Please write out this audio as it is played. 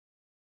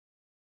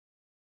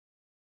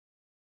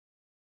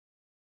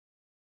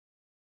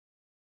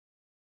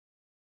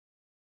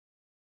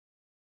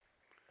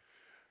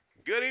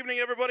Good evening,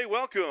 everybody.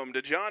 Welcome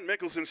to John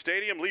Mickelson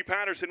Stadium. Lee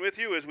Patterson with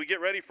you as we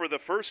get ready for the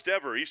first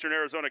ever Eastern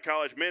Arizona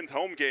College men's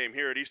home game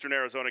here at Eastern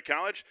Arizona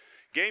College.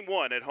 Game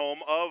one at home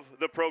of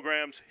the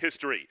program's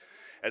history.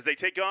 As they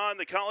take on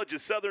the College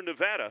of Southern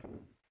Nevada,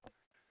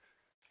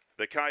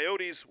 the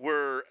Coyotes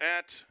were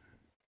at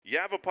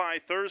Yavapai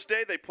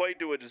Thursday. They played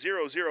to a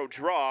 0-0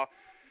 draw.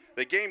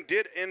 The game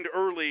did end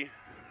early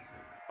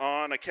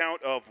on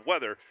account of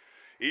weather.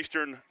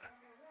 Eastern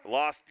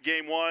lost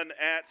game one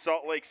at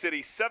Salt Lake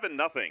City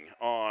 7-0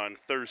 on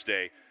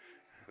Thursday.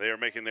 They are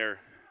making their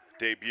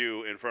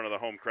debut in front of the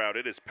home crowd.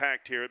 It is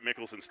packed here at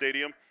Mickelson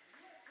Stadium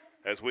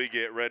as we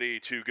get ready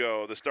to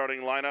go. The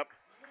starting lineup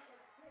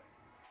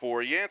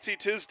for Yancey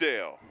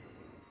Tisdale.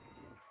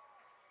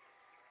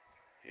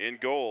 In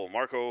goal,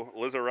 Marco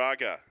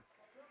Lizarraga.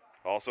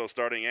 Also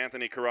starting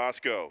Anthony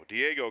Carrasco,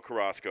 Diego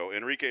Carrasco,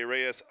 Enrique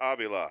Reyes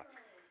Avila,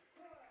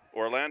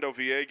 Orlando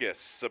Villegas,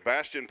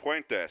 Sebastian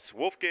Puentes,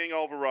 Wolfgang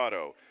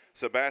Alvarado,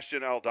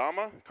 Sebastian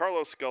Aldama,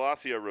 Carlos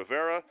Galacia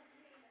Rivera,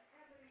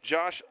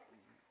 Josh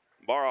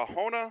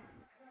Barahona,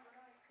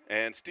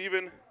 and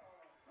Steven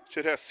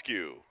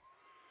Chedescu.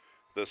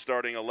 The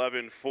starting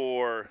 11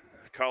 for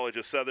College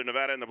of Southern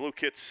Nevada in the blue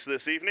kits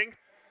this evening.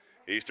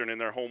 Eastern in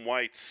their home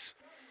whites.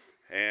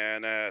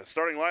 And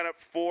starting lineup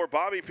for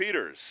Bobby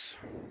Peters.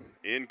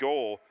 In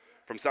goal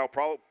from Sao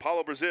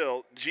Paulo,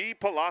 Brazil, G.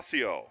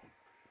 Palacio.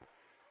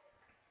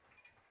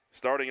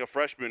 Starting a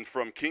freshman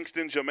from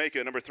Kingston,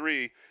 Jamaica, number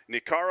 3,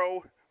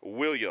 Nicaro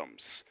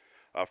Williams.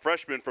 A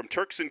freshman from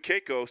Turks and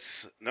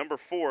Caicos, number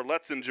 4,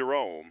 Letson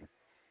Jerome.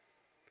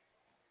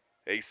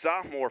 A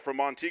sophomore from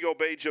Montego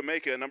Bay,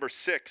 Jamaica, number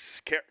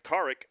 6,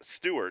 Karik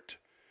Stewart.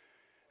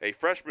 A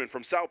freshman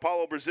from Sao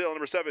Paulo, Brazil,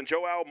 number 7,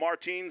 Joao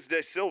Martins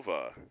de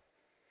Silva.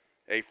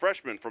 A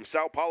freshman from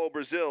Sao Paulo,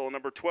 Brazil,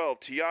 number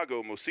 12,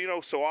 Tiago Musino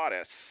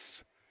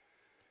Soares.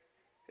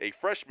 A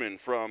freshman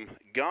from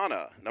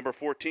Ghana, number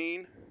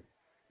 14,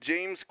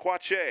 James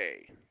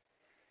Quache.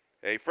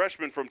 A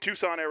freshman from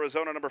Tucson,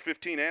 Arizona, number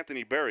 15,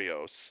 Anthony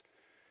Barrios.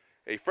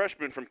 A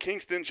freshman from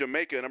Kingston,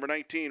 Jamaica, number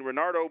 19,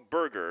 Renardo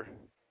Berger.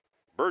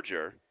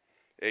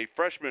 A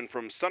freshman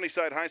from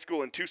Sunnyside High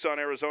School in Tucson,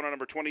 Arizona,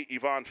 number 20,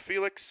 Ivan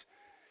Felix.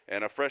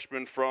 And a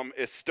freshman from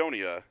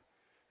Estonia,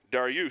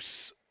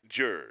 Darius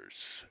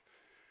Jers.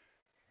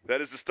 That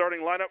is the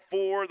starting lineup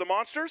for the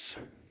Monsters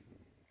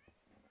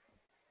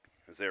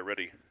as they're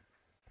ready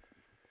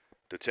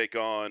to take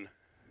on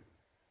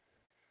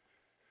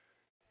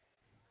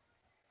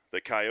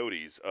the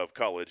Coyotes of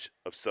College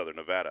of Southern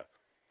Nevada.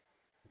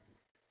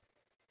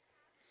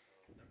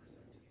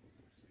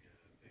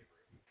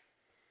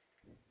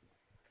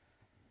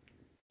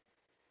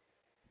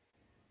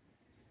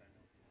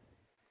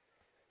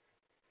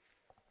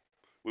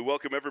 We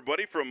welcome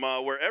everybody from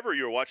wherever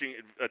you're watching.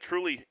 A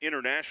truly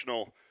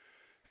international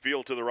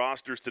feel to the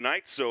rosters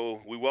tonight,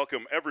 so we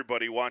welcome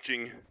everybody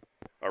watching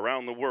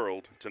around the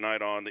world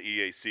tonight on the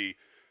EAC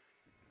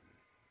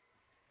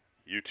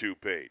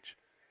YouTube page.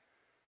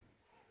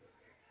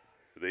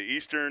 The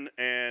Eastern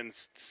and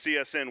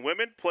CSN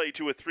women played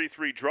to a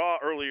 3-3 draw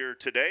earlier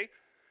today.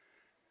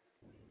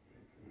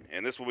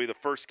 And this will be the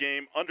first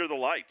game under the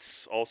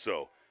lights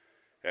also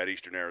at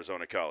Eastern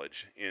Arizona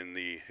College in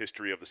the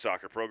history of the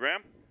soccer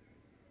program.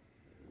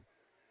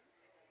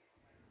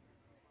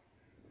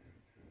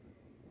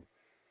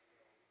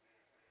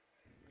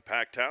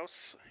 Packed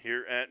house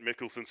here at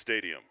Mickelson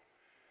Stadium.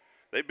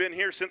 They've been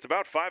here since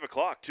about 5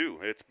 o'clock, too.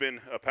 It's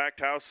been a packed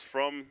house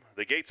from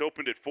the gates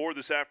opened at 4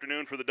 this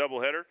afternoon for the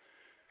doubleheader.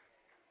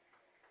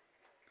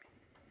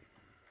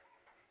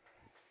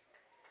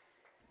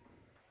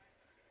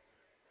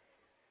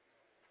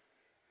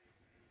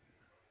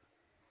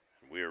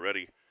 We are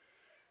ready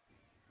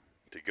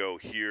to go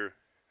here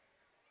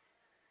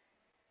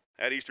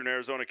at Eastern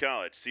Arizona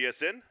College.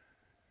 CSN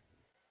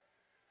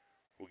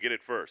will get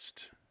it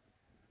first.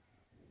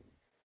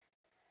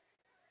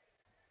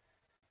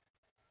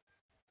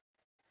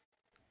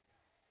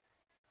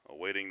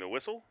 Awaiting the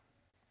whistle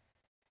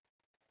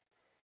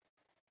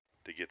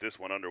to get this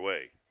one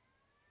underway.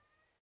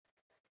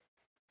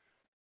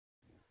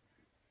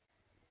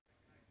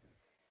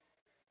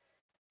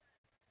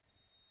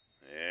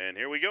 And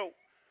here we go.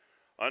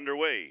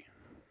 Underway.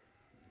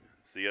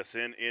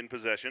 CSN in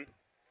possession.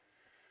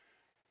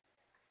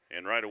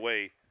 And right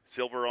away,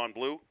 silver on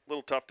blue. A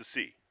little tough to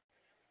see.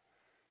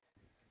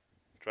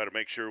 Try to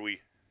make sure we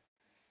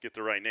get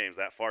the right names.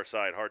 That far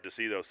side, hard to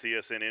see though.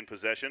 CSN in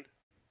possession.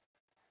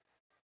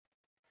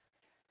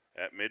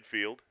 At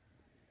midfield.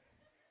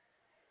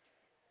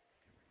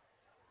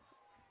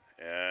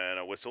 And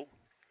a whistle.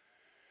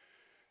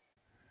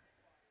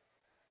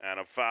 And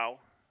a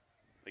foul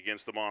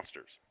against the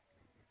Monsters.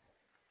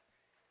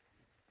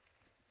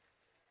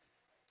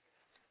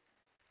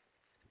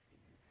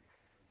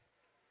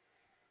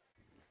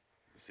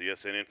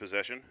 CSN in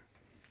possession.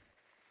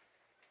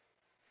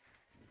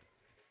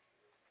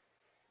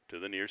 To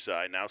the near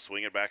side. Now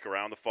swinging back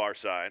around the far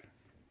side.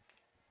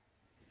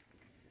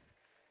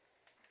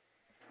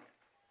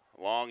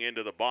 Long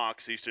into the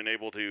box. Easton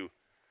able to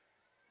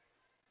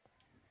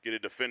get a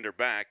defender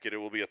back, it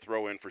will be a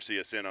throw in for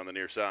CSN on the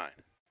near side.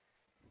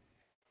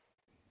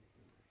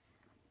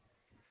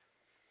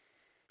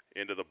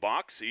 Into the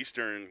box,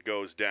 Eastern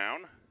goes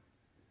down.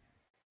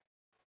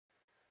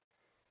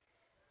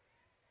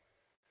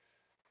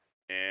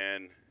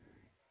 And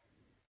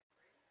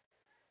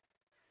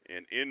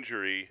an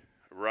injury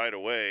right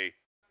away.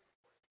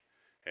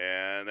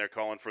 And they're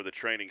calling for the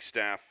training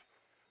staff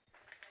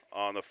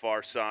on the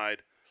far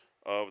side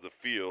of the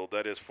field.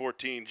 That is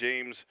 14,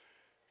 James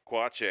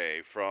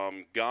Kwache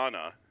from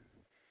Ghana.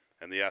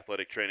 And the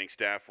athletic training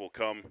staff will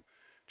come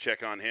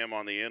check on him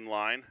on the in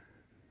line,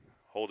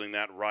 holding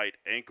that right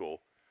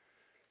ankle.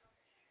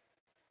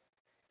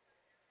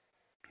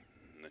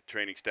 And the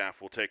training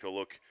staff will take a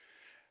look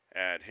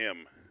at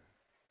him.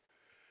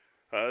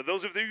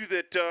 Those of you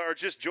that are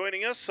just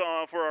joining us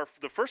for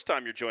the first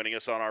time you're joining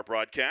us on our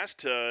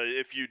broadcast,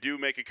 if you do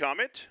make a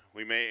comment,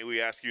 we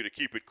ask you to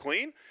keep it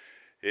clean.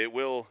 It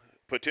will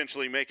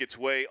potentially make its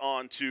way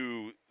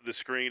onto the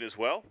screen as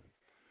well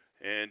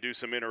and do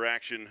some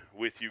interaction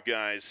with you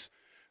guys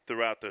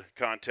throughout the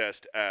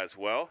contest as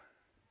well.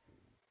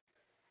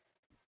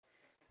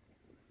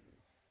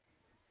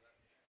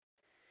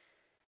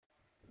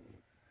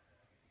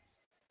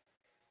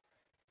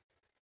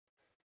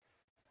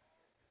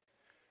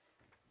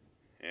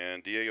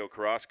 And Diego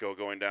Carrasco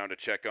going down to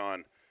check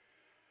on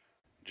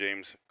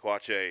James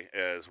Kwache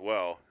as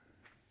well.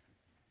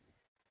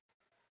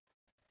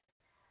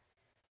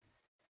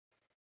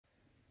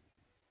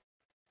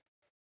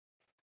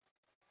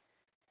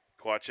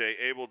 Kwache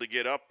able to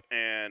get up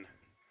and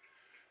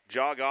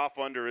jog off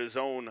under his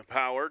own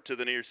power to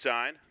the near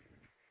side.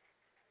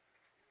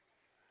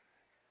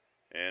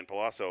 And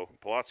Palcio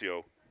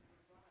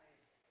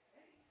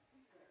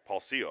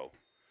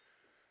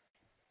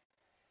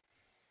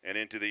and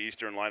into the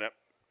Eastern lineup,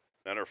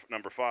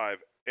 number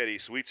 5, Eddie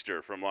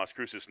Sweetster from Las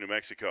Cruces, New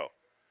Mexico.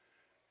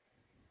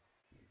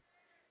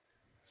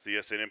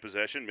 CSN in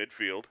possession,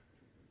 midfield.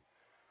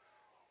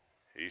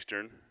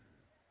 Eastern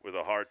with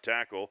a hard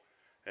tackle,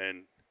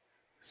 and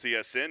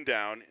CSN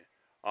down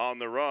on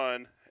the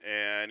run,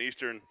 and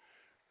Eastern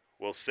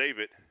will save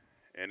it,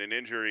 and an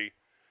injury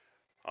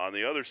on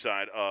the other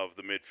side of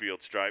the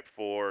midfield stripe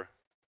for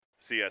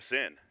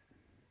CSN.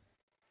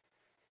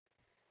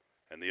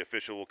 And the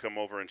official will come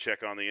over and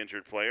check on the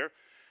injured player,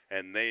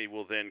 and they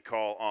will then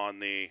call on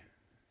the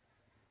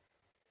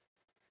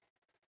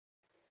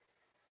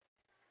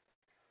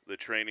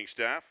training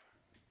staff.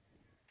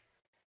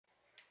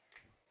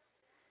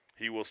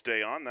 He will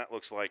stay on. That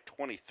looks like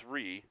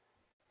 23.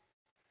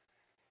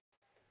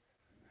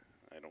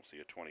 I don't see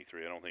a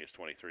 23. I don't think it's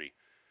 23.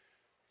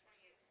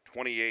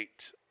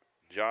 28,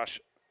 Josh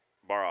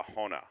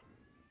Barahona.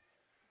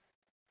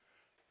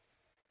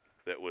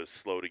 That was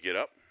slow to get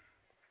up.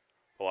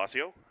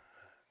 Palacio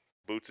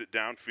boots it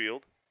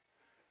downfield,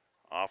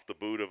 off the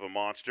boot of a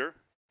monster,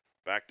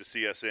 back to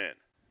CSN.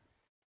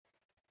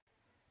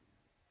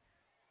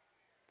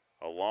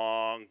 A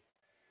long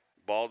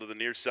ball to the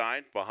near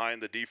side,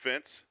 behind the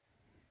defense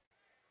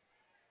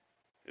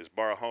is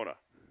Barahona.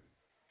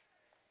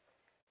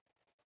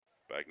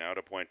 Back now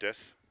to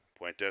Puentes.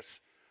 Puentes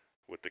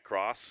with the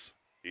cross.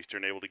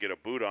 Eastern able to get a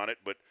boot on it,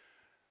 but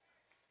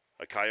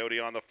a Coyote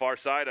on the far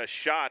side, a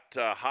shot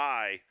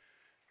high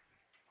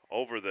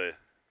over the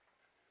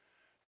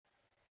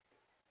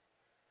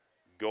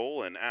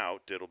goal and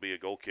out. It'll be a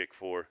goal kick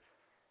for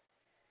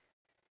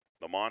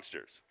the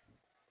Monsters.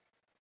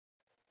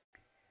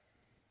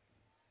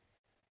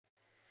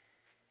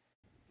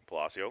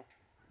 Palacio,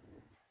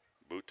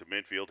 boot to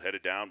midfield,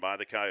 headed down by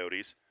the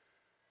Coyotes.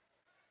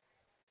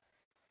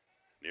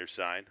 Near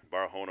side,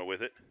 Barahona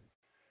with it.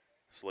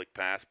 Slick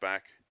pass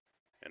back,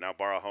 and now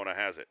Barahona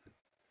has it.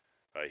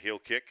 A heel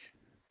kick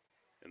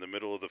in the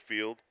middle of the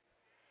field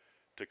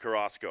to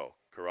Carrasco.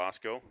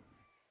 Carrasco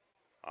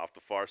off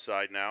the far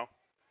side now.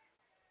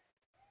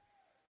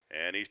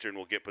 And Eastern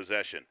will get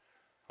possession.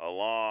 A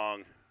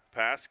long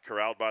pass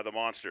corralled by the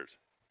Monsters.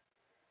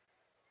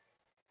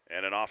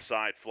 And an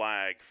offside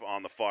flag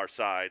on the far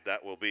side.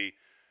 That will be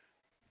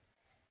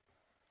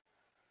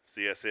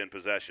CSN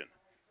possession.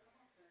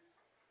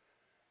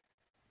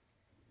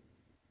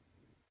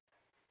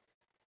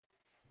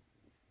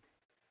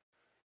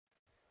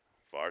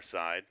 Far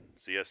side,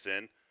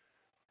 CSN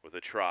with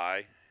a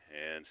try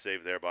and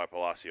saved there by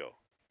Palacio.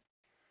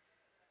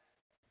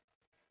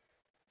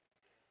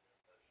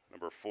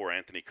 Number 4,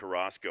 Anthony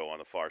Carrasco on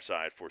the far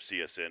side for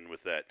CSN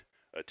with that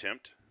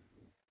attempt.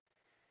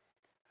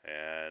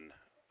 And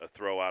a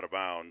throw out of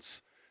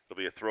bounds. It'll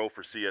be a throw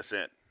for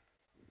CSN.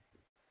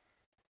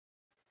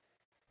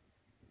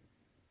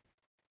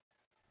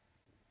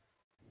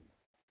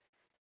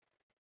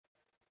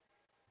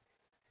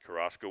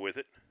 Carrasco with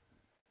it.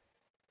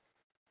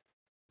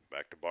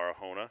 Back to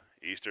Barahona.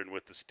 Eastern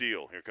with the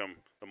steal. Here come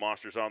the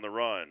Monsters on the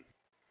run.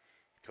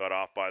 Cut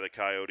off by the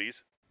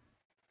Coyotes.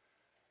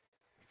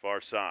 Far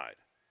side.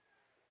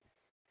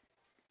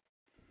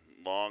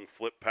 Long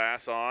flip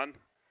pass on.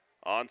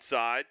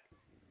 Onside.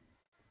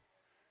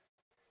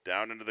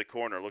 Down into the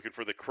corner, looking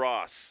for the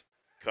cross.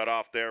 Cut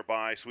off there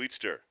by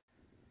Sweetster.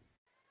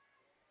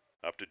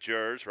 Up to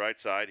Jers, right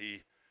side.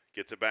 He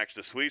gets it back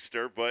to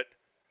Sweester, but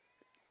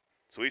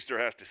Sweester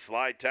has to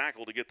slide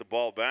tackle to get the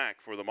ball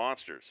back for the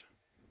Monsters.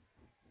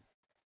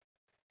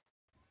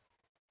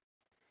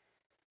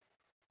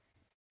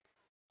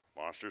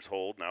 Monsters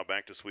hold, now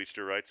back to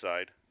Sweester, right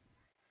side.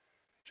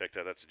 Check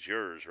that, that's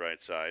Jers,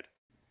 right side.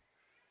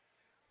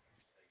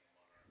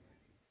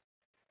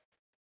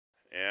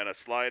 And a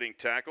sliding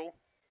tackle.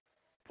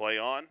 Play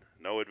on,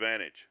 no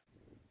advantage.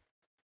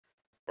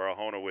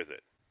 Barahona with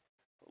it.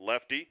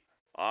 Lefty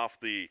off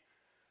the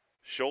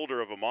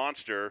shoulder of a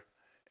Monster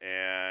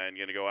and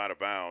going to go out of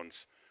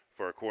bounds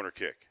for a corner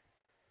kick.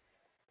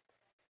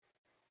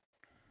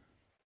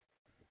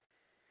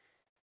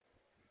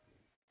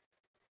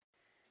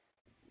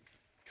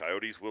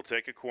 Coyotes will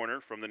take a corner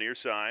from the near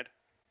side.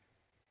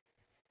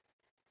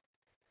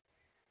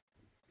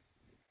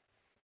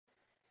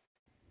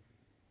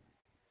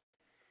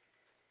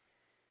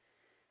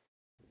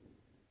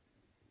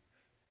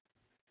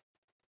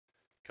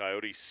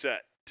 Coyotes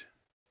set.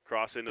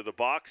 Cross into the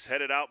box,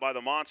 headed out by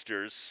the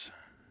Monsters,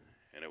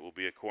 and it will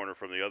be a corner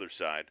from the other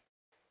side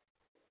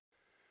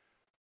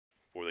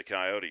for the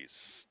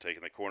Coyotes.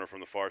 Taking the corner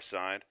from the far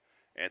side,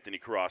 Anthony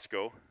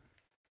Carrasco.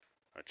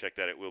 I check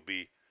that it will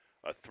be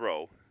a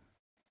throw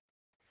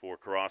for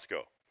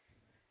Carrasco.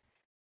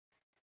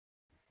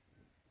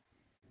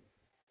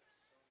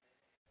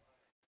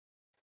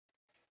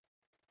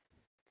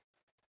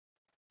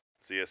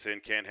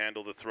 CSN can't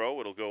handle the throw.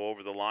 It'll go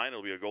over the line.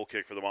 It'll be a goal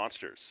kick for the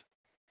Monsters.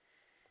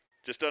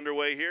 Just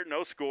underway here,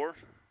 no score.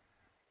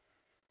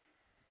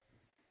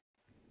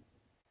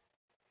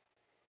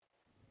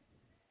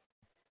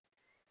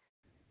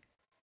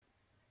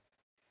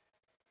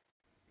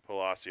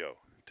 Palacio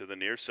to the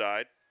near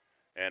side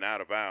and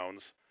out of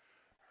bounds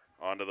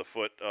onto the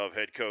foot of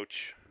head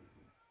coach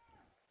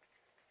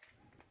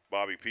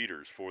Bobby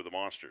Peters for the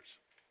Monsters.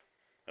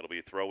 That'll be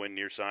a throw in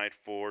near side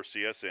for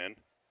CSN.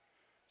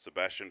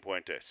 Sebastian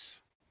Puentes.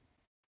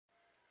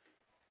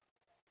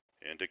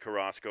 Into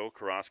Carrasco.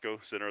 Carrasco,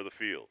 center of the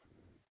field.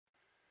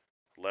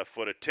 Left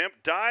foot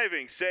attempt.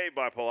 Diving save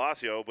by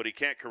Palacio, but he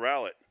can't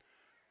corral it.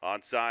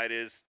 Onside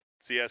is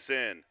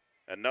CSN.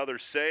 Another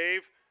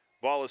save.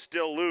 Ball is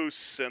still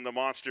loose, and the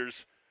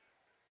Monsters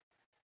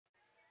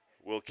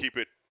will keep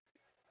it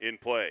in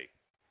play.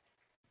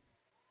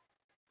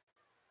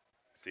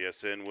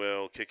 CSN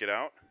will kick it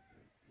out.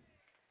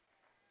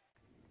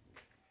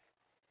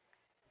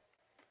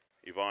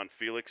 Yvonne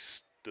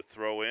Felix to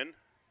throw in.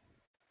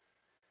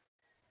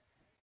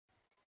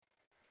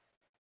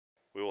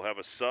 We will have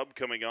a sub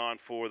coming on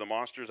for the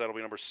Monsters. That'll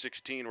be number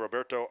 16,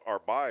 Roberto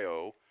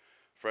Arbayo,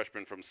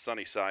 freshman from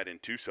Sunnyside in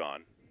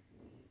Tucson.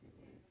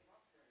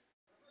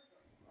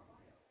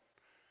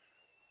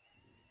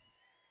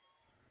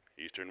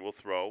 Eastern will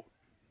throw.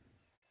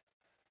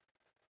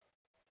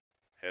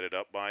 Headed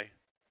up by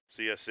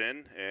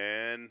CSN,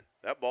 and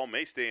that ball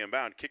may stay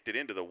inbound. Kicked it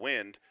into the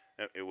wind.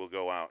 It will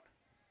go out.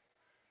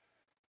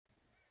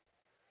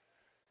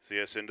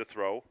 CSN to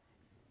throw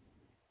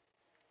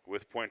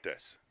with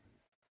Puentes.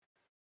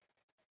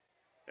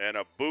 And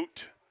a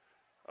boot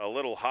a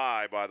little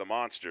high by the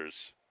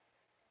Monsters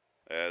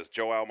as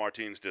Joao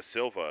Martins de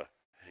Silva,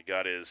 he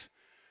got his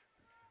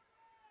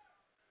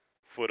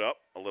foot up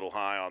a little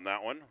high on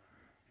that one.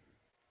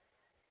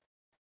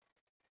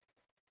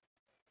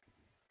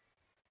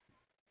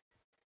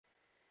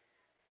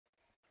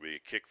 Be a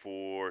kick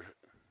for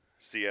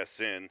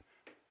CSN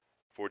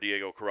for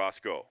Diego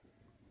Carrasco.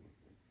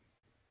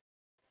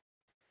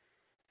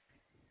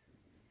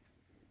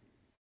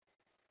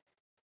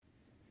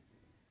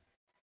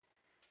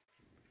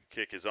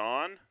 Kick is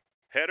on.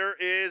 Header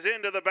is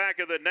into the back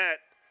of the net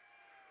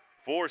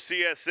for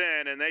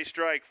CSN, and they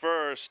strike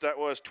first. That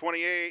was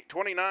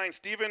 29,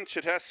 Steven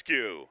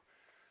Chetescu.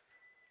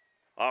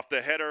 Off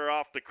the header,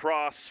 off the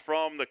cross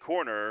from the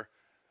corner,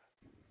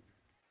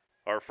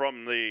 or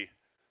from the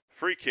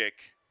free kick,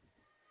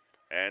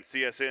 and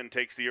CSN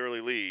takes the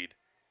early lead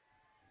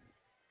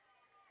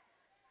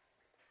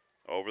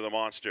over the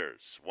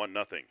Monsters,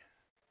 1-0.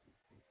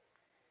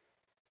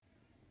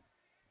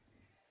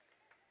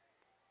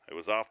 It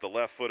was off the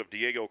left foot of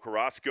Diego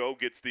Carrasco,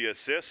 gets the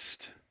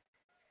assist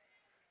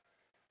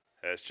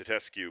as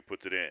Chetescu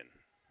puts it in.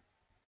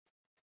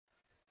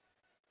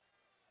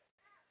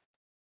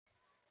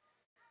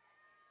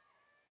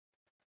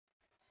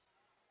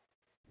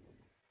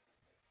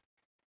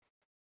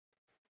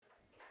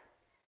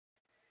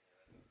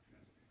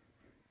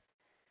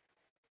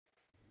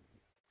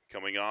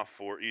 Coming off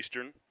for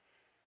Eastern,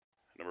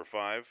 number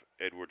 5,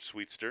 Edward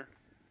Sweetster.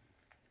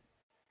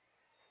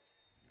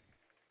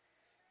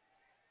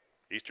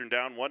 Eastern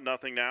down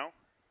 1-0 now.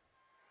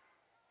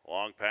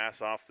 Long pass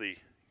off the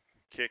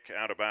kick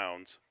out of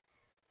bounds.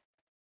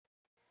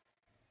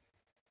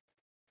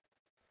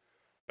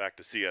 Back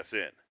to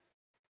CSN.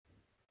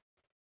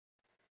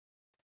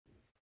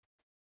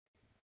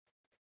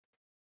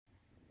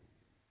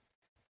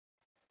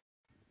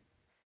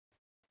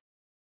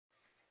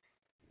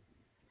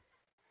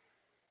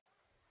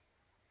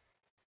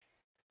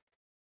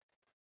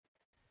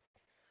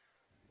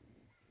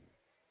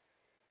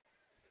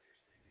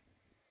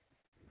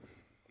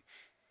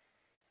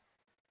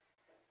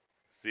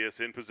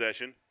 CS in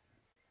possession.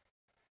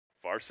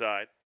 Far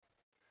side.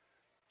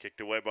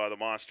 Kicked away by the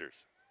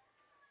Monsters.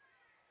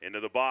 Into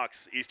the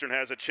box. Eastern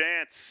has a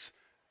chance.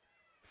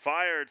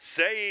 Fired.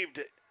 Saved.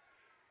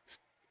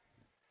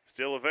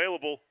 Still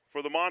available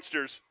for the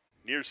Monsters.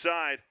 Near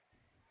side.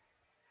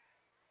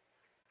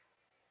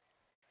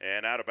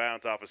 And out of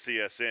bounds off of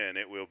CSN.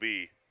 It will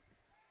be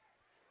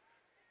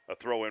a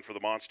throw in for the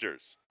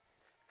Monsters.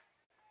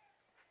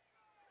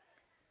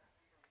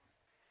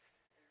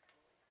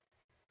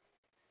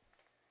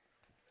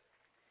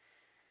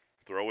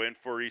 Throw in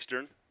for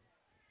Eastern.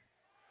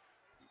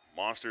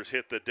 Monsters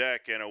hit the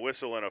deck and a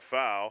whistle and a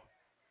foul.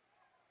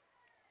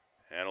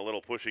 And a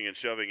little pushing and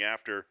shoving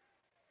after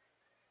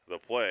the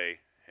play.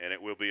 And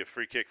it will be a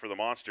free kick for the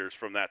Monsters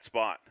from that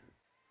spot.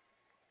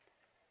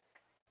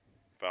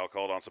 Foul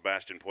called on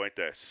Sebastian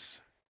Puentes.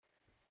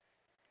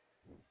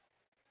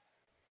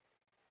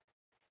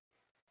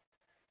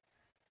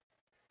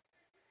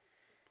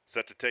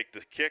 Set to take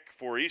the kick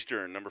for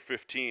Eastern, number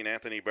 15,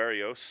 Anthony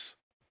Barrios.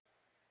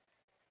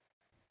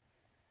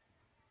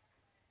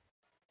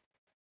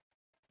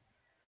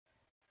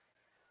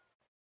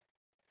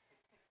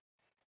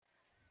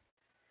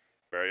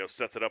 Barrios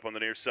sets it up on the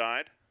near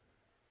side.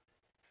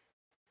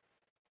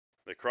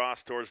 The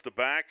cross towards the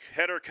back.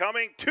 Header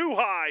coming too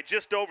high,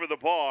 just over the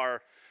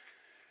bar.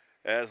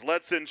 As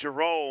Letson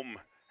Jerome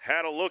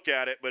had a look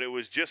at it, but it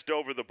was just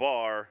over the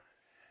bar.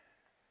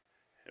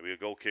 It'll be a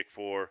goal kick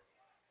for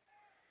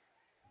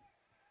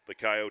the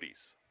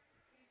Coyotes.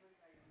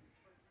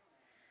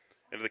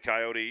 Into the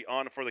Coyote,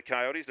 on for the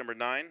Coyotes, number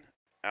 9,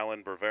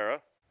 Alan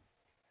Bravera.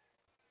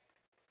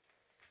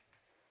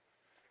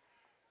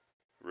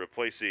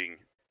 Replacing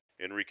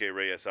Enrique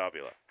Reyes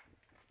Avila.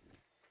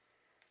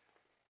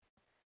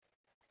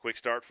 Quick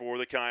start for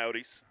the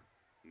Coyotes.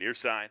 Near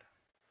side.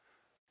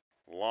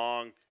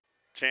 Long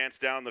chance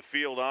down the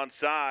field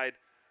onside,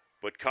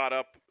 but caught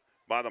up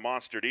by the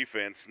Monster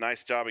defense.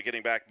 Nice job of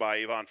getting back by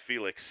Ivan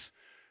Felix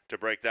to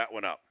break that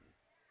one up.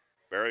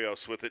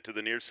 Barrios with it to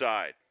the near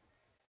side.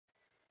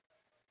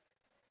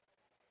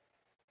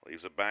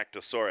 Leaves it back to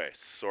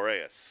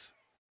Soares.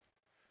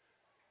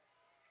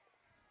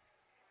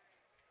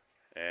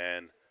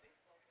 And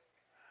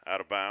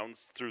out of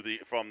bounds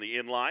from the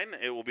inline.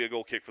 It will be a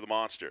goal kick for the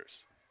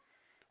Monsters.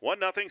 1-0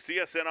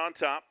 CSN on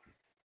top.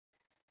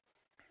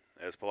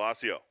 As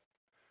Palacio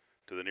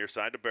to the near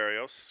side to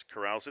Barrios.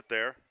 Corrals it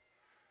there.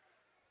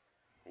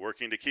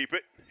 Working to keep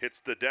it. Hits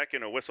the deck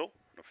and a whistle.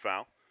 A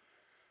foul.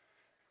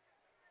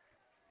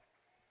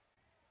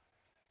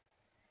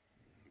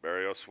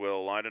 Barrios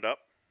will line it up.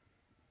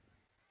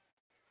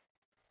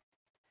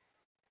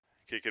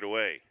 Kick it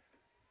away.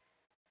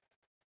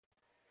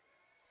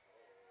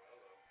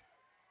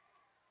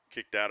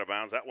 Kicked out of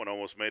bounds. That one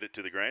almost made it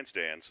to the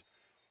grandstands.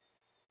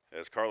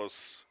 As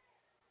Carlos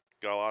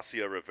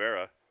Galacia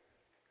Rivera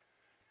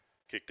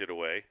kicked it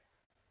away.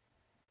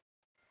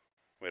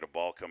 Made a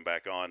ball come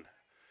back on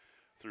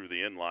through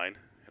the inline.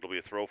 It'll be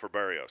a throw for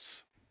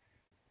Barrios.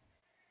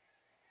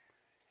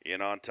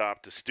 In on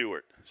top to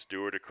Stewart.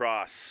 Stewart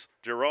across.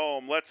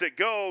 Jerome lets it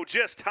go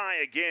just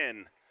high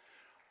again.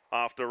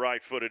 Off the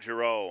right foot of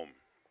Jerome.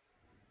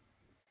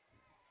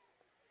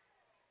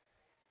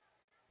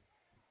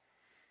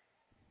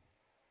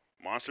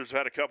 Monsters have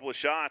had a couple of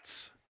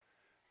shots.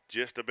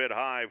 Just a bit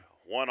high.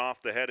 One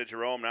off the head of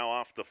Jerome, now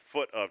off the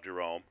foot of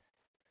Jerome.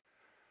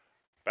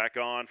 Back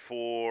on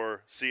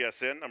for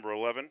CSN, number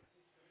 11,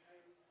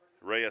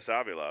 Reyes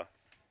Avila.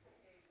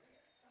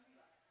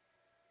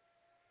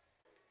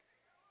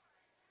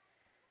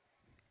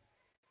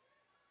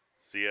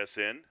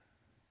 CSN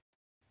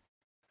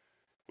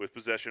with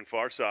possession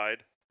far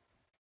side.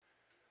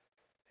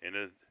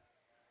 And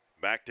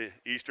back to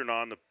Eastern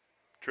on the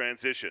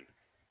transition.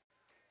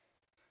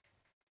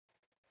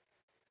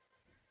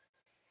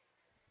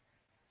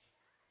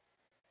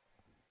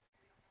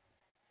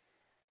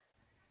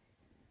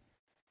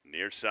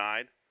 Near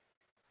side.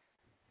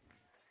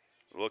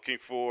 Looking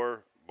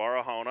for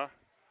Barahona.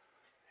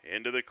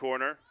 Into the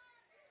corner.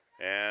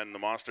 And the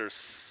Monsters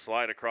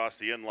slide across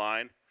the end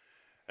line.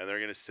 And they're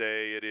going to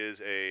say it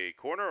is a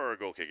corner or a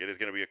goal kick. It is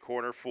going to be a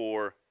corner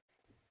for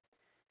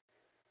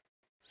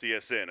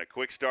CSN. A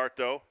quick start,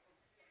 though.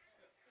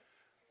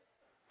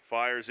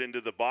 Fires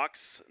into the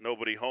box.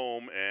 Nobody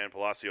home. And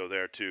Palacio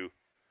there to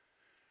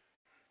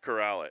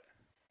corral it.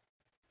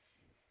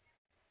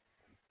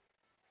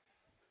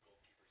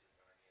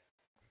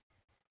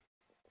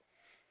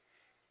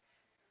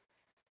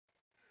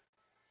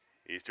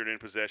 Eastern in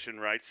possession,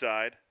 right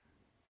side.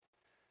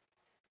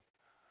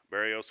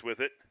 Barrios with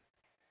it.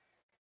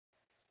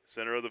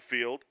 Center of the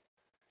field.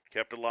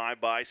 Kept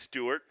alive by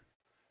Stewart.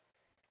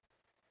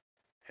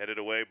 Headed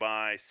away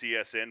by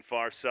CSN,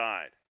 far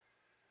side.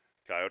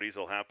 Coyotes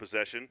will have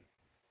possession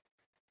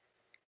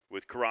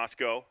with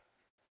Carrasco.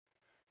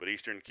 But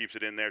Eastern keeps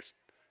it in their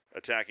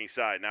attacking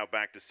side. Now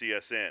back to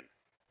CSN.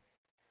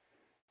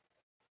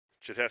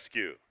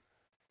 Chetescu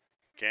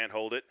can't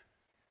hold it.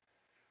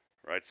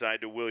 Right side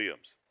to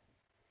Williams.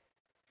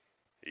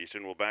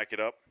 Eastern will back it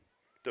up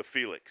to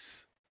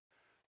Felix.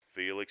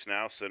 Felix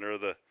now center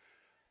of the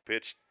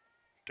Pitch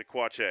to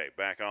Quache,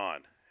 back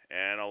on.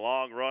 And a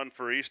long run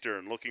for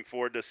Eastern, looking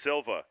for De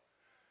Silva.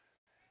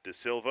 De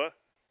Silva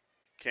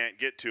can't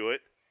get to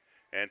it.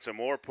 And some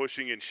more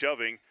pushing and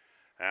shoving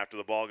after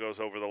the ball goes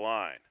over the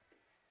line.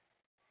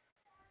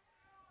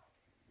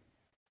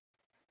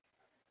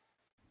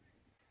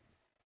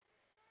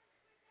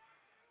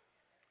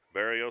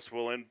 Barrios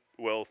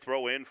will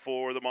throw in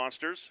for the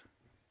Monsters.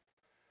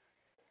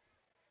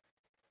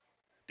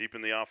 Deep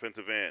in the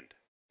offensive end.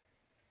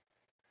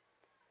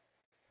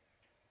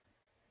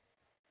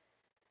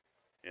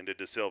 Into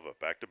De Silva,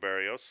 back to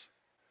Barrios.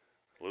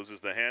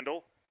 Loses the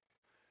handle.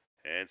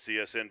 And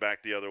CSN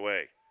back the other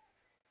way.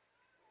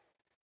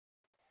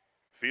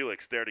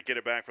 Felix there to get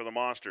it back for the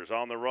Monsters.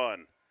 On the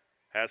run.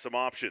 Has some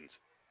options.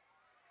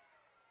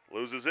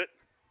 Loses it.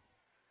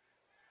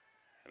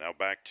 And now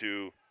back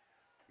to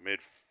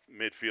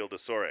midfield to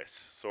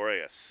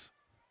Soares.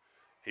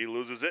 He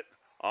loses it.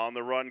 On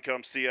the run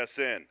comes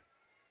CSN.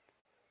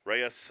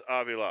 Reyes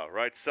Avila,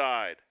 right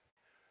side.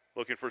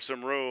 Looking for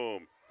some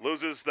room.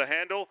 Loses the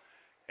handle.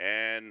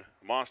 And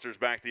Monsters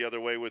back the other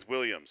way with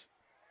Williams.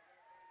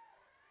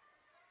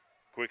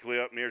 Quickly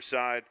up near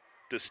side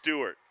to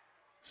Stewart.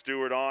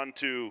 Stewart on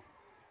to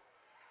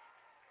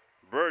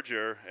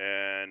Berger,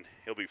 and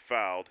he'll be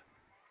fouled.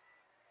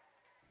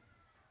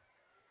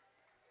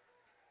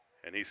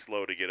 And he's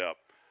slow to get up.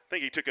 I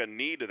think he took a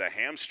knee to the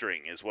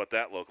hamstring is what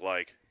that looked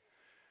like.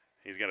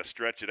 He's going to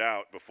stretch it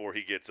out before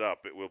he gets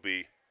up. It will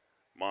be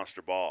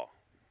Monster ball.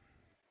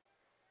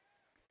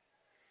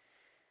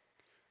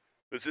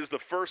 This is the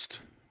first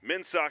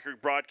men's soccer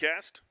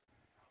broadcast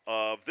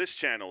of this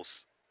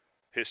channel's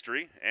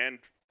history and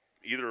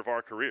either of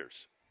our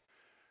careers.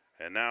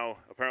 And now,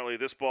 apparently,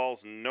 this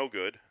ball's no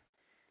good.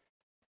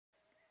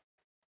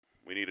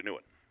 We need a new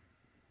one.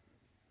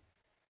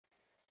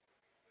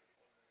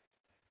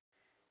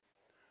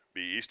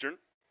 Be Eastern.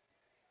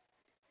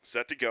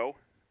 Set to go.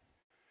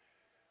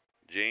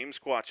 James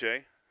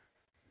Quache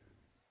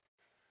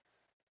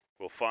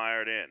will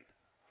fire it in.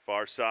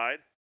 Far side.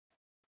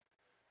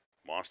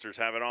 Monsters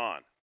have it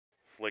on.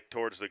 Flick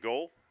towards the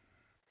goal.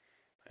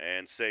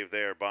 And saved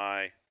there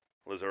by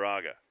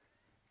Lizarraga.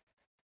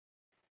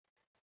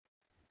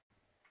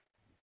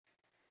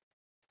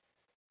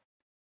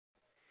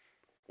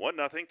 One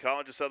nothing.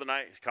 College of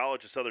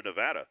Southern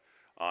Nevada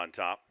on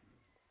top.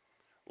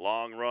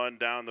 Long run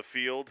down the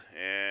field,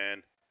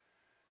 and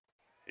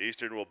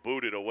Eastern will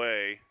boot it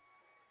away.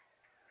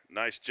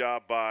 Nice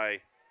job by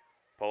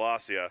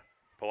Palacio.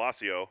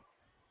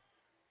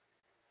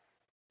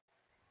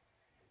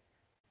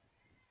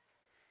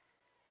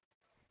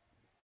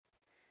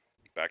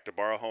 Back to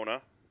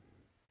Barahona.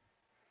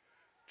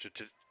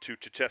 To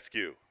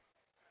Chichescu.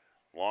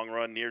 Long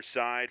run near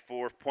side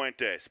for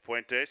Puentes.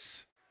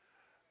 Puentes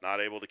not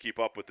able to keep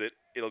up with it.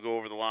 It'll go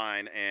over the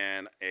line,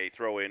 and a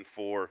throw in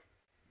for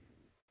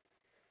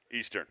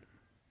Eastern.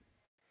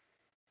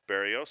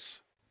 Barrios.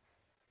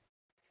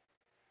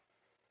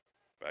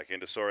 Back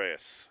into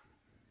Soares.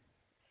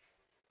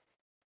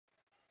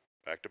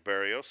 Back to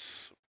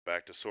Barrios.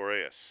 Back to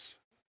Soares.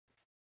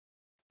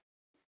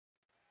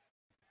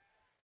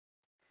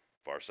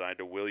 Far side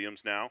to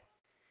Williams now.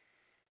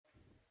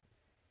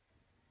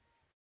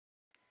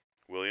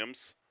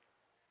 Williams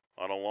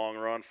on a long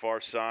run,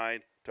 far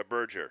side to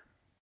Berger.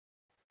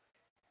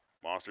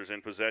 Monsters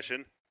in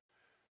possession.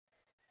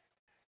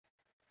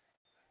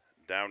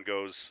 Down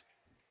goes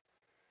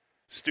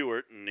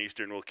Stewart, and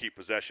Eastern will keep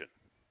possession.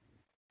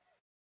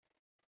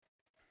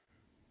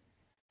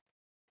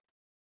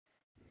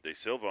 De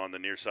Silva on the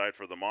near side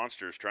for the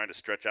Monsters, trying to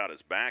stretch out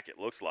his back, it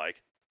looks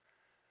like.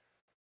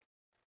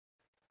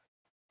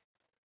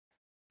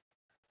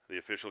 The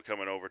official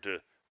coming over to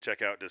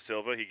check out De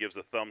Silva. He gives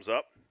a thumbs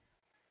up.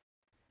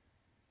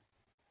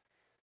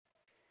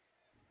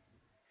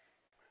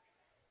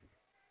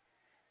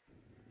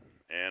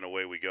 And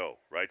away we go.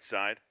 Right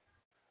side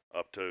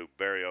up to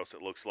Barrios,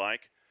 it looks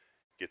like.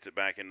 Gets it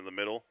back into the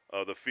middle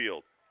of the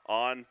field.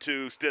 On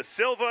to De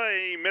Silva.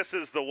 He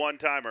misses the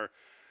one-timer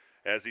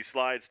as he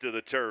slides to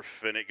the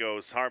turf, and it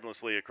goes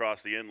harmlessly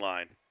across the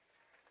inline.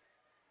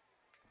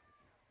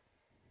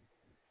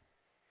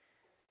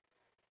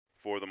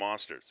 For the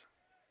Monsters.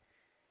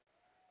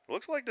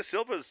 Looks like De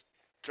Silva's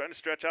trying to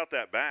stretch out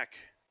that back.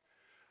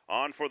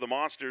 On for the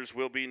Monsters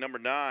will be number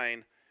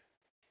 9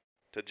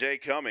 to Jay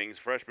Cummings,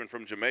 freshman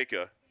from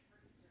Jamaica.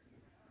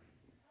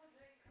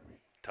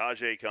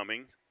 Tajay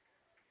Cummings.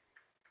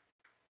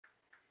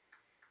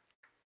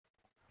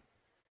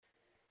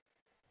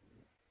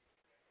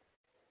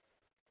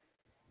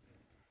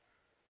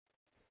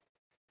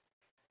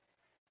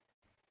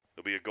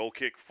 There'll be a goal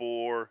kick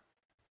for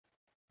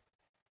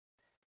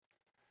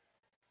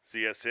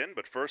CSN,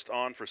 but first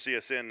on for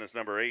CSN is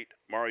number 8,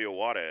 Mario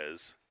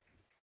Juarez.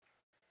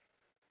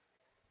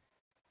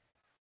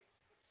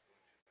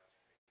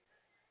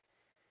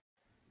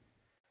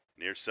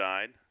 Near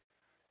side.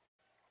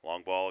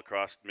 Long ball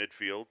across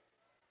midfield.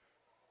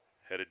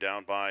 Headed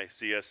down by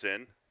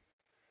CSN.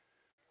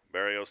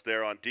 Barrios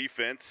there on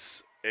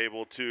defense.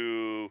 Able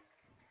to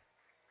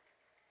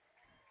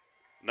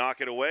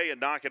knock it away and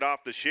knock it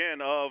off the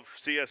shin of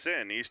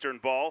CSN. Eastern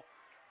ball,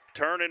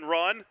 turn and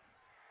run.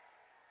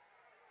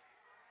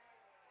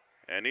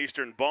 And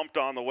Eastern bumped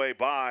on the way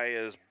by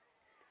as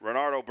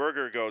Renardo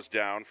Berger goes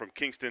down from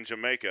Kingston,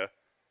 Jamaica.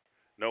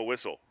 No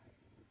whistle.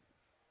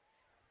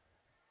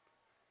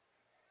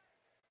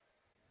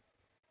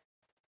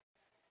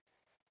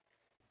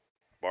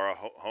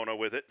 Barahona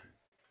with it.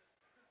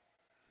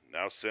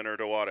 Now center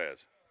to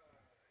Juarez.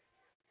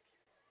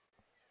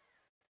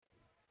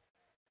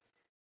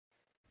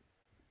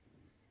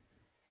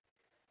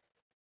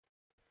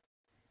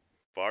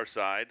 Far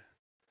side.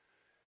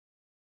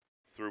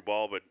 Through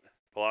ball, but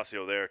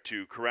Palacio there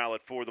to corral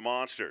it for the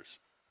Monsters.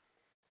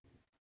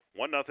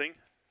 1-0.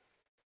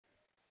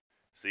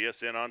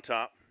 CSN on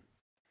top.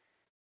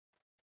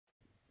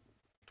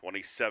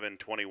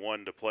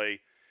 27-21 to play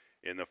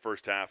in the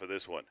first half of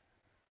this one.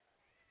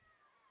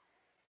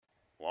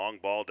 Long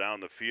ball down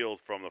the field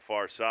from the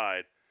far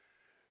side.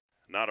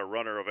 Not a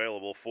runner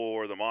available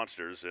for the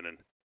Monsters, and an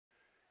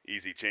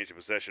easy change of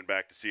possession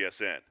back to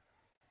CSN.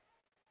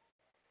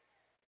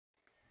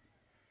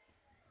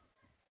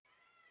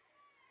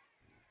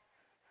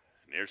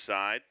 Near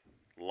side,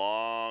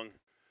 long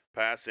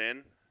pass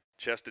in,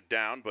 chested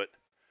down, but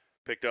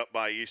picked up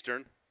by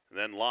Eastern, and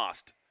then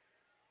lost.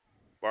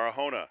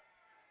 Barahona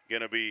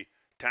going to be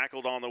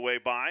tackled on the way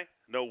by,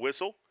 no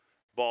whistle.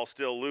 Ball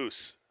still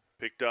loose,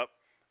 picked up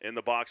in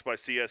the box by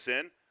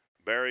CSN.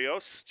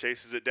 Barrios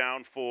chases it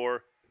down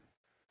for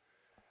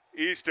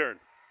Eastern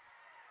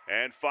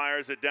and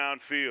fires it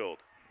downfield.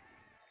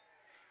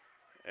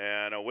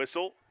 And a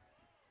whistle.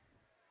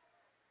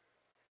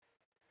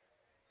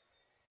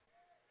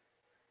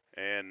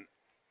 And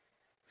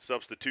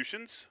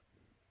substitutions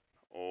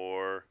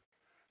or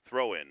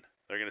throw in.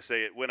 They're going to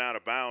say it went out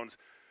of bounds.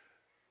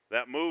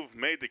 That move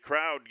made the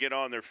crowd get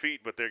on their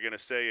feet, but they're going to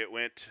say it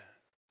went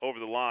over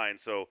the line,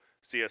 so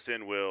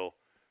CSN will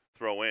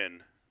throw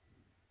in.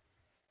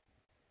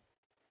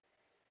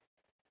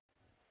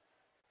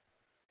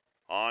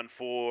 On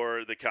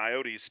for the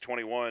Coyotes,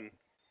 21,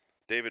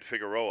 David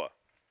Figueroa,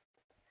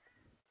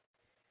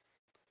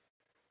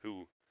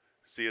 who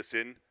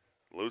CSN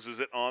loses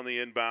it on the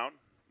inbound.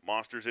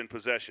 Monsters in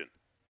possession.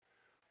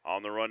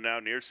 On the run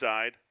now, near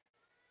side.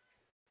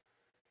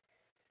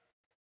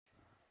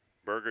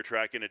 Berger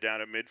tracking it down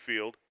at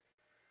midfield.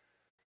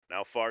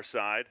 Now far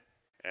side.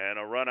 And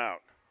a run out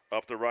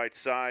up the right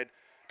side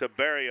to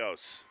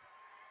Barrios.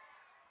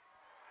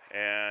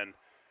 And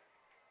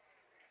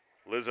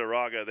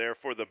Lizarraga there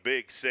for the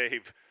big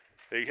save.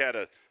 He had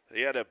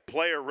a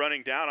player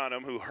running down on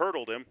him who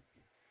hurdled him.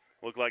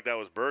 Looked like that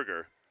was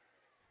Berger.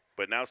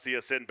 But now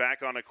CSN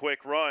back on a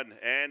quick run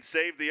and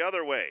saved the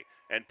other way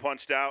and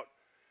punched out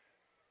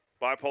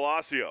by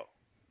Palacio.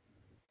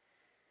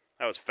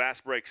 That was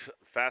fast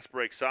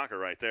break soccer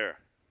right there.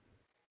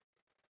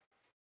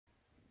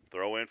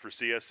 Throw in for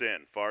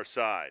CSN, far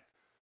side.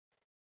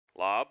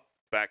 Lob,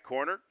 back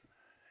corner,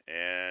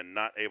 and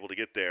not able to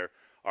get there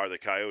are the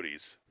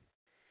Coyotes.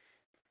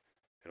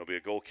 It'll be a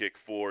goal kick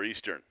for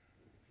Eastern.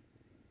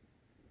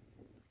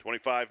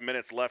 25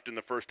 minutes left in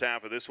the first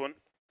half of this one.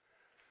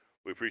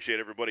 We appreciate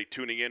everybody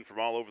tuning in from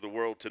all over the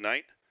world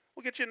tonight.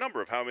 We'll get you a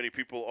number of how many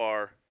people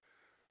are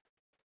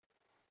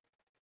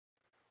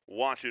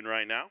watching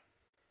right now.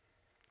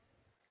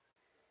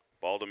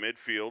 Ball to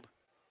midfield.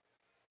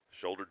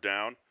 Shouldered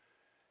down.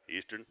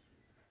 Eastern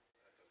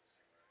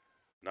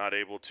not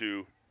able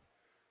to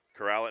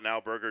corral it now.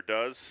 Berger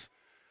does.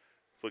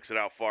 Flicks it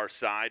out far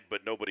side,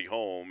 but nobody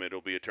home. It'll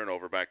be a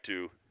turnover back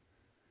to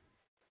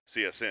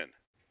CSN.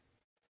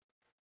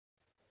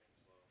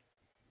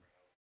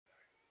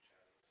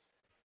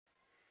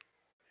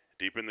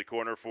 Deep in the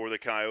corner for the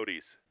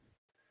Coyotes.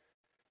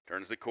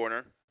 Turns the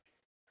corner.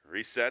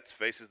 Resets,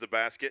 faces the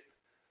basket.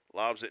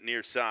 Lobs it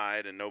near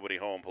side, and nobody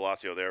home.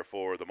 Palacio there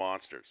for the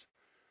Monsters.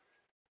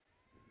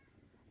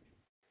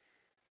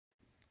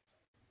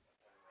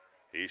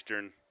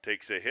 Eastern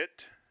takes a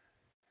hit.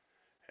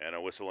 And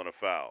a whistle and a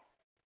foul.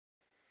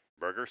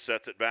 Berger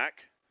sets it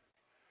back.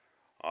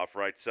 Off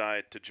right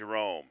side to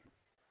Jerome.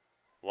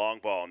 Long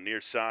ball near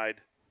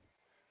side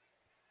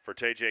for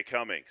TJ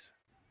Cummings.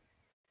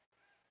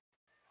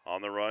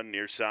 On the run,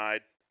 near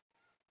side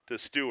to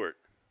Stewart.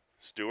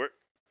 Stewart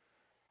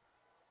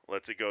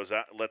lets it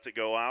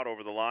go out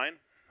over the line.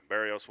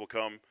 Barrios will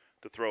come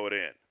to throw it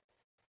in.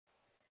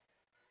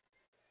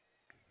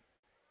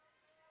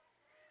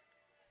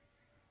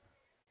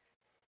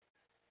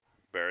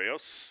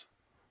 Barrios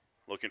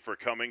looking for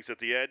Cummings at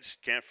the edge.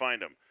 Can't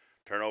find him.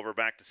 Turnover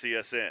back to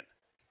CSN.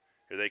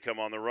 Here they come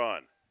on the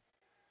run.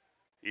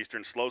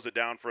 Eastern slows it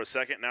down for a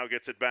second, now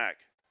gets it back.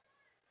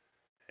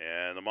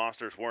 And the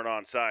Monsters weren't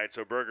onside,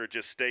 so Berger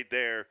just stayed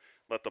there,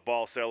 let the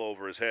ball sail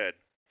over his head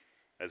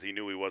as he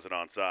knew he wasn't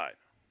onside.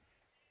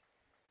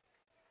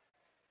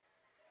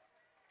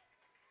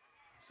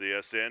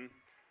 CSN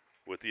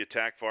with the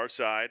attack far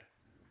side.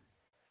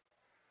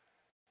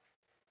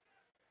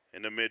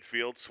 Into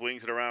midfield,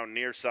 swings it around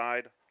near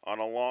side on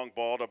a long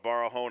ball to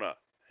Barahona.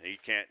 He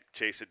can't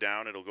chase it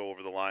down, it'll go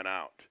over the line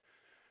out.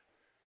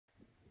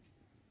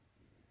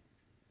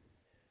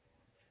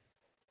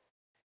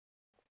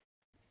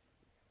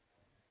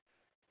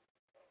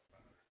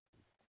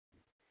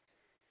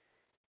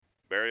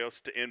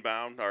 Barrios to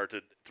inbound, or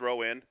to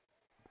throw in.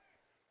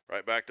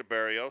 Right back to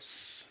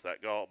Barrios.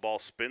 That ball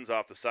spins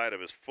off the side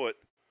of his foot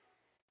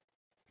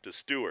to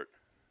Stewart.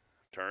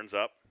 Turns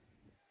up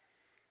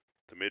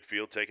to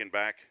midfield, taken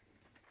back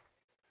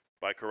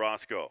by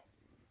Carrasco.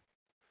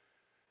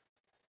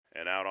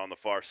 And out on the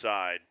far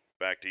side,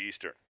 back to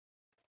Eastern.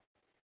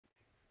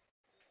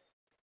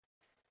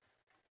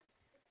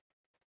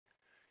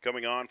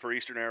 Coming on for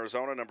Eastern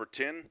Arizona, number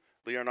 10,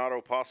 Leonardo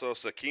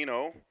Pasos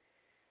Aquino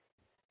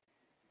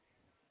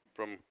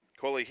from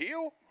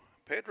Colegio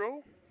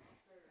Pedro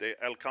de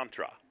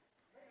Alcantara.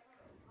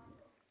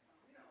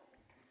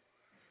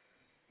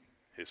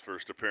 His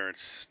first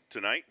appearance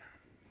tonight.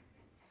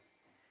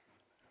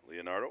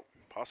 Leonardo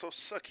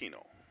Pasos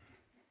Aquino.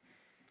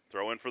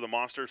 Throw in for the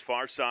Monsters,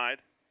 far side.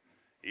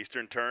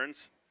 Eastern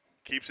turns,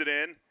 keeps it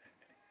in,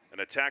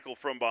 and a tackle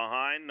from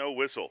behind, no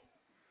whistle,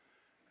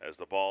 as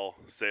the ball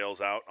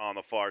sails out on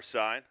the far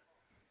side.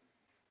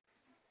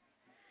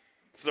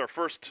 This is our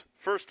first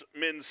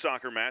men's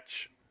soccer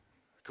match,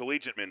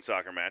 collegiate men's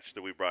soccer match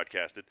that we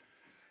broadcasted.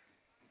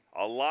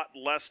 A lot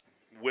less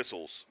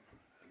whistles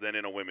than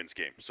in a women's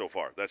game so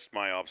far. That's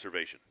my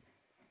observation.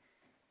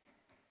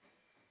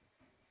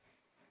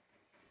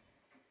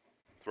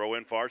 Throw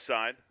in far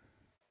side,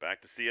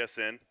 back to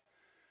CSN.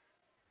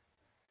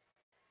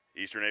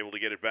 Eastern able to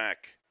get it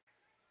back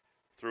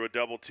through a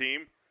double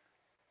team.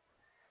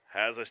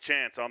 Has a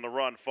chance on the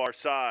run, far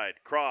side.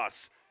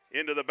 Cross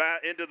into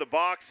the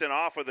box and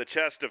off of the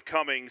chest of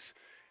Cummings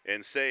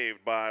and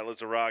saved by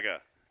Lizarraga.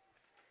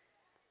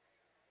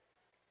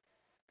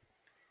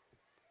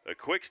 A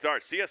quick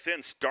start.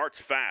 CSN starts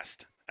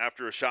fast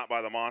after a shot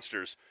by the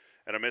Monsters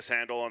and a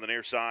mishandle on the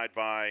near side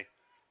by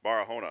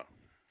Barahona.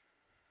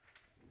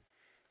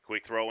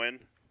 Quick throw in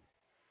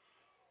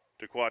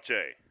to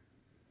Quache.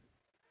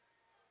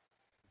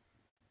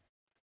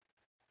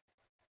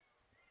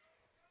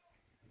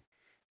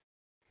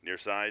 Near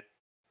side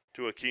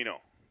to Aquino.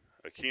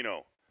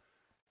 Aquino,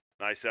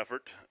 nice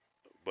effort,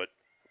 but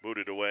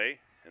booted away,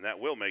 and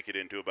that will make it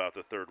into about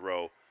the third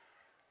row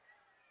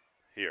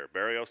here.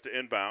 Barrios to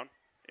inbound,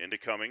 into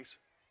Cummings.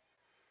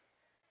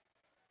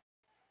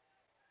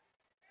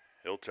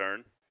 He'll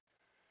turn.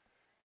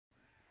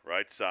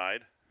 Right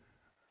side.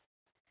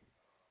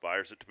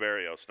 Fires it to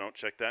Barrios. Don't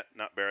check that.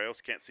 Not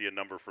Barrios. Can't see a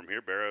number from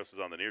here. Barrios is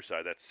on the near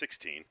side. That's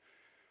 16.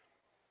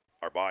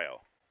 Arbayo.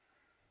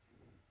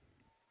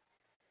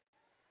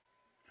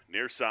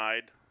 Near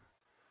side,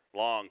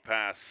 long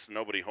pass,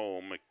 nobody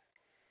home.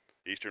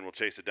 Eastern will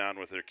chase it down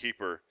with their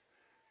keeper,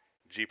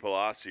 G.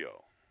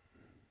 Palacio.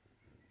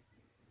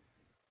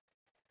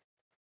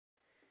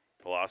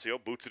 Palacio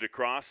boots it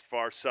across,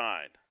 far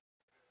side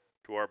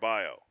to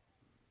Arbayo.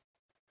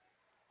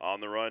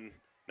 On the run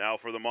now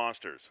for the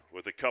Monsters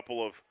with a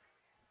couple of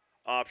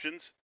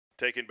options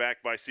taken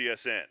back by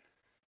CSN.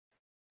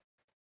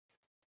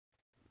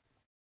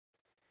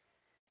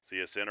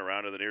 CSN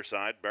around to the near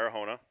side,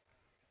 Barahona.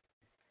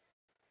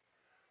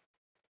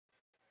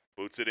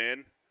 Boots it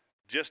in,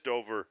 just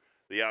over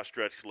the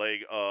outstretched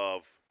leg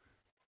of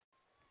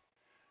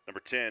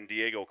number 10,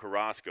 Diego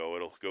Carrasco.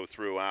 It'll go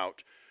through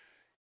out,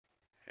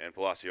 and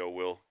Palacio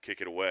will kick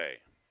it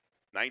away.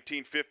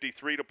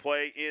 19:53 to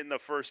play in the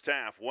first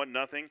half.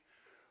 1-0.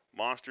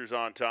 Monsters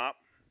on top.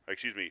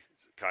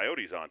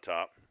 Coyotes on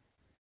top.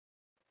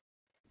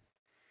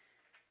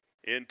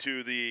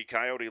 Into the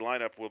Coyote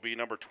lineup will be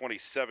number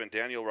 27,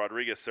 Daniel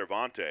Rodriguez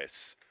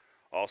Cervantes.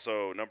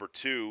 Also number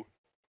 2,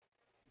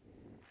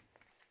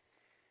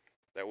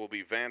 that will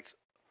be Vance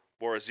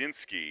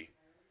Borozinski.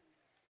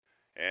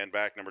 And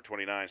back number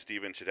 29,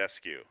 Steven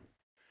Chedescu.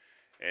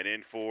 And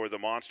in for the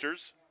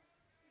Monsters,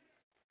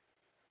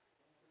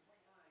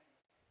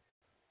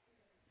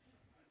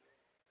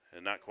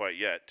 and not quite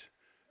yet.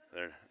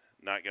 They're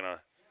not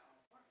gonna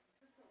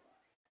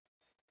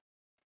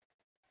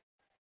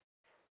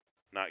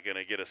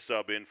get a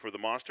sub in for the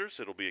Monsters.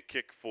 It'll be a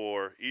kick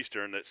for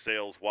Eastern that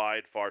sails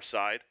wide, far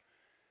side.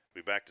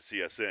 Be back to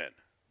CSN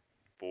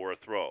for a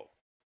throw.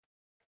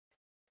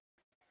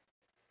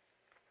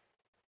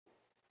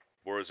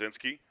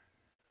 Borozinski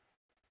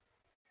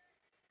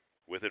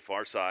with it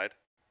far side.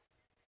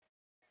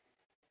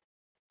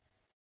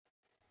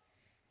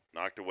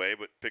 Knocked away,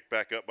 but picked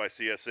back up by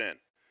CSN.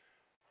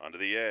 Onto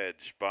the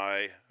edge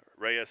by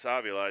Reyes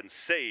Avila and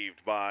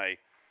saved by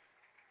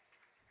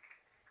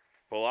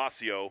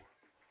Palacio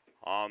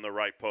on the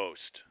right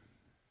post.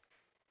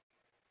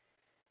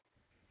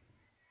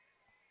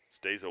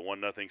 Stays a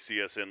 1-0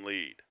 CSN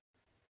lead.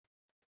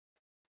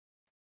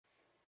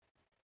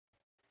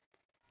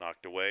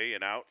 Knocked away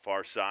and out,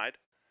 far side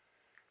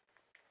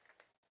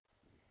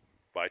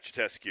by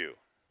Chedescu.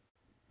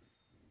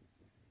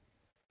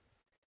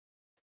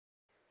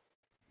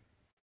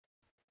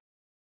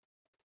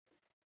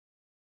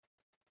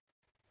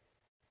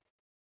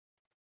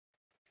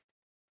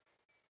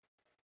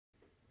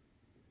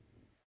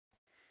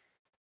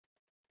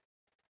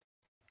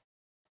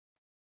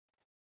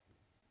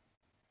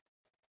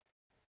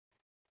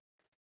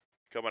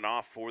 Coming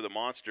off for the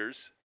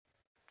Monsters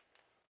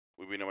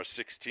will be number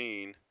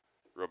 16,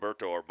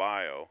 Roberto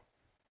Arbayo.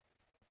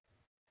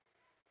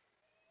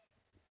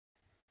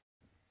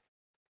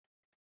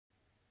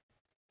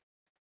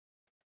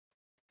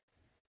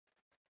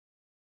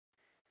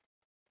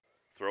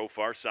 Throw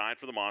far side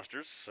for the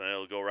Monsters.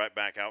 It'll go right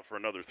back out for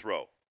another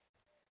throw.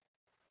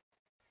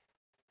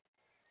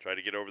 Try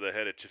to get over the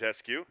head of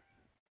Chetescu.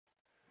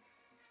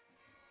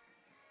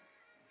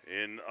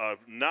 In a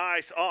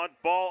nice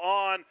ball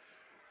on.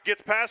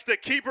 Gets past the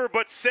keeper,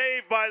 but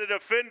saved by the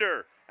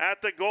defender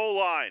at the goal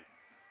line.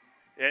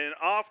 And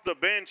off the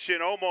bench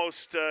and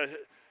almost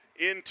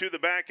into the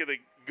back of the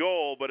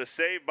goal, but a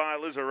save by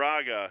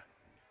Lizarraga.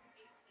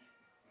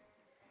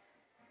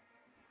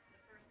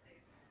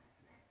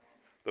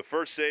 The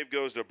first save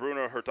goes to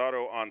Bruno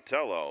Hurtado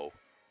Antello.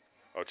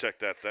 Oh, check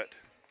that.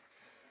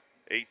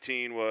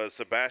 18 was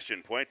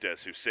Sebastian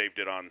Puentes, who saved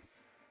it on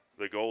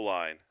the goal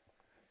line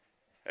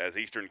as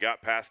Eastern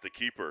got past the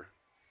keeper.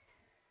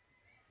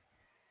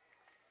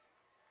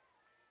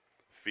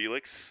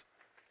 Felix,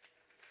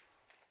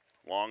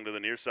 long to the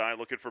near side,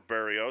 looking for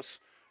Barrios.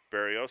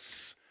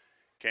 Barrios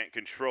can't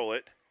control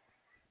it.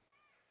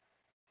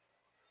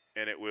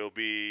 And it will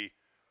be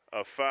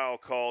a foul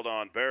called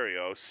on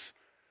Barrios.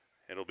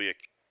 It'll be a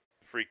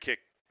free kick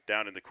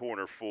down in the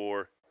corner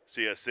for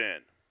CSN.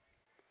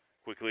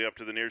 Quickly up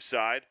to the near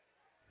side.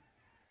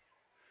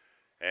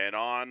 And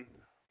on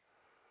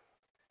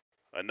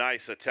a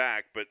nice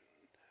attack, but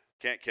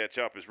can't catch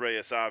up is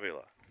Reyes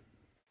Avila.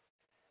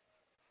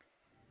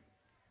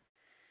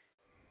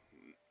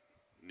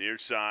 Near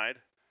side,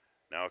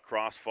 now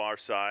across far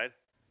side.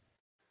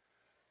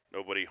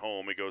 Nobody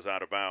home, it goes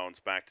out of bounds,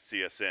 back to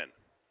CSN.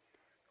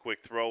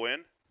 Quick throw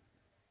in.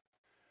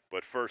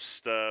 But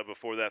first,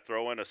 before that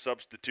throw in, a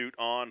substitute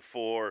on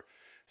for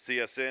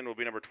CSN will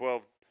be number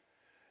 12,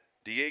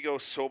 Diego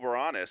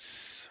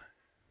Soberanes.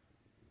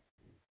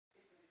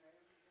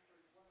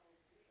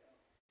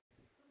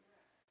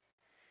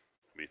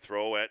 We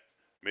throw at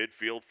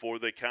midfield for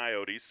the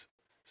Coyotes.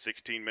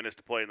 16 minutes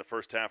to play in the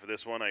first half of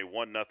this one, a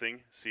 1-0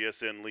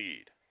 CSN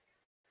lead.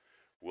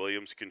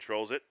 Williams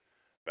controls it.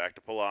 Back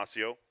to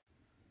Palacio.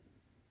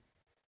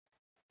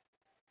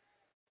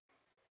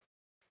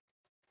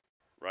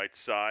 Right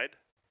side.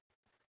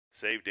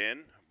 Saved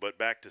in, but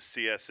back to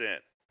CSN.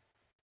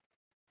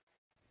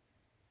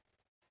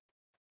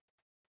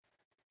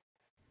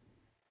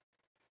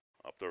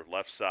 Up the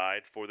left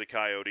side for the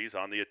Coyotes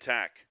on the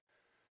attack.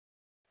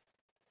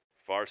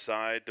 Far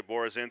side to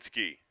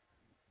Borozinski.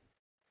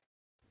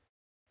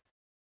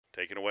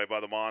 Taken away by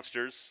the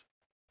Monsters.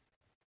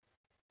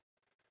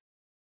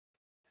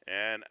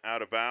 And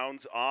out of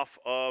bounds off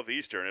of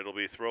Eastern. It'll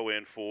be throw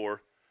in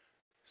for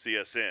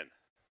CSN.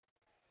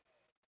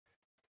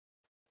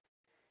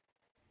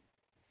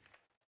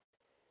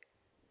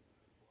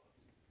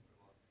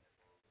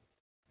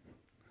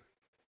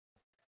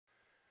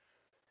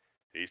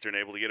 Eastern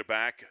able to get it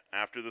back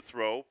after the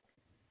throw.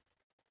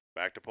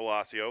 Back to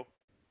Palacio.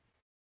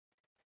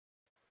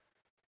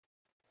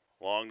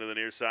 Long to the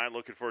near side,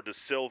 looking for De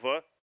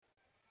Silva.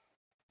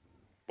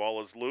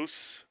 Ball is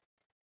loose.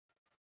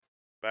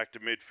 Back to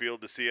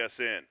midfield to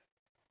CSN.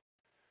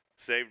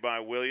 Saved by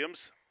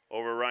Williams.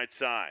 Over right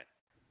side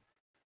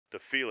to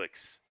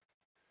Felix.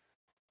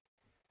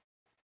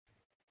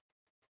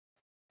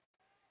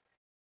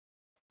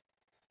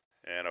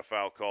 And a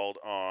foul called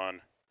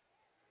on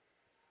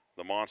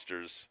the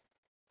Monsters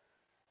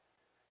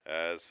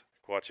as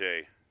Quache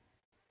a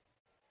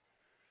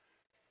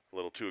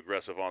little too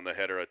aggressive on the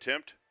header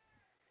attempt.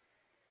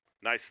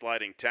 Nice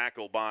sliding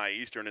tackle by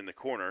Eastern in the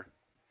corner.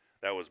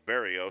 That was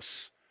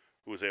Barrios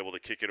who was able to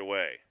kick it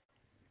away.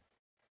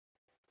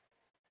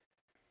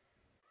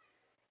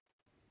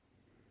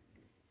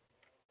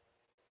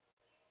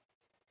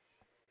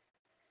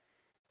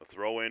 A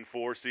throw in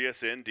for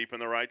CSN deep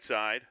in the right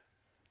side.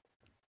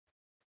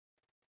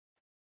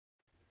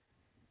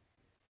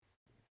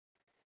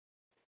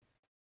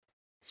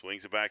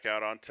 Swings it back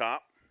out on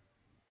top.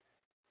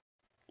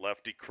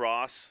 Lefty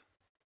cross.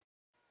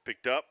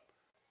 Picked up.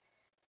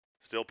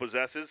 Still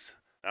possesses.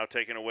 Now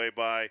taken away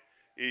by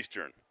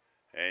Eastern.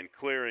 And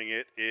clearing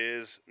it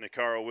is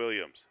Nicaro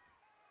Williams.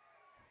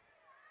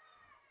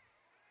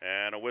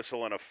 And a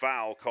whistle and a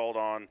foul called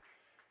on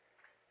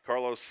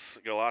Carlos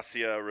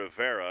Galacia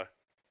Rivera.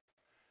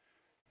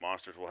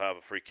 Monsters will have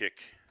a free kick.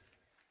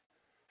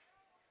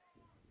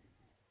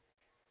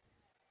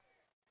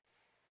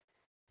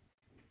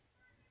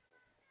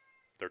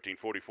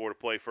 .13:44 to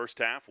play first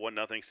half.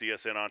 1-0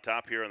 CSN on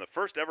top here in the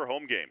first ever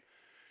home game.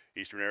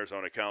 Eastern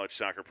Arizona College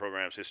soccer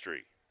program's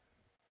history.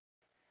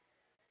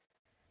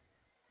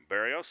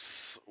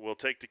 Barrios will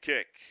take the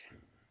kick.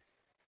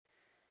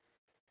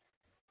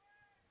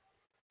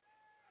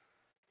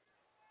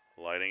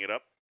 Lighting it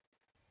up.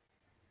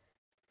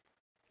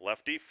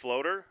 Lefty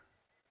floater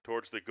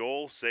towards the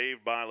goal,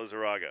 saved by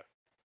Lizarraga.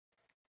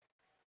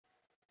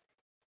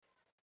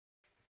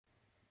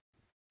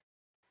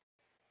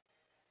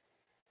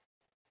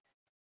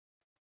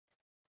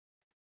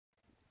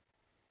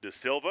 De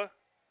Silva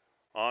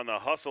on the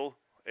hustle,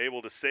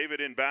 able to save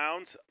it in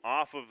bounds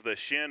off of the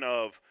shin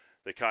of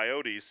the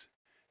Coyotes.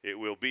 It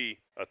will be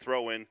a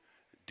throw-in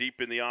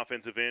deep in the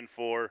offensive end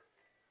for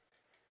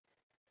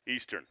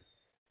Eastern.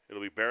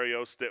 It'll be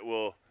Barrios that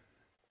will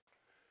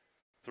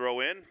throw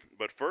in,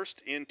 but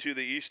first into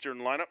the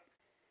Eastern lineup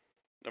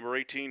Number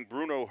 18,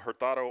 Bruno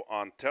Hurtado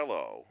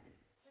Antello.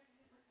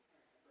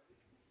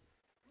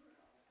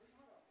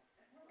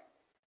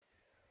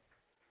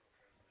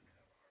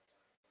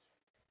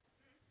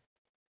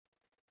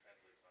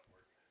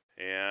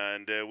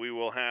 And we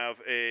will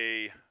have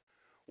a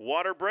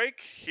water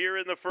break here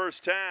in the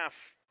first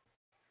half.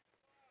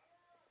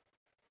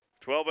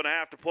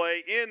 12.5 to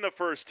play in the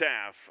first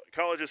half.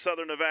 College of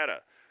Southern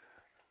Nevada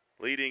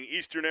leading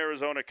Eastern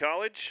Arizona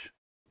College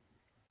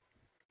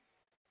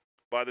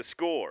by the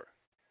score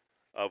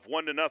of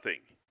 1-0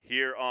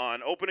 here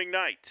on opening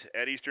night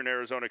at Eastern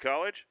Arizona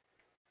College.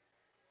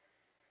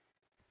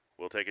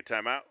 We'll take a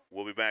timeout.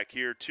 We'll be back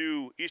here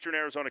to Eastern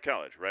Arizona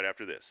College right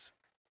after this.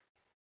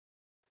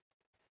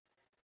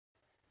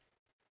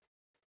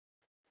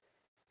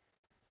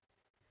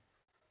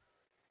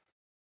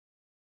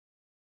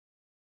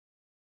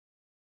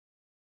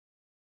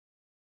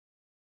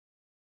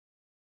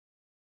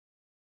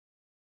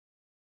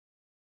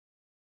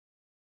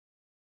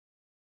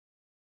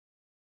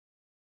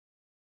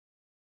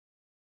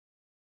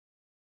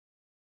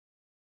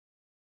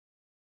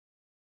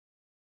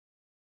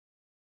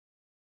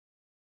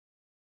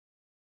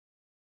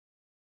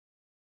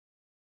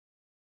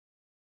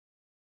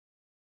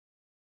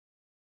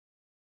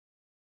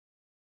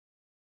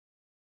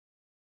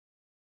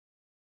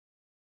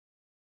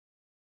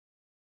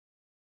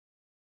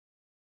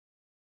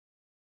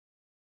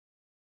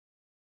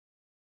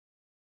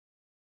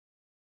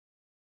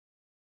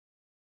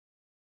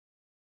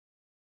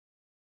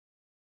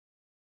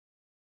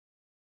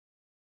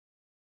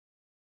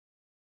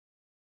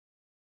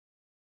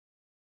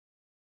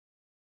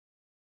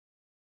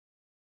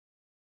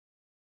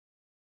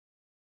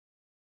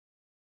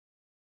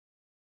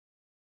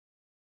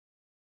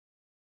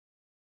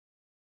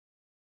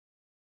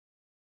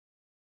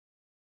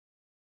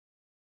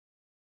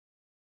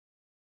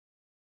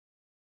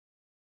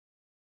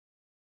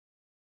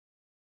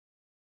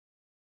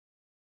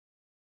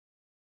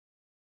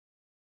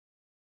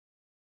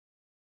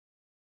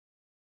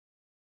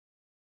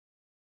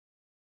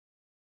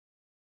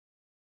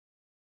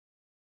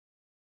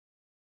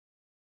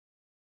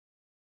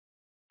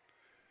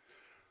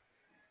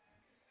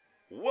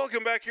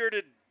 Welcome back here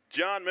to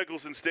John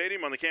Mickelson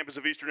Stadium on the campus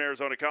of Eastern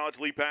Arizona College.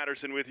 Lee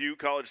Patterson with you.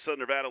 College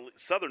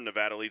Southern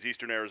Nevada leads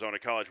Eastern Arizona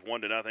College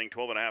 1-0.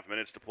 12.5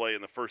 minutes to play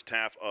in the first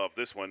half of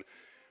this one.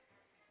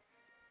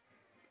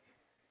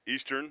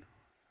 Eastern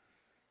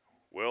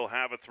will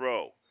have a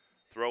throw.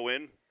 Throw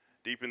in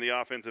deep in the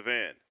offensive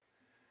end.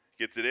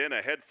 Gets it in,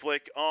 a head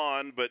flick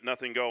on, but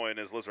nothing going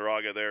as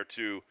Lizarraga there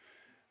to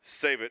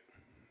save it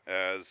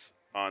as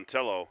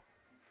Antello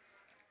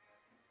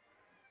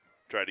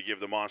tried to give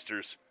the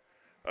Monsters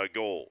a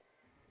goal.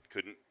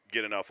 Couldn't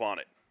get enough on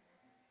it.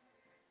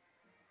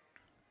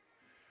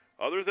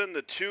 Other than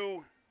the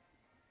two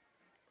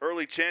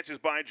early chances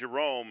by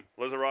Jerome,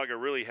 Lizarraga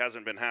really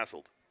hasn't been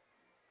hassled.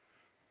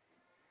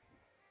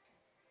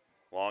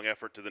 Long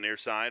effort to the near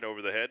side,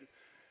 over the head,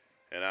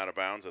 and out of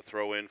bounds. A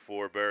throw in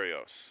for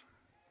Barrios.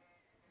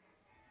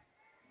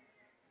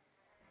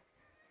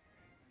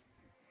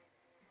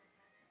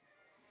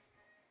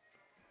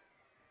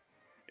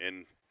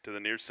 In to the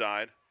near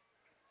side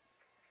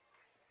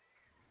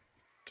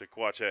to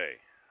Quache.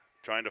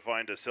 Trying to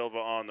find De Silva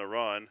on the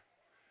run.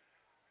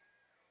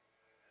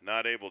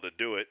 Not able to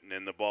do it, and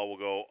then the ball will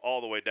go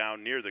all the way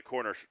down near the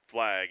corner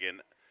flag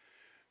and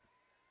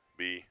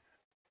be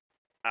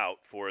out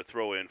for a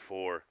throw-in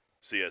for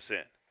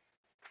CSN.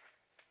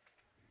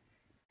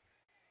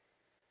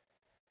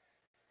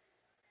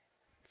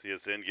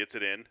 CSN gets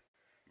it in.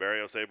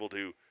 Barrios able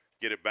to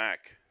get it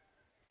back.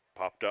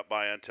 Popped up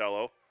by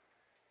Antello.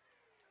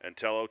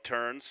 Antello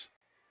turns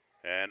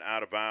and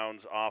out of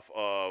bounds off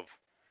of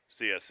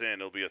CSN.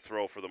 It'll be a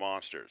throw for the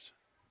Monsters.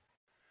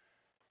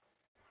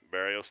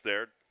 Barrios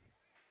there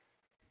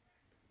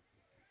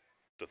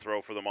to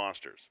throw for the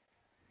Monsters.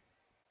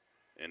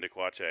 Into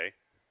Quache.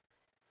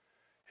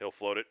 He'll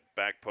float it,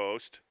 back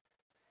post.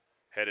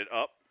 Headed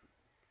up.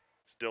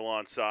 Still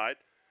onside.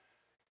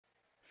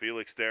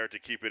 Felix there to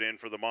keep it in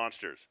for the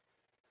Monsters.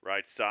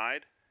 Right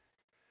side.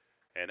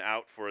 And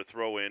out for a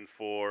throw-in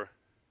for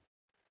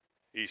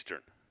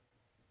Eastern.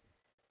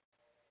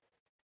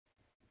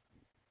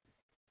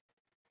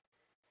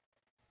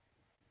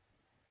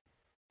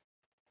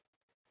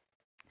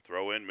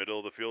 Throw in, middle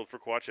of the field for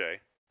Quache.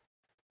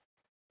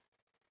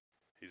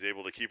 He's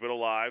able to keep it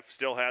alive.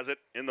 Still has it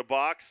in the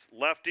box.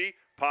 Lefty,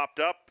 popped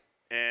up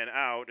and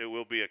out. It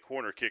will be a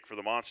corner kick for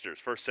the Monsters.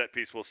 First set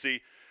piece we'll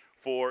see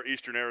for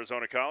Eastern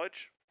Arizona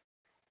College.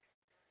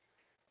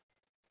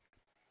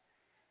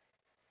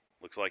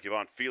 Looks like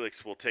Yvonne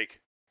Felix will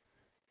take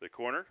the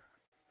corner.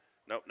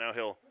 Nope, now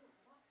he'll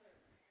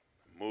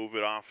move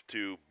it off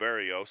to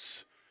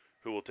Barrios,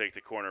 who will take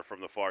the corner from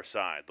the far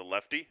side. The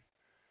lefty.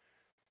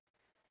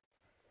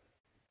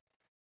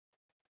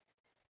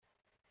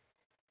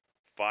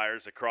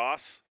 Fires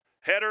across.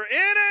 Header in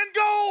and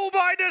goal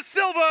by De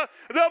Silva.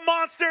 The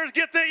Monsters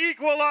get the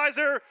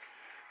equalizer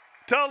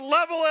to to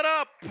level it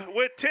up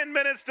with 10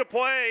 minutes to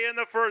play in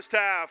the first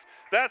half.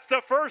 That's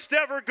the first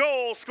ever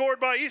goal scored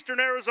by Eastern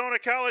Arizona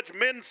College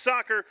men's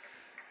soccer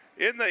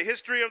in the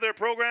history of their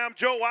program.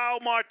 Joao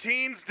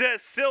Martins de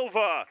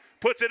Silva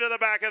puts it to the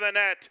back of the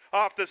net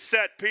off the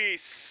set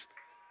piece.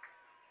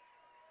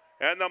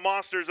 And the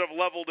Monsters have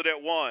leveled it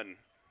at 1.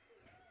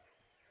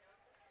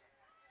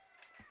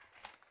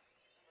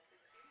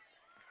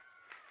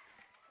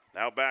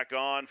 Now back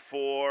on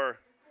for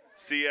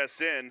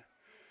CSN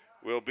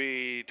will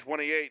be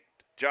 28,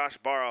 Josh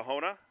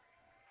Barahona.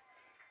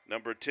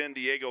 Number 10,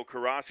 Diego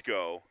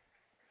Carrasco.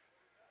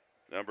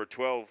 Number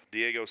 12,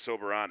 Diego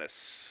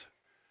Soberanis.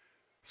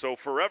 So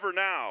forever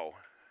now,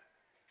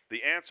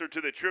 the answer to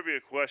the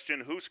trivia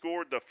question, who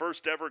scored the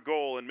first ever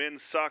goal in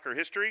men's soccer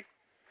history,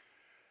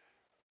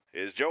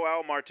 is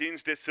Joao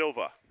Martins de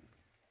Silva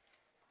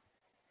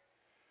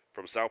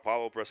from Sao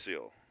Paulo,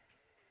 Brazil.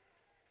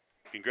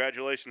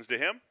 Congratulations to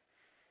him.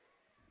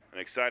 An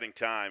exciting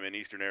time in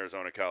Eastern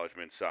Arizona College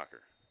men's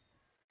soccer.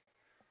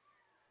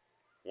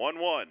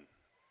 1-1.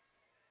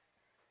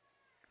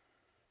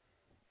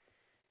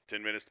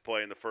 10 minutes to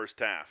play in the first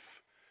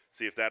half.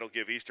 See if that'll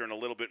give Eastern a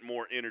little bit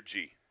more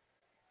energy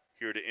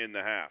here to end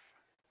the half.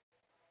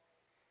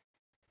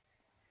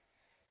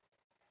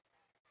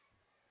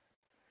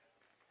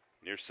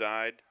 Near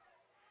side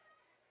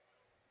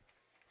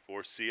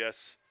for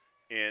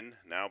CSN.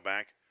 Now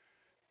back,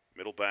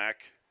 middle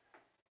back.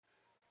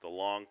 The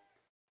long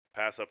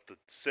pass up the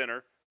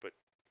center, but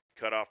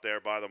cut off there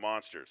by the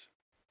Monsters.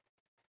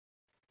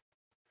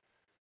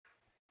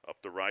 Up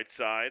the right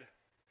side.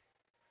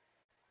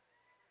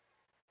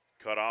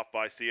 Cut off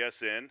by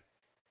CSN.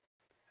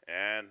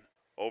 And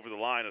over the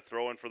line, a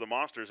throw in for the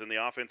Monsters in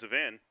the offensive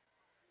end.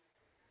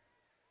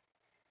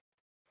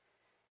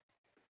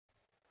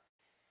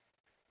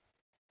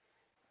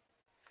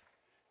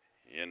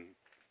 In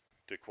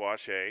to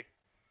Quache.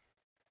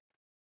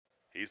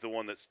 He's the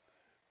one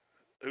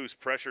whose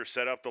pressure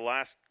set up the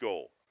last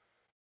goal.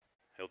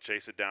 He'll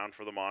chase it down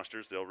for the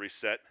Monsters. They'll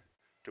reset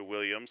to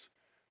Williams.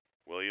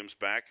 Williams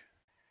back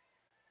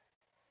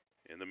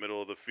in the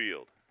middle of the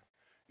field.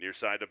 Near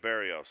side to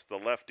Barrios, the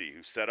lefty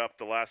who set up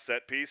the last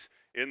set piece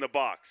in the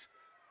box.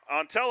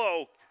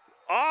 Antello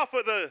off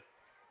of the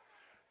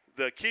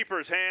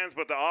keeper's hands,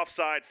 but the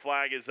offside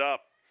flag is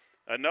up.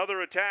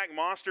 Another attack,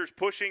 Monsters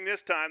pushing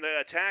this time. The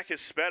attack has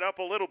sped up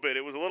a little bit.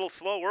 It was a little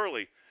slow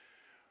early,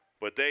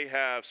 but they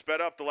have sped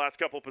up the last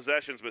couple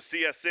possessions. But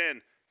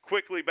CSN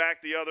quickly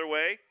back the other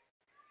way.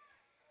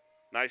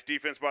 Nice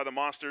defense by the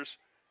Monsters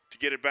to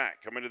get it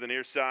back. Coming to the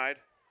near side,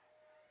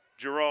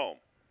 Jerome.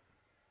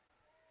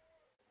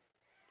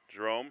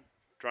 Jerome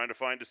trying to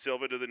find De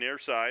Silva to the near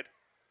side.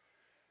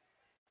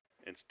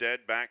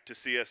 Instead, back to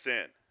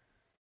CSN.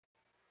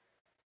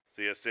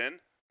 CSN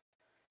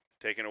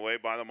taken away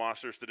by the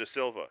Monsters to De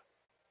Silva.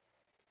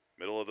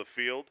 Middle of the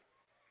field.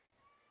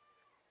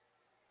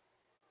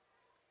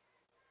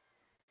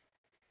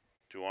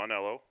 To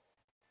Antello.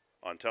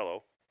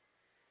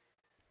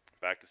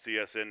 Back to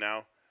CSN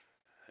now,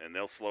 and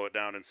they'll slow it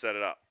down and set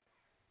it up.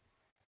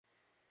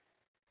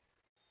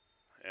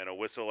 And a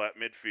whistle at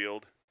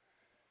midfield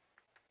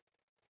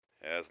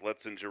as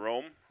Letson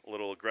Jerome, a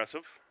little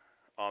aggressive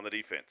on the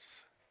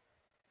defense.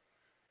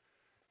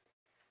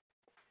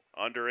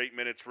 Under 8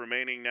 minutes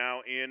remaining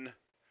now in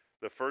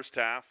the first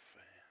half.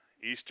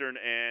 Eastern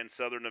and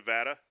Southern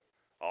Nevada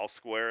all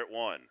square at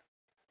 1.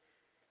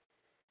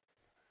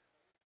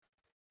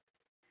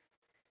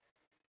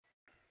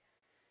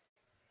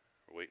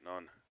 We're waiting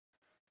on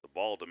the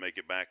ball to make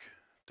it back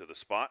to the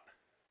spot.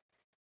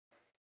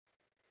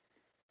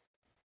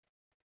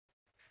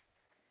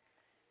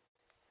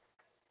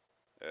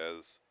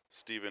 As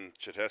Stephen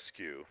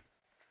Chetescu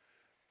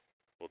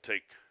will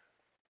take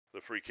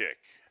the free kick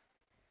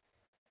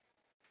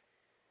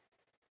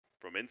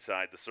from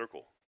inside the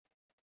circle,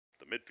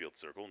 the midfield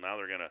circle. Now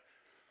they're going to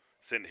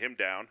send him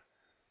down.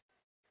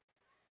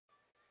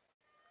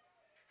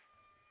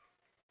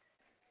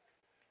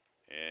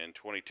 And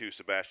 22,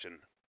 Sebastian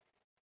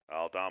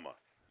Aldama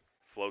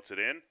floats it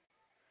in,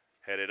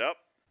 headed up,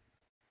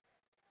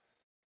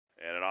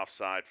 and an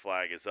offside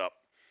flag is up.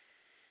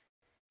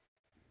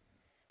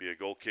 Be a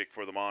goal kick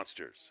for the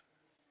Monsters.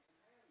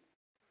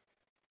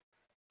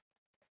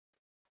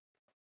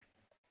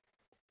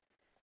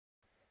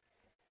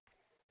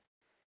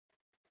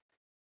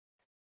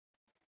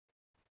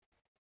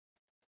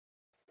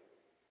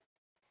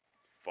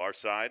 Far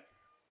side,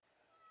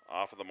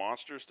 off of the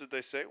Monsters, did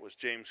they say? It was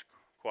James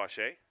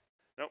Quache.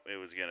 Nope, it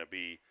was going to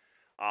be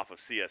off of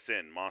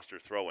CSN, Monster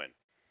throw-in.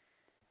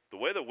 The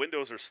way the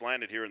windows are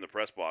slanted here in the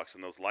press box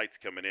and those lights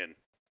coming in,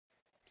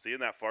 seeing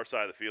that far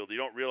side of the field, you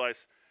don't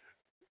realize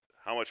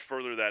how much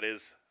further that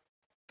is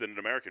than an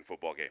American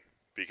football game,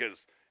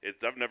 because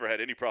I've never had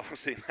any problem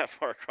seeing that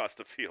far across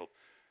the field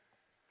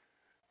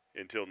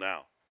until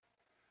now.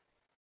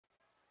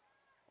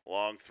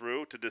 Long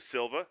through to De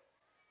Silva.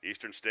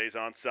 Eastern stays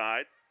on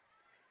side.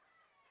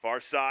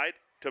 Far side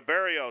to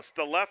Barrios.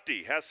 The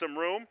lefty has some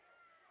room.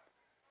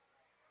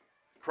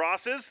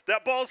 Crosses.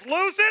 That ball's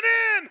loose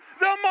and in.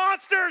 The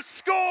Monsters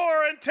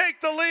score and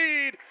take the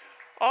lead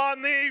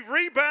on the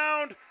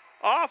rebound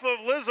off of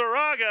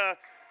Lizarraga.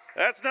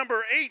 That's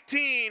number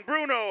 18,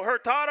 Bruno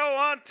Hurtado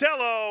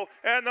Antello,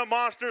 and the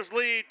Monsters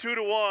lead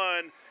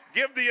 2-1.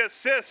 Give the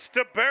assist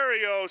to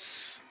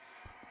Barrios.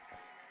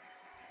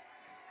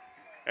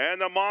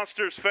 And the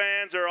Monsters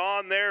fans are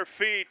on their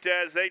feet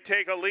as they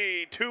take a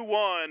lead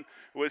 2-1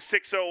 with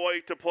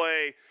 6:08 to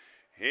play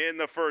in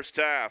the first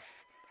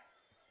half.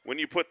 When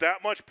you put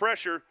that much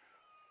pressure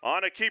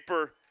on a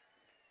keeper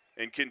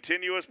in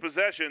continuous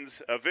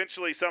possessions,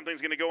 eventually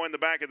something's going to go in the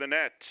back of the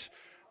net.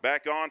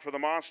 Back on for the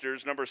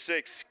Monsters, number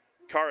 6,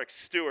 Carrick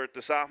Stewart,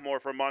 the sophomore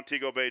from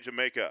Montego Bay,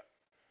 Jamaica.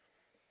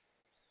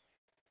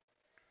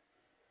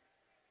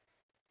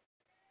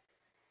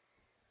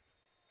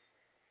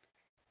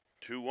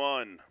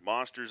 (2-1),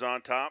 Monsters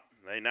on top.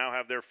 They now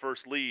have their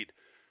first lead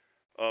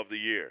of the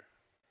year.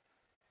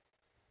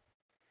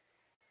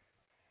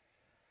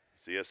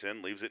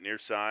 CSN leaves it near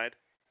side.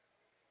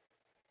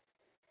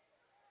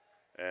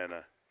 And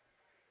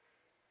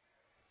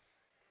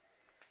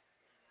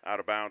out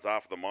of bounds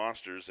off of the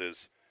Monsters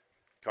is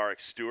Carrick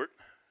Stewart.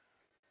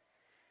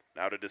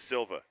 Now to De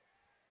Silva.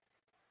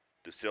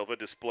 De Silva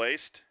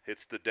displaced,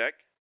 hits the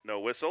deck, no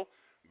whistle.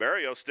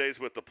 Barrios stays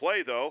with the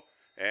play though,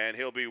 and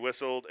he'll be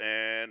whistled,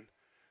 and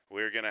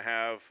we're going to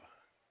have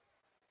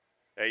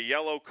a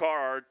yellow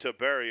card to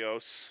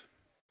Barrios.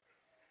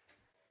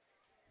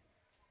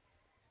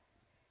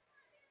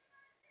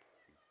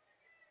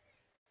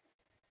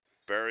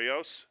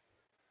 Barrios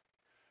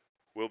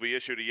will be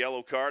issued a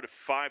yellow card at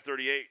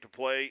 5:38 to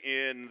play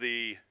in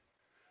the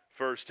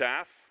first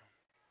half.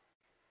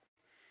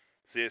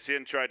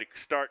 CSN tried to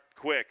start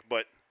quick,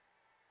 but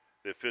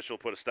the official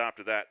put a stop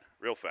to that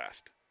real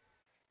fast.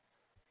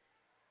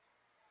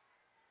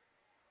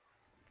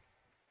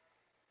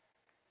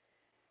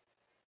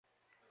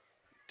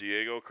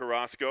 Diego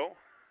Carrasco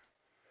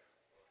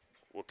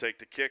will take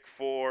the kick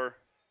for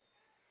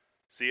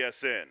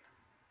CSN.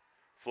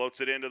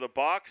 Floats it into the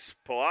box.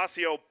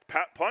 Palacio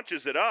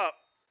punches it up,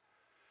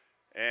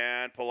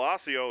 and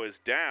Palacio is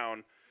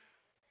down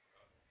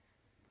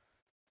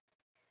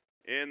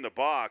in the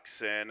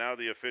box, and now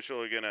the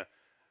official are going to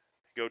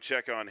go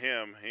check on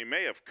him. He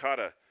may have caught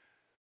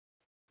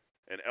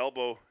an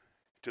elbow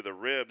to the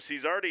ribs.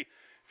 He's already,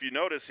 if you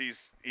notice,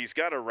 he's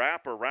got a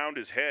wrap around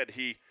his head.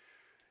 He,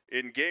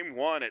 in game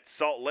 1 at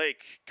Salt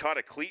Lake, caught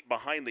a cleat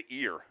behind the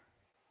ear,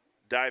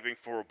 diving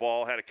for a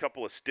ball, had a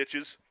couple of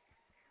stitches.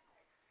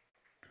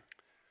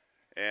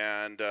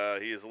 And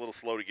he is a little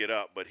slow to get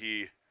up, but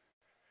he's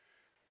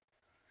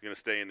going to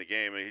stay in the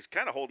game. And he's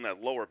kind of holding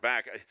that lower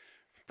back.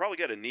 Probably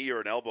got a knee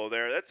or an elbow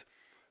there. That's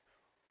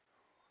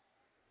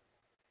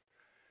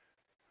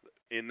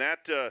in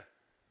that.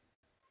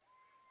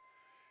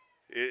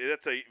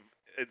 It's a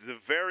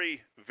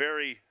very,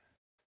 very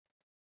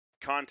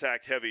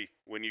contact heavy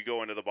when you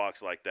go into the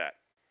box like that.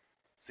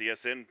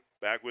 CSN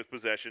back with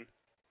possession.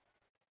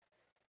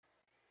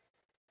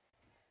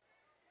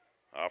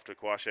 Off to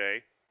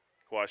Quache.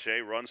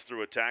 Quache runs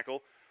through a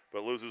tackle,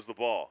 but loses the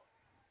ball.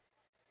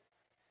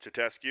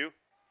 Chetescu.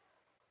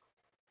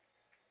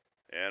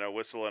 And a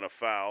whistle and a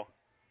foul.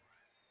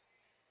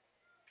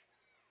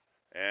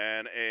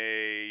 And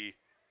a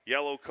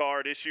yellow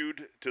card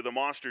issued to the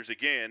Monsters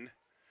again.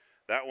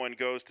 That one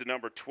goes to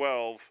number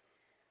 12,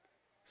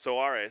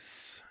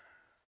 Soares.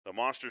 The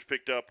Monsters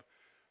picked up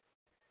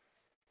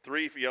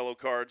 3 yellow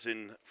cards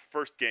in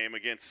first game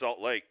against Salt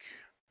Lake.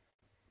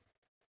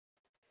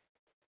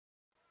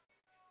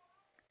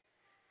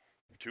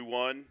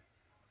 2-1.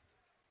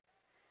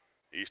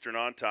 Eastern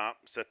on top,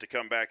 set to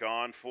come back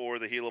on for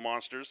the Gila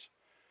Monsters.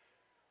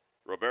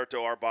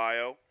 Roberto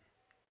Arbayo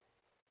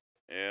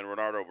and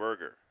Renardo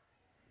Berger.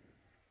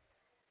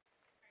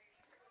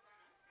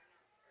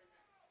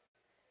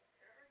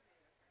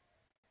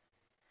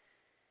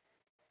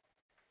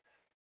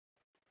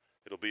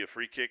 It'll be a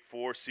free kick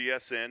for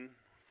CSN,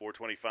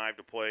 4:25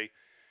 to play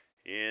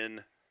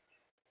in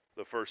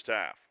the first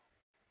half.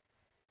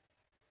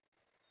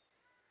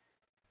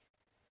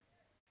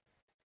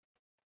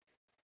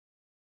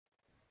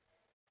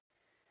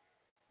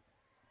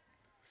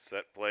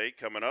 Set play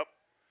coming up,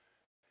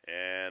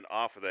 and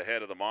off of the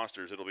head of the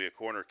Monsters, it'll be a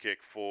corner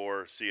kick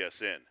for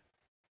CSN.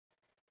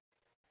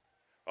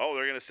 Oh,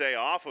 they're going to say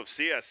off of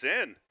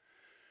CSN.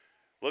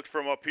 Looked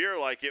from up here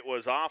like it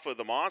was off of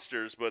the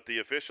Monsters, but the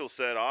official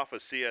said off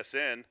of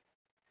CSN.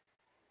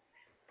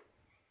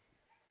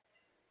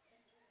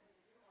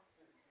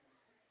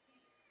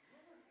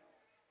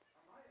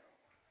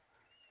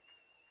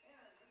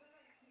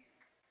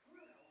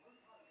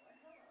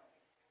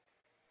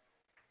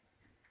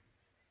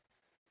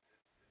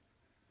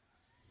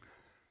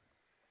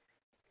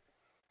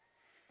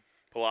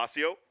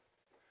 Palacio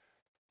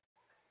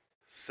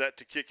set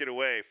to kick it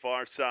away,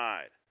 far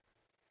side.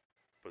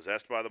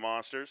 Possessed by the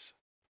Monsters.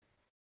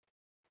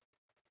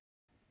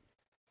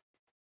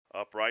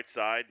 Up right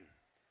side.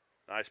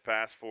 Nice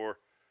pass for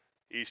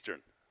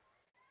Eastern.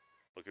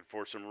 Looking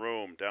for some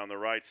room down the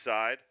right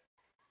side.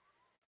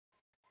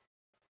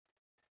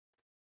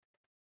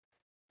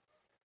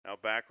 Now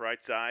back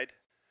right side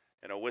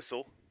and a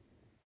whistle.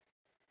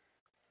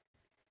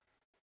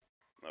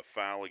 A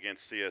foul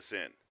against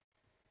CSN.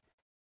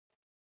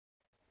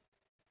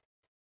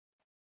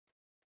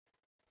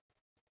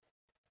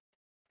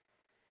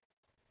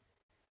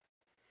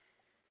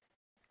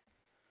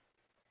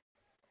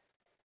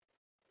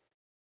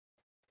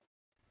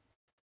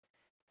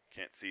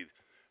 Can't see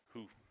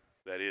who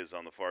that is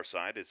on the far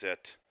side. Is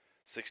that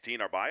 16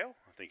 Arbayo?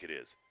 I think it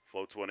is.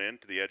 Floats one in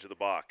to the edge of the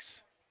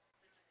box.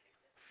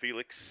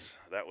 Felix,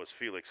 that was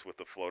Felix with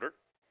the floater.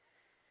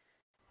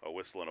 A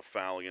whistle and a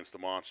foul against the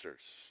Monsters.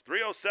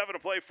 3:07 to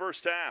play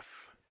first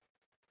half.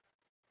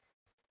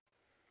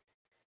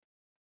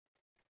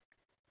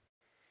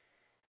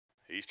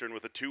 Eastern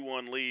with a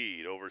 2-1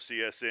 lead over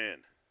CSN.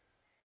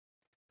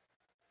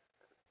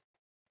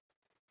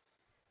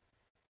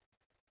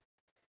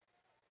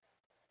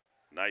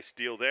 Nice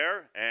steal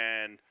there,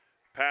 and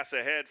pass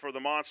ahead for the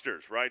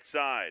Monsters, right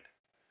side.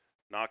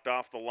 Knocked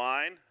off the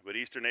line, but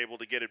Eastern able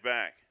to get it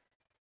back.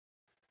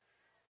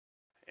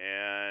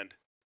 And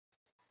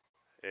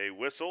a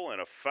whistle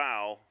and a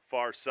foul,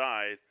 far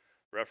side.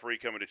 Referee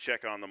coming to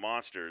check on the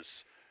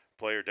Monsters.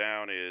 Player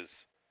down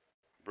is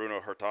Bruno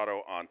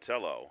Hurtado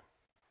Antello.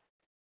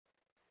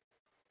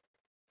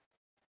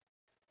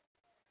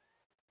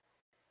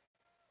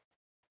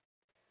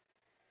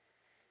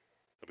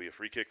 There'll be a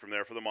free kick from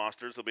there for the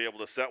Monsters. They'll be able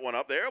to set one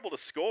up. They're able to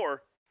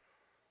score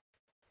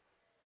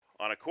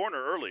on a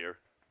corner earlier.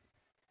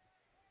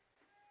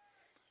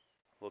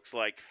 Looks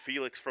like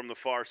Felix from the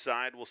far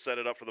side will set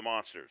it up for the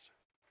Monsters.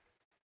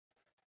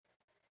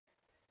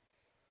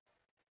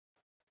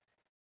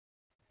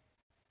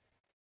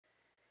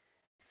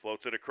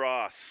 Floats it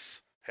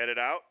across, headed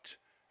out.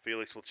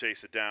 Felix will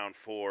chase it down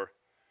for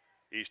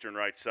Eastern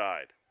right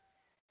side.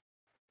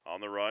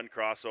 On the run,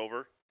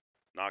 crossover,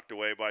 knocked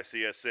away by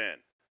CSN.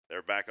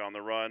 They're back on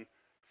the run,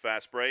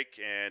 fast break,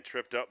 and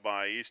tripped up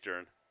by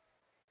Eastern.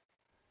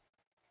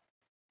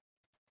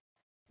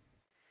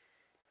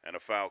 And a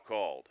foul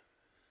called.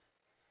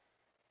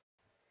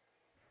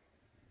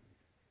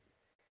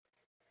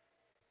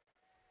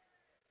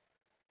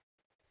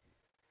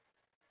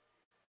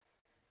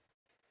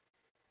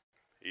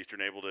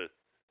 Eastern able to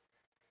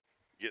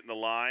get in the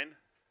line,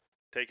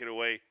 take it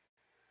away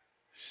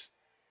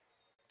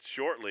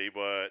shortly,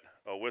 but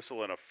a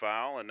whistle and a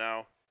foul, and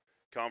now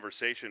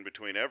conversation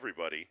between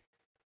everybody.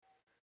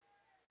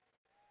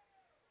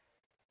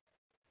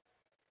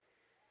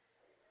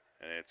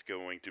 And it's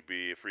going to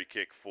be a free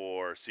kick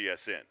for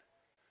CSN.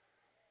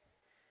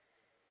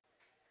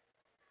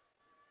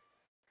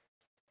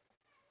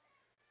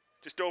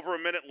 Just over a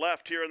minute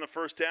left here in the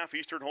first half.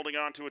 Eastern holding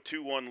on to a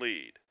 2-1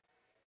 lead.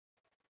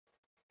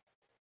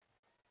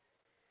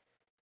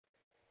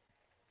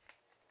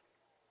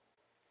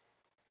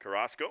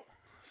 Carrasco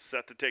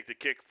set to take the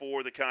kick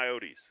for the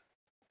Coyotes.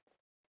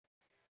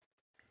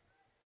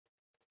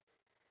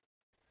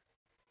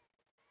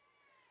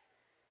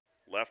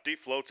 Lefty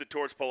floats it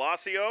towards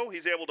Palacio.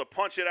 He's able to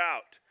punch it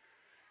out.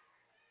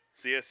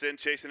 CSN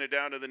chasing it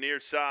down to the near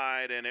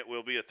side, and it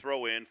will be a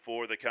throw-in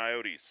for the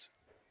Coyotes.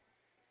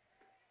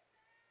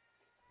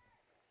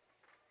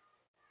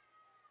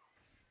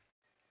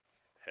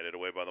 Headed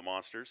away by the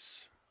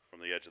Monsters from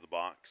the edge of the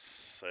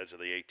box, edge of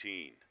the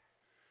 18.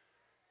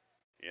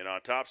 In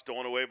on top,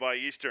 stolen away by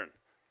Eastern.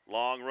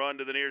 Long run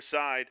to the near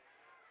side.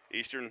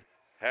 Eastern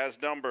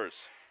has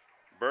numbers.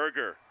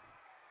 Berger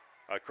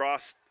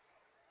across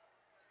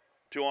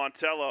to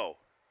Antello.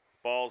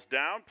 Ball's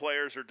down,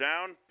 players are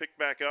down, picked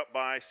back up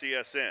by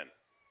CSN.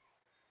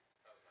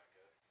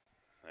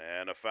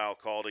 And a foul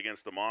called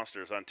against the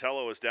Monsters.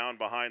 Antello is down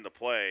behind the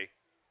play.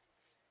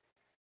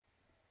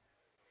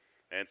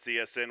 And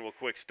CSN will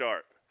quick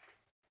start.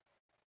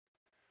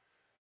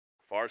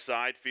 Far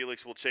side,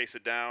 Felix will chase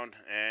it down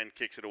and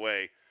kicks it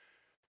away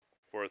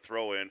for a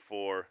throw-in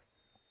for...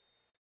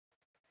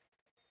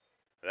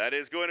 That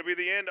is going to be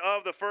the end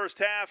of the first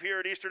half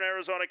here at Eastern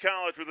Arizona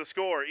College with the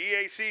score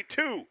EAC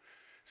 2,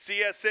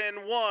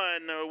 CSN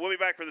 1. We'll be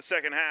back for the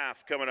second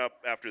half coming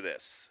up after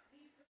this.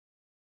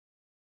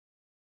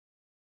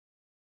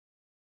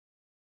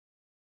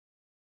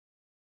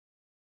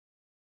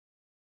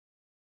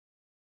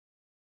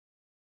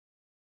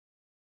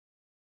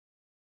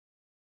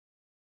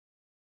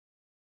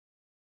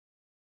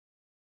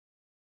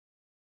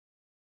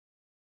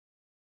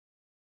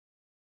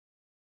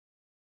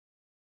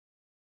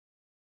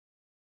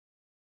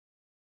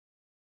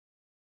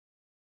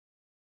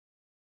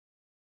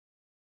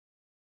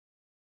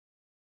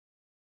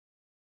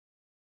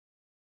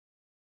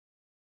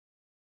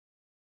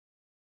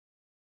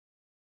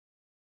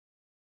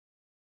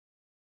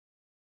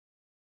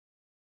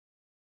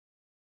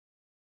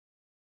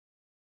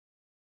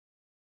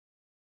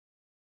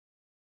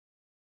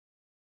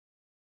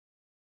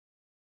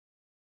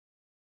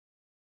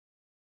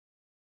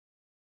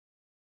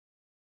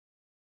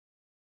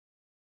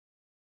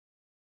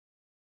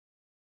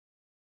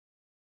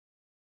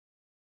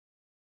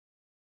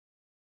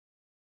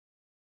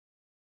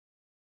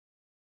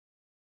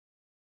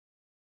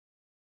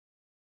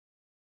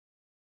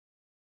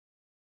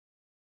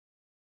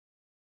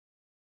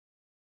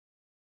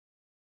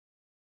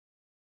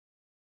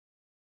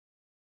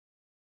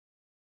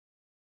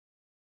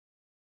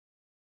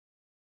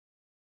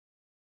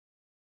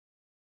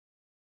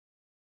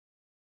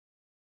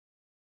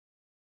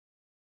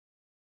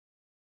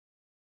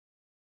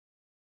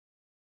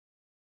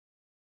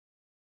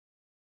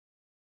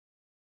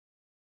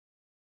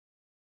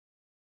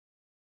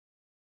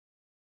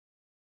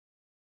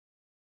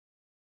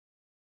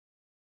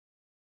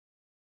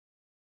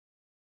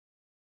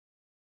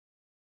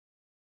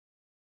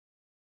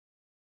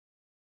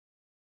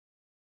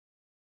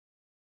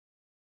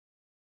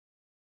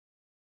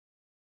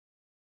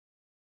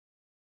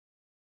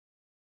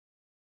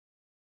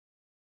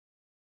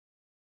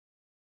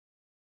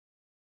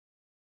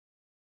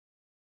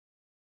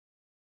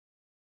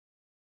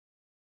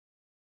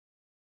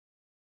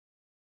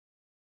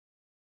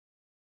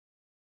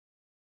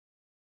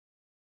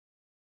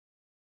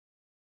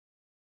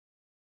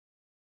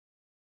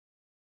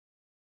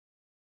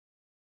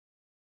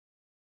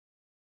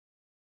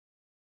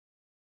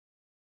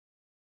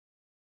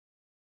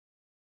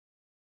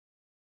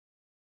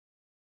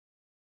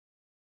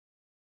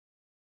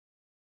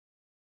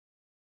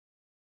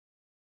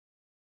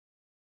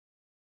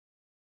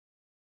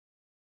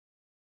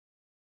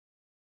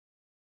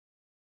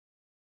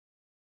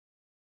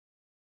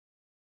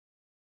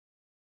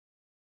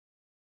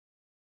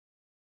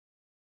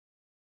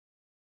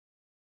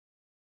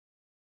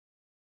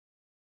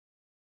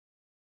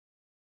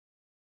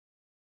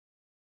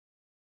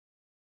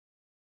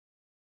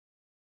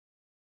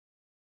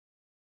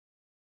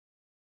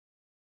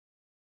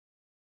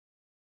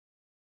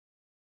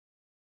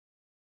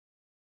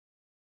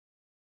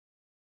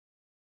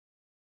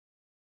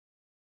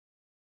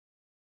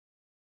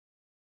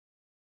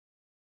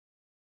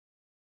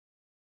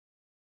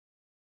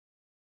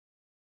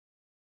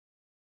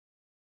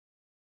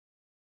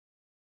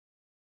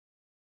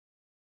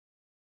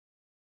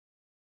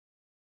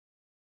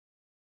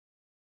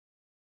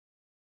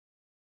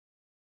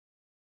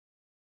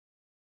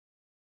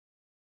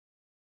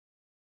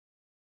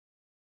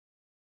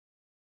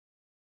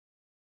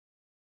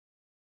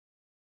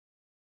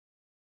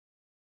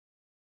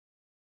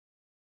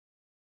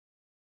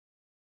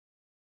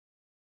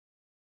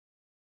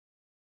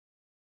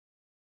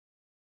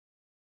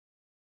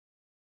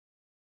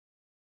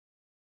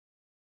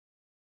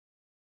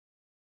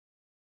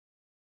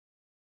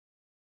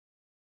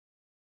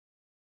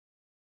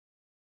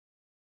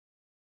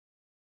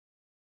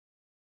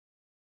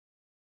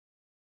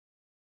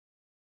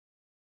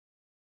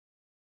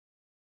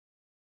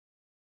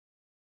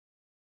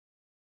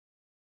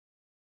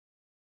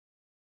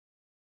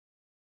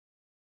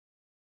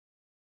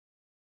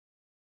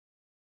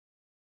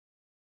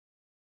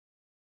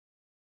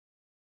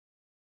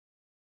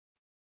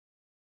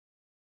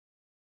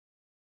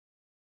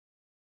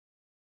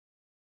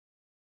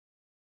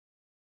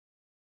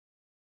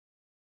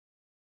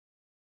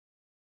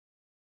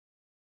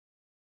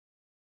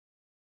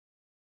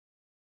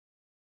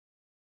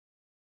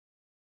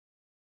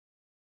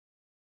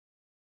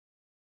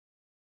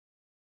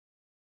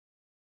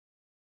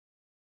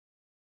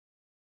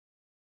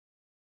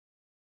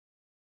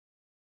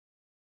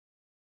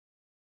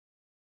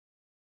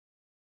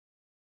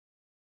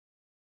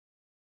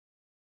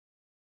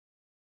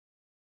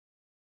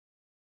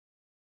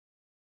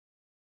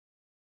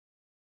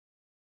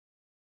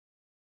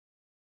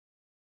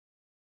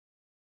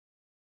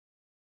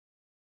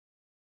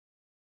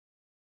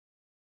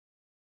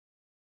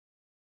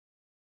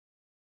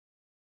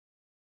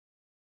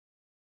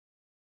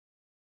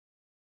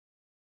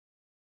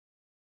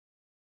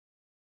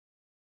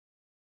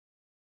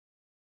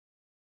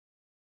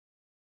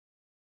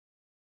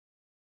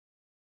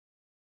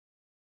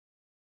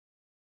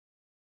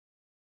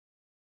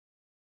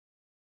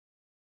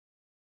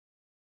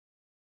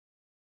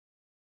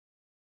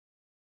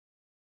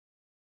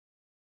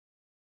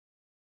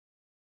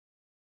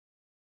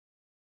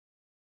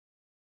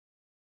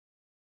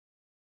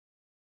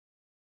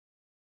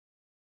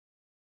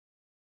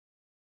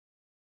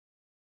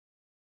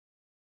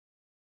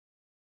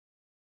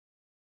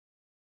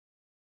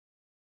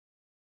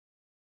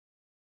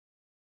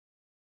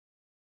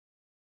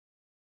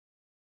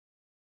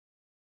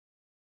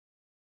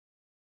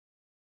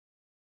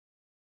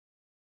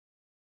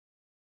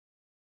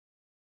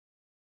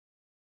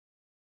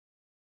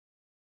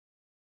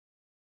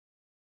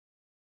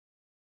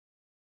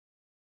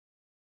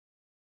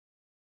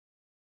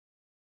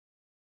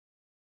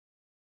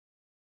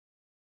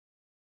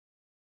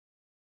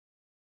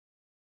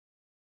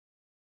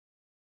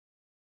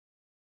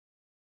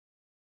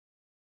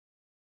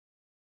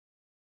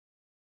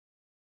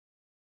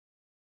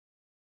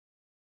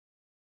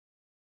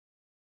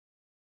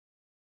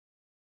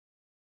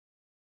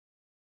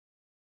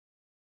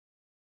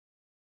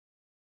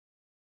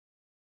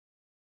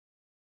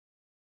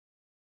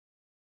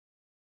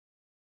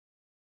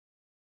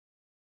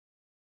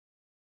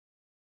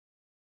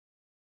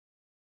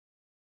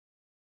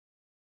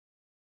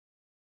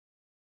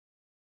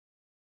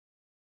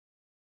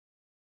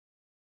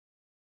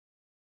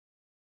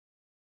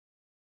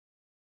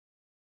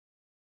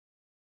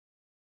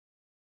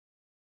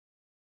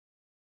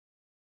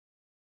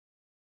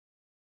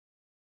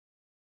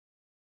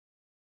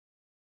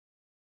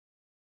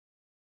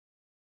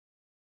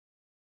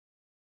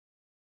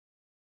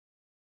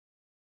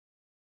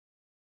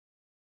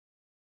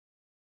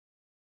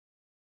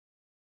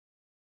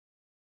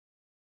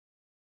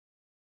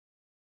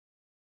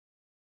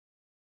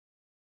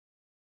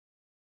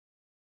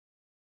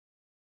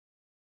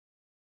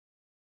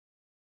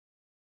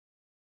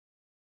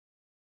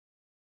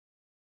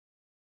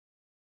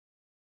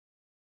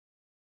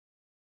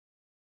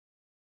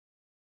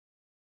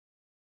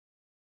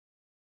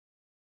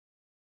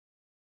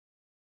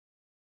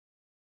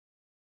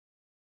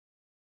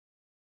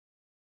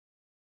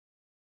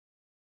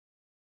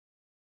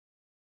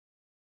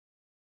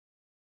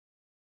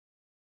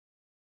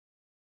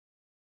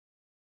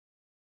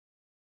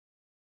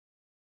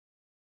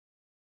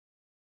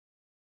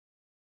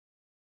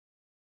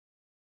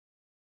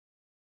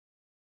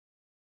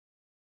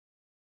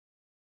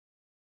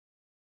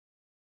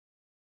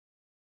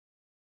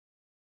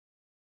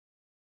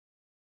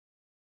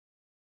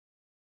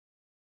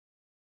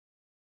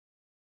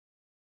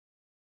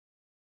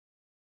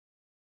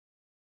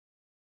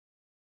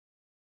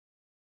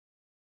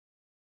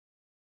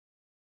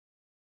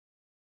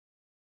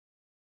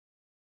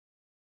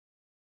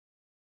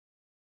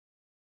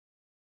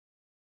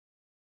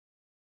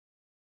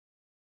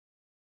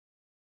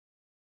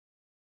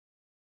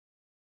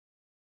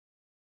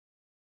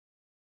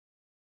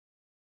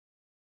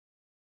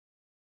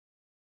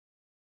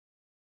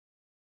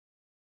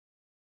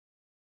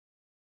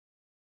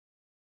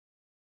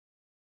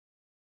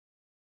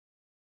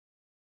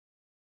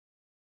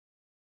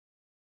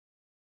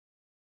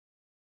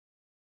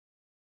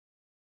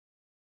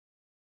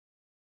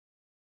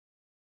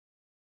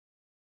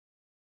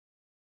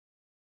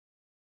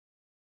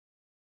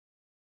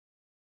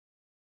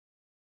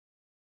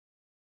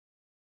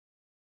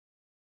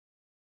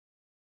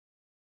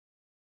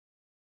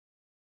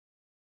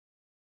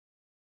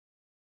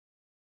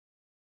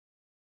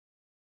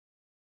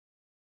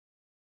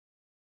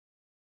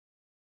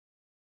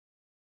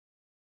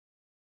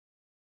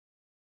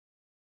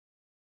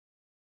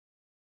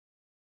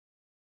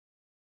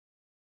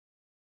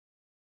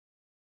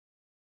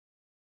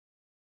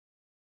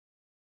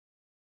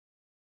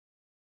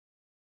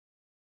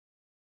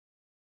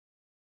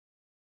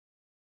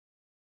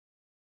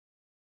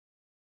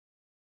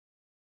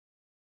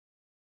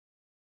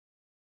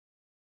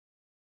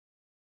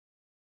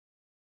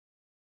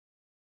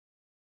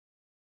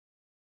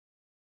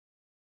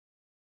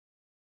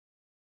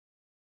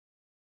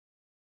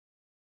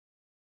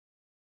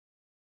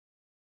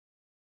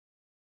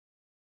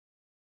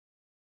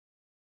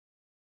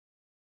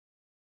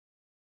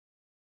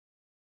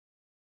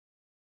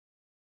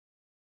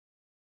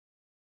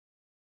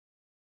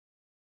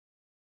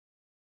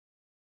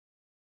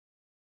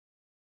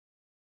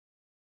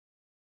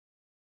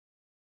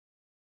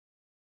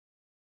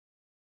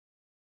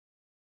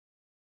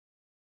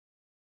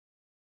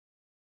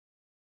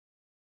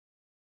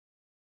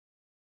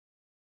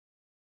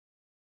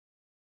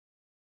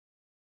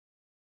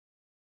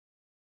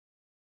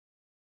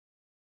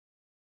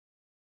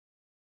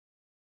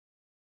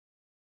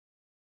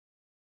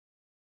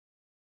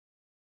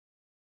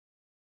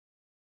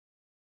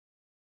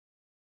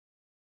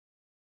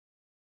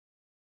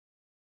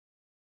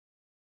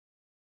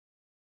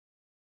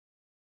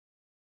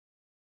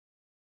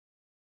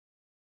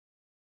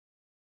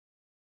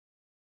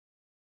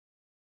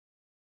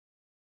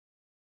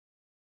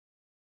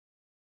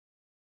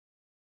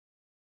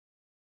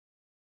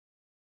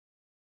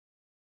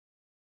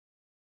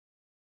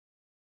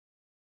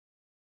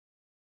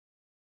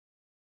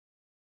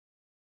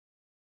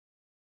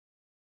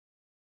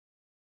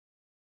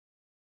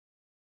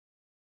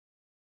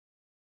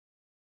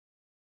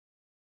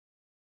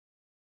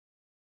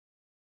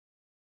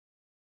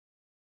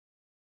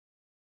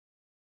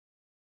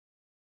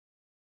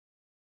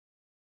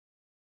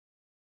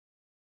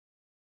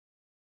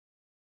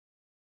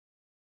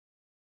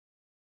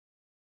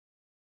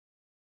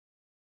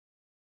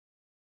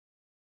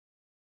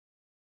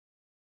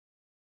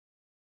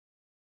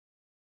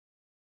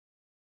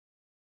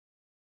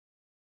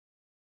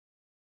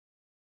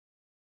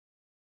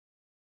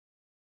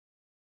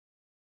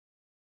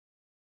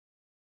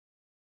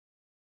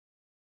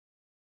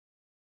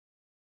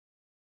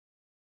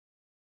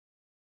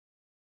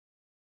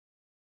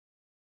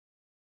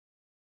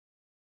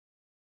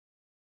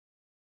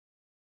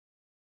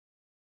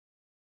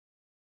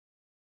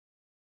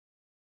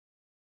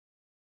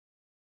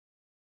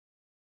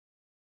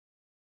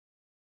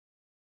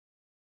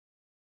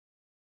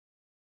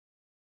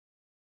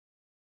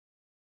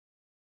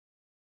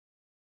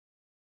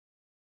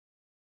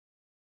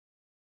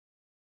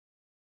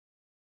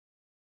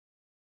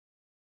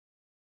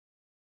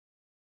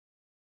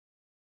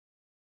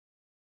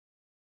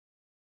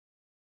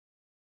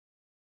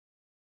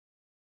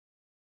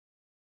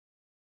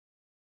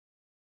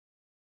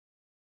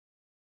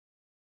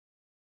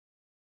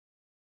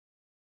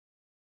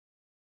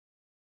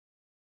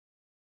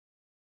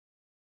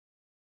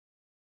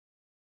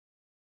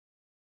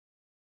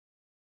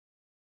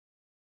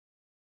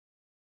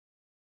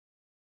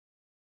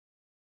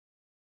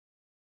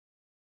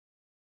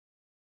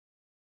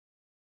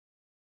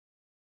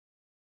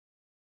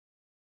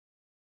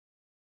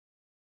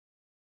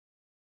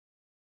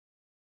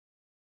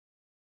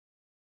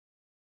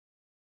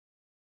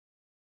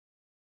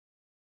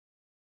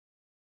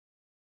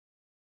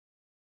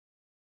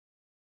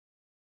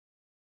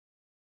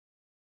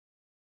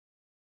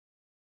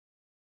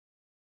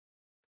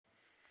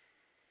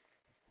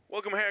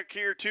 Welcome back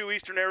here to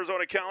Eastern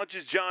Arizona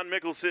College's John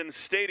Mickelson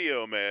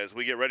Stadium as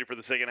we get ready for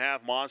the second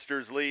half.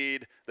 Monsters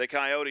lead the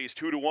Coyotes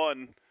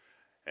 2-1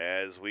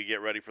 as we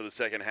get ready for the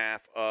second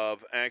half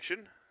of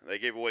action. They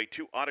gave away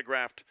 2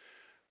 autographed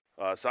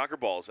soccer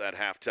balls at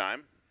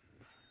halftime,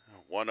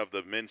 one of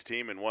the men's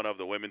team and one of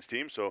the women's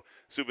team. So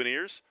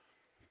souvenirs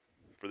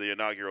for the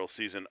inaugural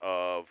season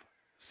of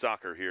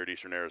soccer here at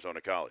Eastern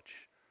Arizona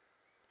College.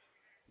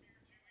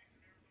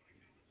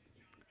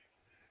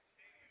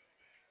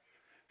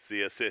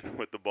 See us in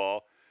with the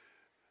ball.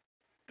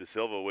 De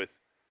Silva with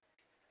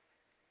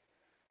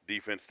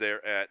defense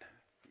there at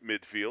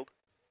midfield.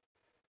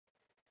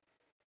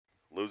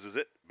 Loses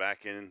it.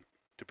 Back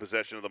into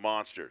possession of the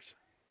Monsters.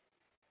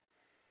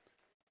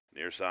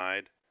 Near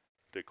side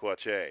to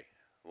Quache.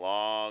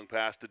 Long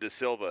pass to De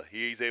Silva.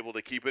 He's able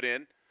to keep it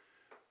in.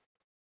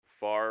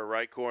 Far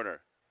right corner.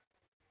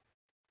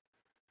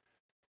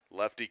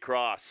 Lefty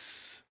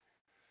cross.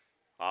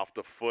 Off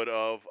the foot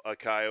of a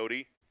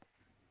Coyote.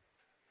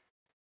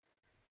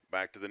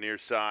 Back to the near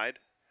side,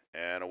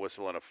 and a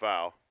whistle and a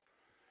foul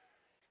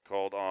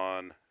called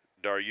on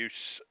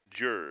Dariush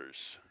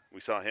Jers.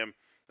 We saw him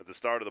at the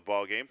start of the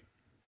ball game.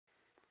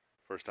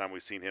 First time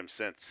we've seen him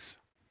since.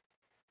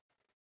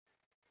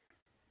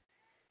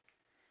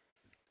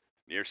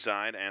 Near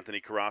side,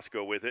 Anthony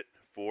Carrasco with it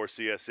for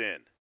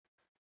CSN.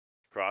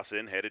 Cross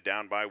in, headed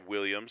down by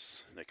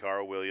Williams,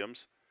 Nicaro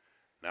Williams.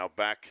 Now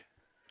back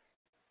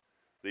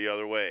the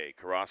other way.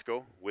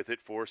 Carrasco with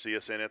it for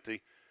CSN at the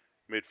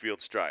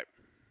midfield stripe.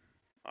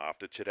 Off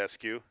to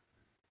Chedescu.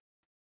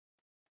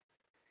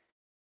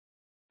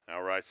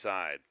 Now right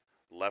side.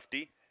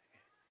 Lefty.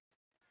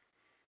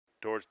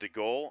 Towards the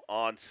goal.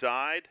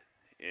 Onside.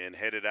 And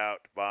headed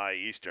out by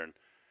Eastern.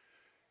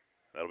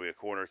 That'll be a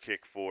corner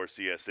kick for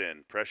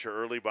CSN. Pressure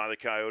early by the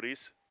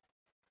Coyotes.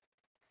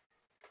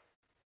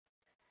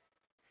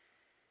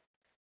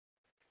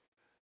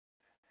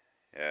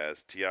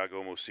 As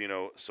Tiago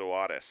Mocino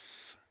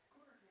Soares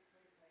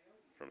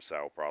from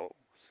Sao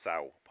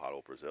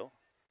Paulo, Brazil.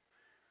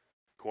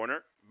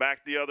 Corner,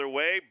 back the other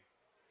way.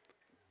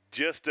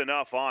 Just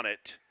enough on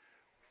it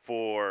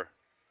for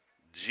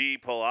G.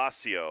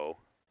 Palcio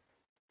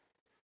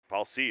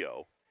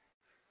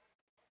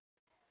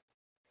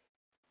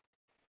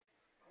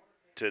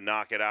to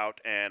knock it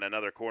out, and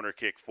another corner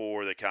kick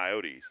for the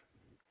Coyotes.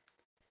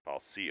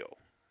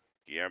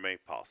 Guilherme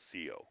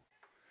Palcio.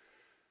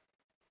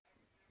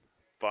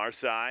 Far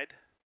side,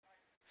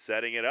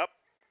 setting it up,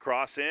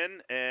 cross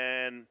in,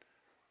 and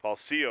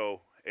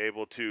Palcio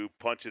able to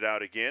punch it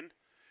out again.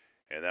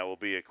 And that will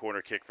be a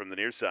corner kick from the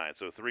near side.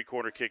 So 3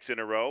 corner kicks in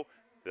a row.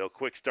 They'll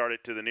quick start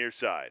it to the near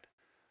side.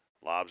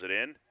 Lobs it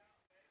in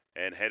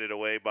and headed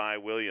away by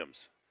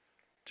Williams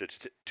to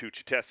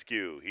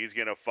Chitescu. He's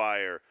going to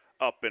fire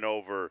up and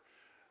over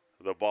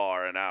the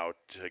bar and out.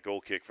 A goal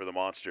kick for the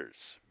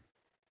Monsters.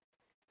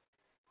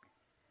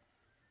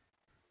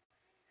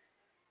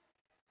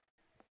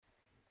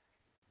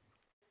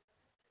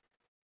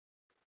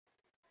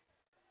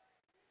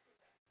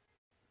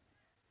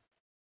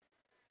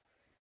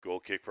 Goal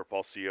kick for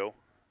Palcio.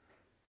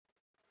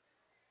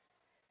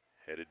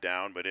 Headed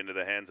down, but into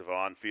the hands of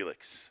Juan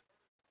Felix.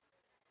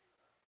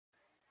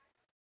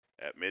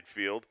 At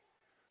midfield.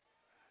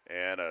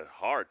 And a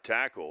hard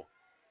tackle.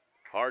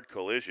 Hard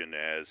collision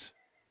as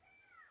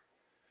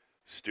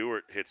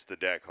Stewart hits the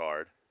deck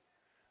hard.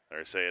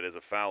 They say it is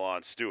a foul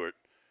on Stewart.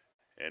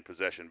 And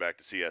possession back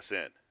to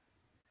CSN.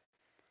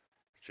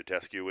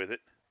 Chitescu with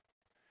it.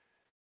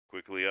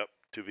 Quickly up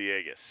to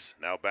Villegas.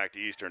 Now back to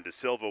Eastern. De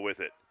Silva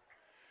with it.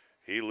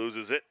 He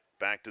loses it,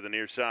 back to the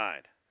near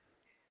side.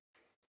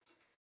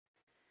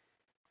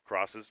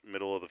 Crosses,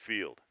 middle of the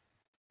field.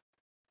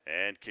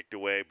 And kicked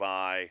away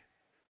by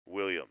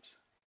Williams.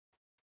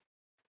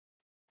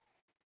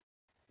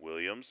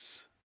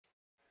 Williams,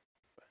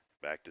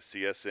 back to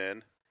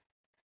CSN.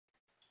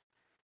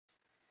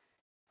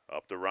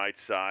 Up the right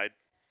side.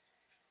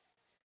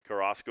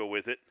 Carrasco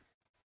with it.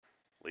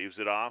 Leaves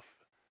it off.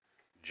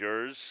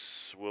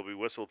 Jers will be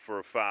whistled for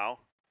a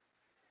foul.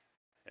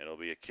 And it'll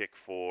be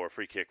a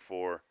free kick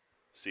for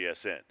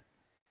CSN.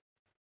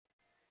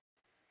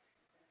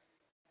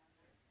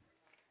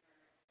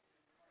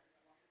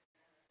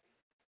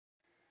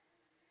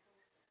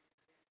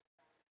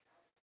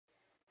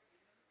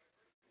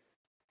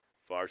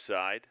 Far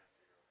side.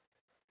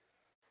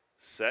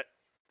 Set.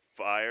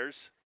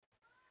 Fires.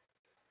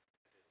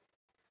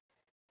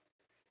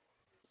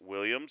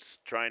 Williams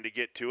trying to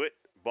get to it.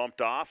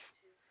 Bumped off.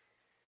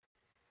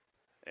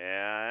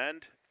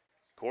 And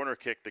corner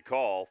kick to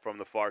call from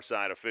the far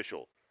side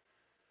official.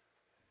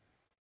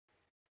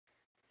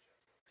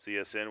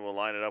 CSN will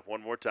line it up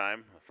one more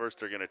time. First,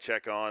 they're going to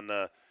check on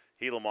the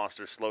Gila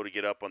Monster, slow to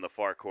get up on the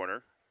far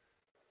corner.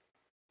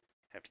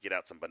 Have to get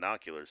out some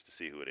binoculars to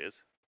see who it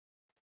is.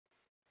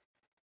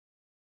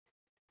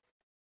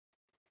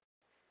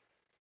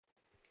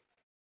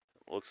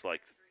 Looks like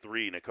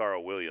 3,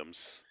 Nicaro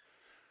Williams.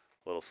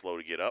 A little slow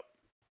to get up.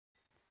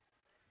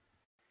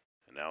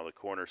 And now the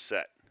corner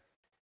set.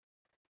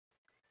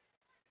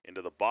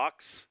 Into the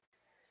box.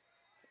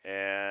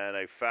 And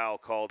a foul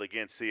called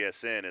against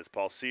CSN as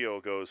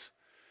Paulcio goes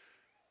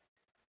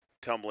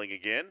tumbling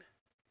again.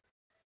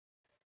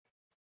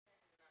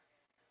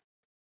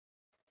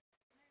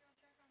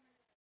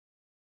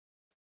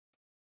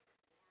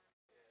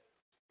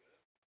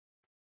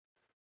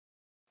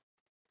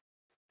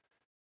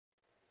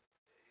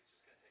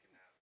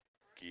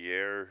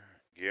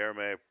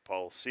 Guillermo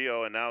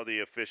Paulcio, and now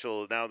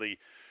the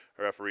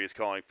referee is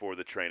calling for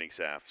the training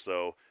staff.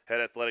 So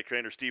head athletic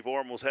trainer Steve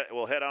Orm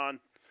will head on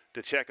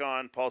to check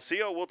on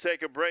Paulcio. We'll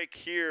take a break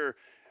here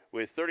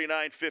with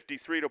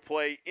 39:53 to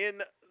play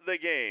in the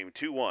game.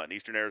 2-1,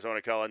 Eastern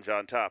Arizona College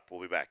on top.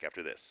 We'll be back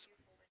after this.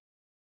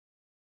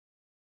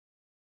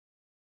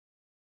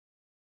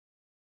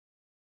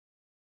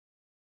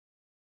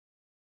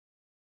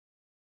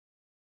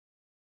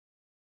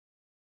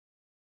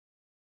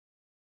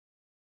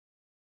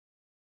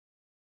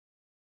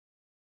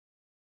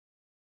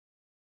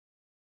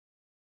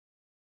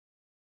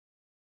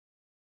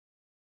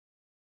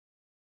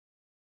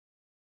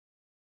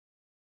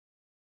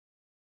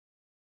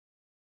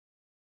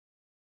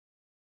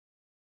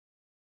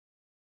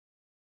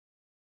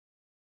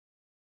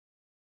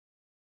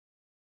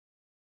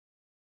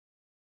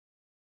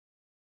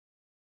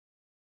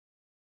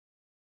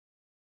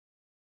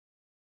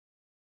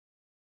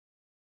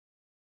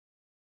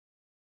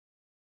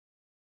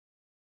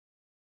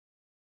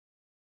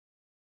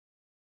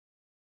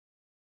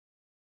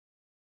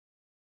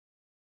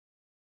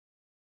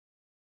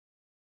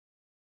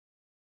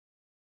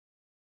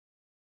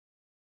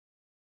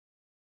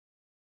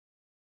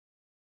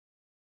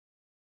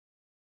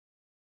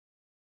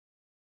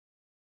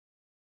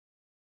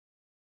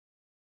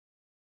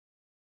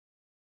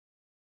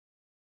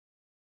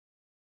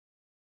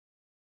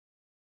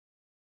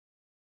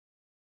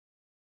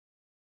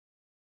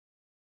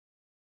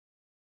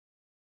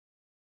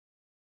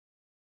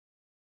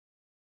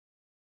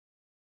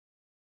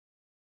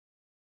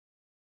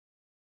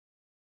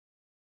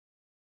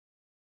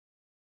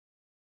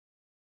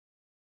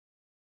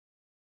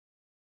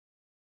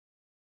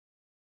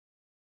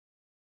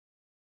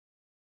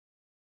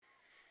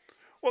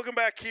 Welcome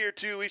back here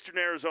to Eastern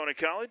Arizona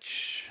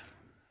College.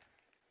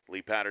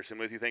 Lee Patterson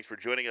with you. Thanks for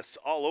joining us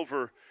all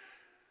over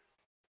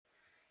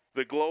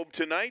the globe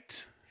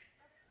tonight.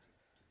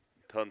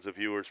 Tons of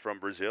viewers from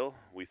Brazil.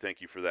 We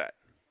thank you for that.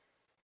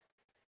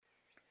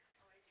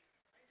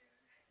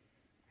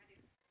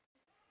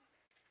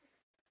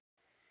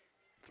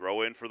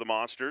 Throw in for the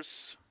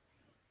Monsters.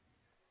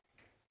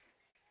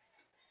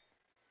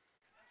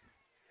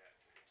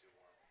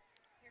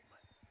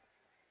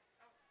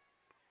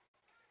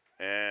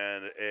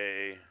 And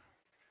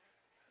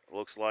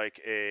looks like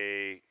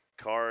a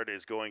card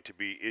is going to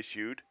be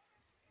issued.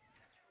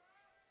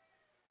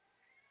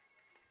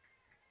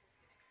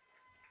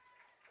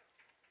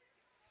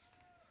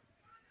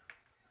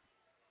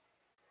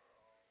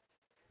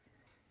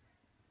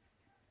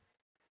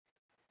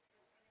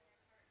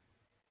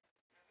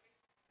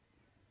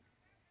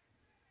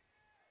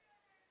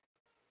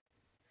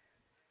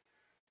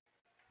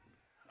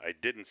 I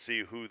didn't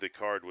see who the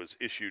card was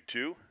issued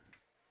to,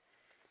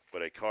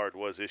 but a card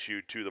was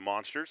issued to the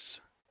Monsters.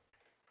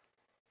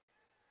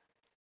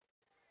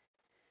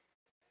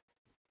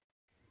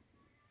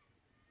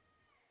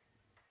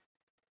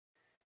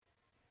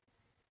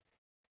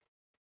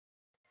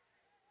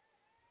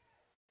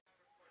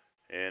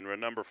 And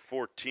number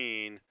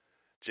 14,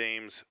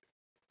 James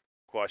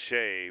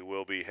Quache,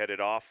 will be headed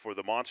off for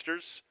the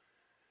Monsters.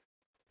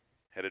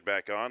 Headed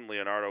back on,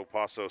 Leonardo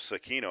Paso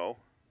Sakino.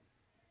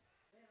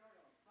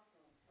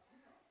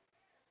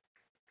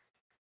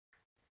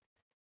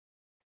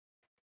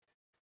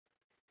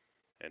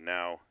 And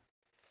now,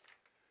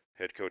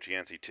 head coach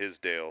Yancey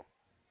Tisdale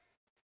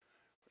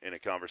in a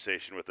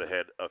conversation with the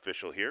head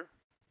official here.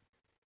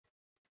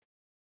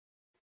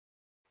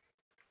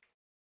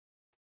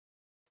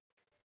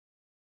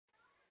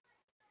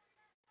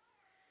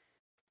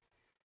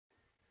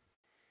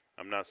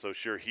 I'm not so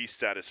sure he's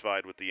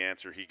satisfied with the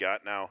answer he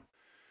got. Now,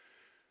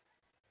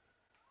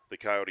 the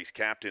Coyotes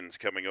captain's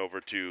coming over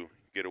to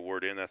get a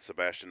word in. That's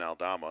Sebastian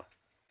Aldama.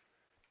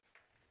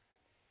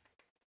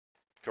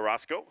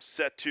 Carrasco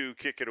set to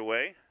kick it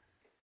away.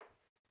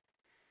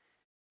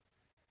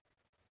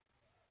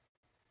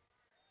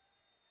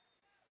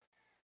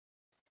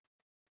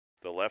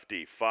 The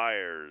lefty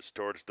fires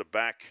towards the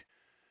back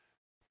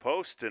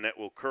post, and it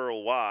will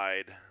curl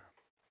wide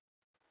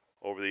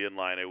over the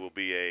inline. It will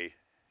be a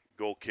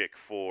goal kick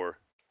for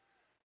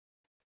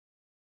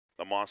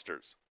the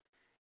Monsters.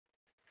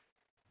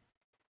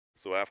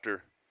 So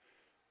after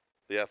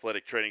the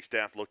athletic training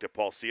staff looked at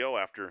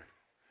Paulcio after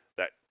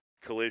that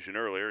collision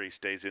earlier, he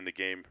stays in the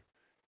game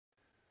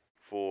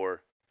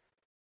for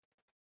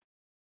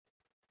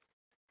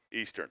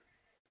Eastern.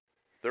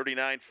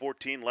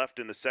 39-14 left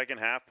in the second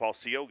half.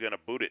 Paulcio going to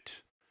boot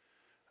it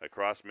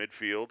across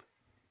midfield.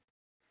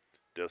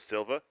 De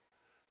Silva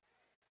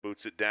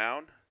boots it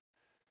down.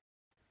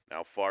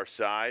 Now far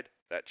side.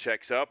 That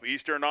checks up.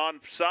 Eastern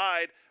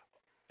onside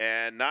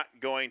and not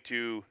going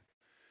to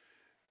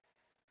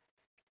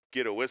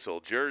get a whistle.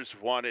 Jers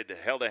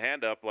held a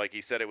hand up like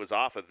he said it was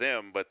off of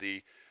them, but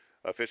the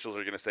officials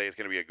are going to say it's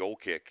going to be a goal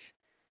kick.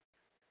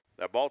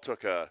 That ball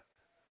took a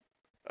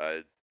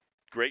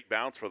great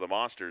bounce for the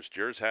Monsters.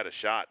 Jers had a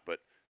shot, but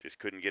just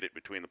couldn't get it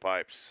between the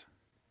pipes.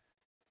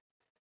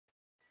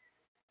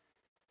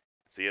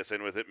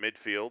 CSN with it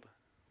midfield.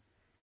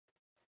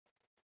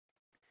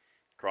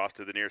 Cross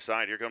to the near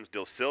side. Here comes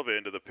Del Silva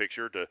into the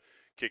picture to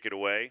kick it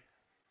away.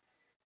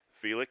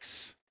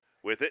 Felix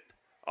with it.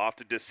 Off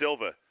to De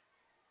Silva.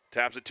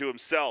 Taps it to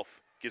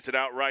himself. Gets it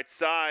out right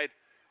side.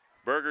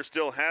 Berger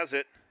still has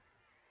it.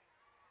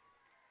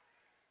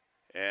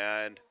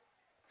 And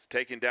it's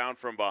taken down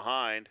from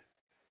behind.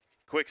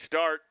 Quick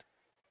start.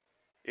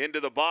 Into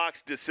the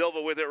box. De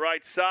Silva with it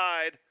right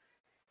side.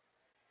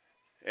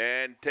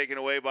 And taken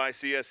away by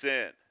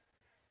CSN.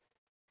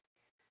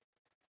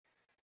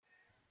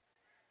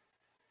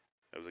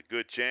 It was a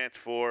good chance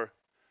for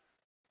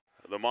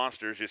the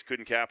Monsters, just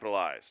couldn't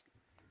capitalize.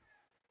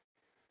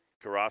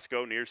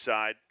 Carrasco near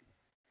side.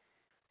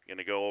 Going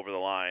to go over the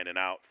line and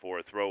out for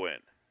a throw-in.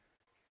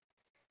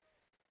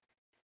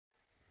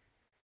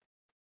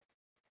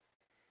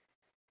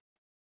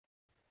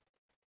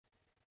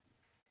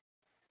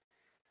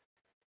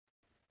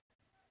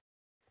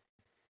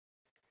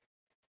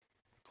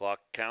 Clock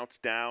counts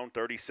down,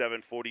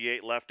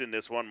 37:48 left in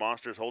this one.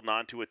 Monsters holding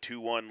on to a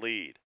 2-1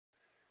 lead.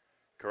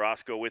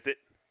 Carrasco with it,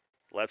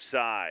 left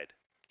side.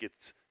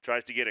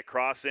 Tries to get a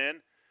cross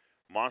in.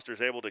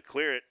 Monsters able to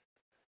clear it.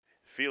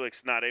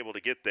 Felix not able to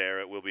get there.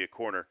 It will be a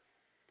corner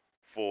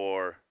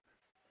for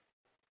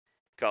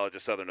College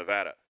of Southern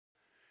Nevada.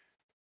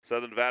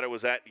 Southern Nevada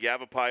was at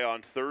Yavapai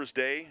on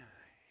Thursday.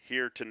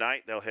 Here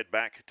tonight, they'll head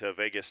back to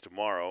Vegas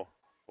tomorrow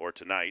or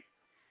tonight.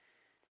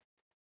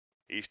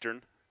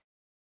 Eastern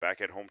back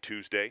at home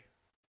Tuesday.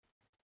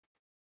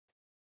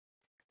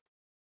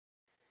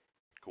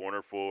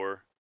 Corner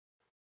for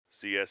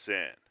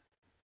CSN.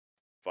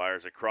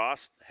 Fires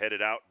across,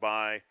 headed out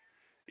by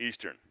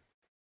Eastern.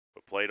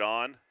 But played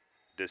on.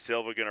 De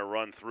Silva going to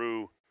run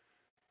through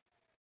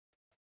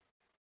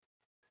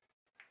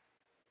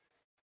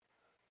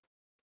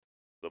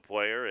the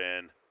player,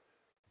 and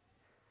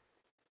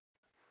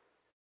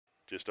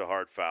just a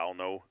hard foul.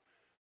 No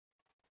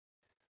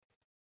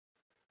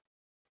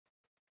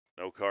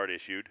card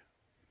issued.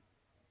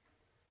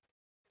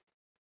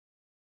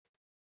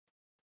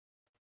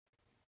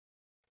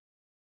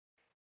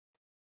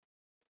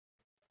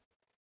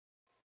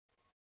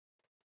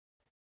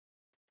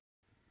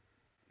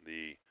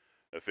 The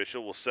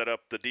official will set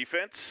up the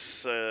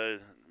defense,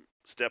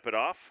 step it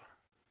off.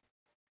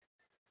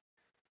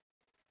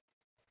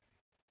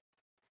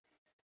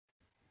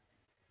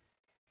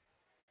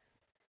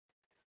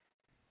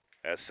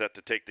 As set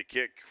to take the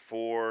kick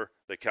for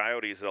the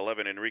Coyotes,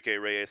 11, Enrique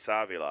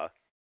Reyes-Avila.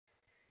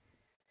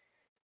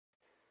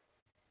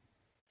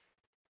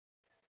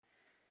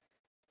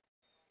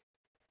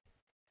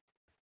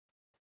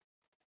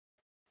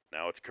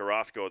 Now it's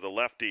Carrasco, the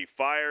lefty,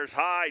 fires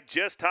high,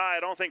 just high. I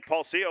don't think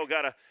Paulcio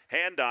got a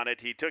hand on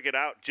it. He took it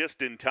out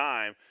just in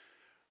time.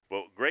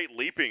 But great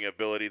leaping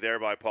ability there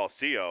by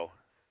Paulcio.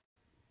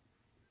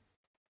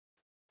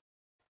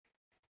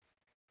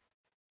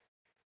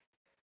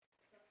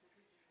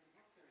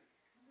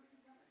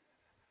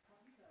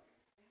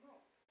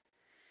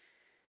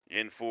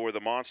 In for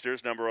the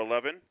Monsters, number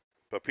 11,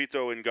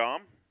 Pepito Ngam.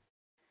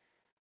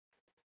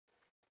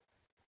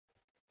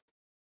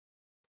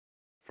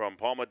 From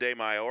Palma de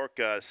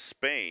Mallorca,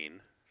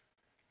 Spain.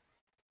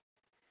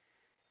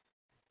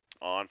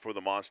 On for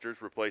the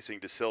Monsters, replacing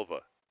De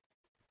Silva.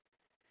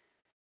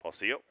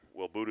 Paulcio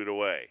will boot it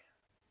away.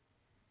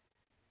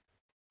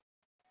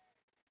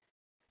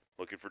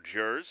 Looking for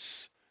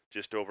Jers,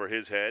 just over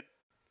his head.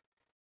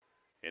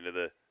 Into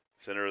the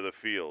center of the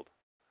field.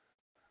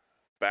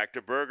 Back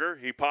to Berger.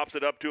 He pops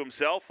it up to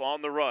himself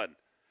on the run.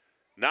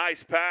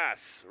 Nice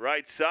pass,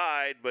 right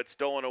side, but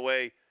stolen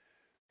away.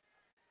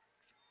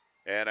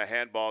 And a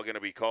handball going to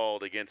be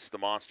called against the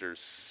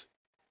Monsters.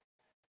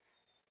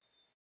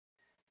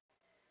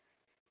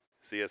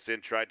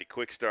 CSN tried to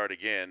quick start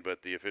again,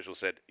 but the official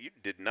said, you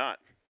did not.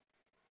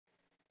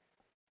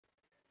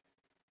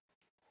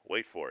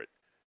 Wait for it.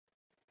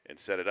 And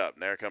set it up.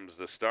 And there comes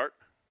the start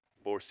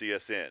for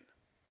CSN.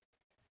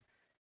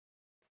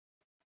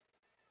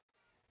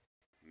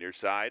 Near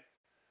side.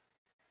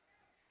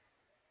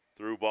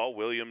 Through ball.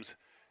 Williams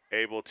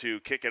able to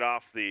kick it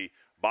off the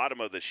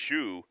bottom of the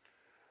shoe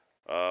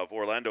of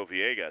Orlando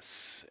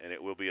Villegas, and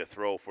it will be a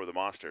throw for the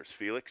Monsters.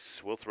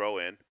 Felix will throw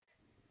in.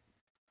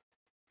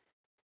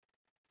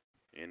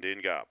 Into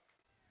Ngab.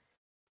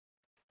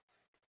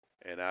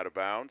 And out of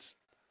bounds.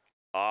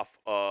 Off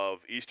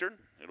of Eastern.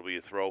 It'll be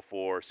a throw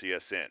for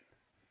CSN.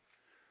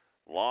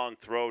 Long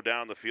throw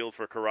down the field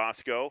for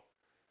Carrasco.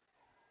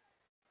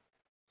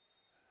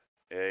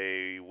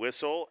 A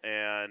whistle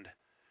and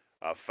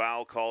a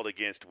foul called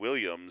against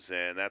Williams,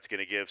 and that's going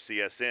to give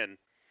CSN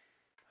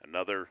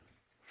another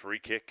free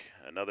kick,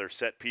 another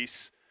set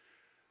piece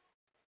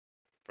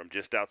from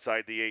just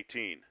outside the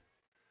 18.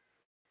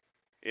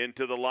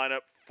 Into the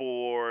lineup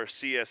for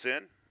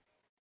CSN.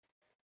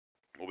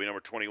 will be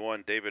number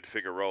 21, David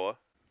Figueroa.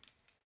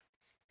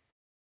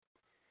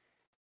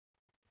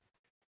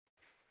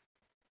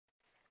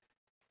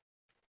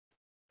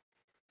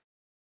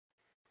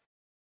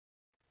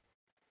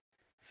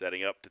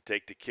 Setting up to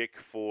take the kick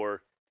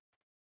for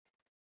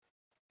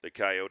the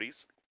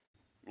Coyotes.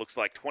 Looks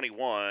like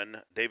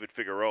 21, David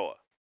Figueroa.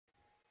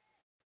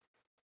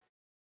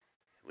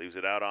 Leaves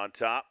it out on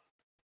top.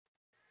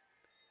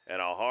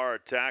 And a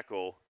hard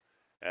tackle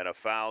and a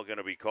foul going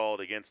to be called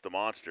against the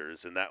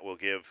Monsters, and that will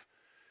give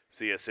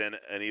CSN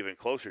an even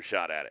closer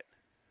shot at it.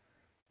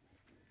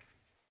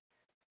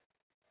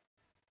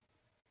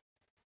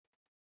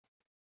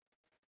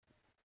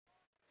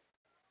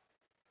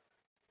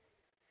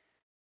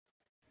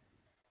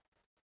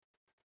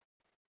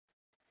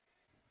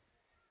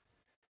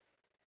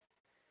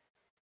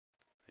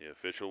 The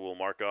official will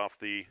mark off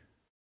the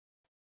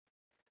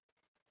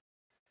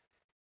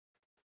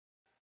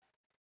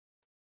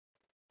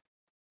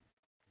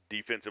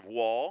defensive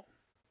wall.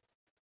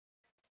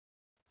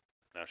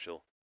 Now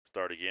she'll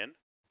start again.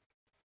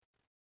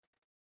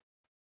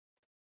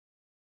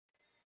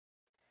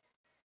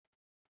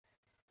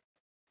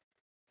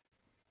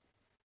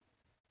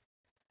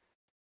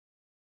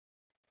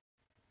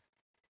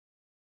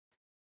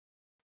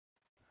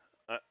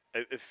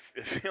 It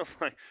feels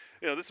like,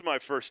 this is my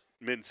first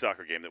men's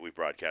soccer game that we've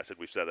broadcasted.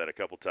 We've said that a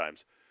couple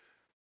times.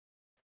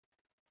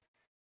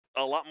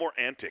 A lot more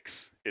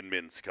antics in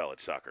men's college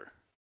soccer.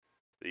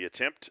 The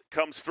attempt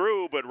comes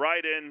through, but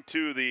right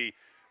into the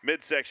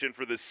midsection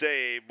for the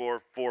save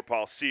or for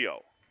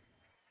Palcio.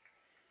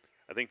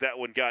 I think that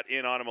one got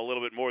in on him a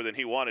little bit more than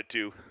he wanted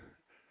to.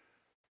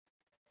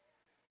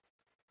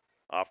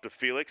 Off to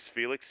Felix.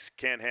 Felix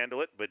can't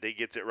handle it, but he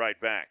gets it right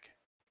back.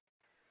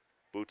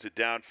 Boots it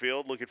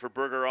downfield, looking for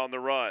Berger on the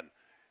run.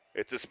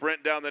 It's a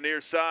sprint down the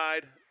near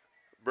side.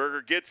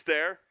 Berger gets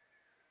there.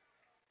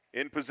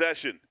 In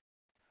possession.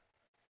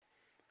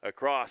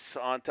 Across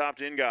on top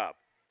to Ingob.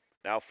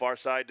 Now far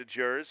side to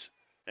Jers.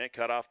 And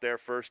cut off there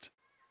first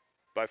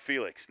by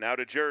Felix. Now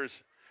to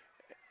Jers.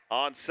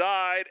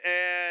 Onside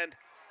and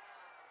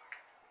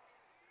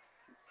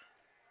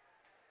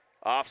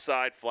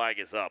offside flag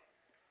is up.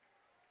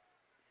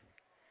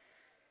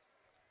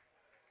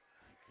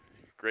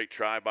 Great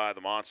try by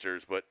the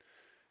Monsters, but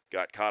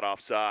got caught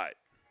offside.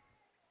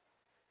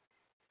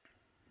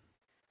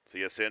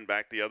 CSN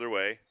back the other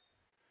way.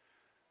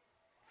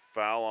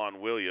 Foul on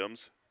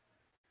Williams.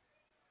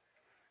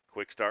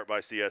 Quick start by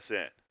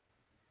CSN.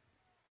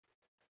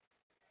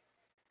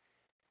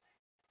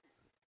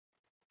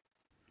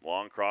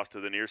 Long cross to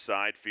the near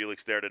side.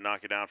 Felix there to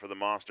knock it down for the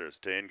Monsters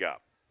to Ingop.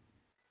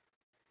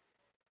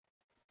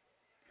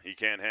 He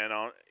can't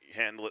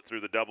handle it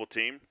through the double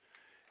team.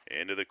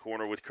 Into the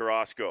corner with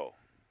Carrasco.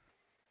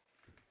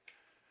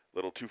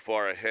 Little too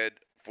far ahead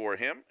for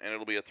him, and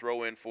it'll be a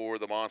throw-in for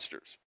the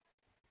Monsters.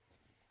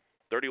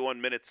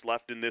 31 minutes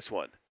left in this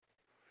one.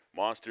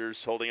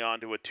 Monsters holding on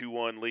to a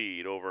 2-1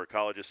 lead over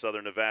College of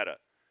Southern Nevada.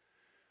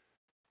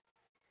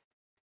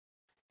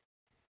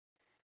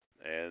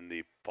 And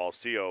the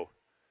Palcio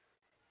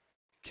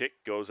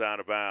kick goes out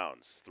of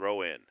bounds.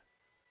 Throw in.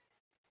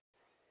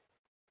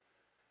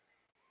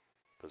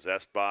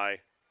 Possessed by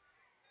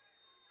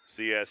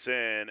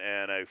CSN,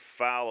 and a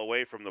foul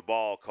away from the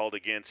ball called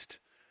against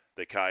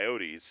the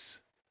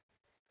Coyotes,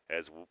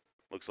 as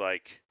looks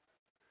like,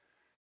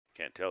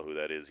 can't tell who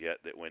that is yet,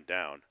 that went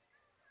down.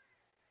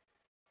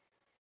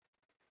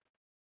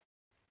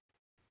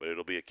 But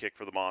it'll be a kick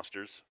for the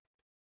Monsters.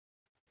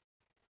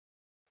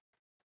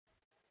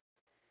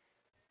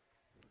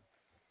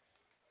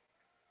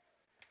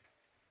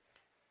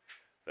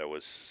 That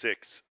was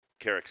 6,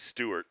 Carrick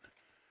Stewart.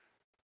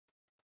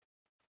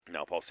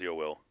 Now Palcio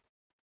will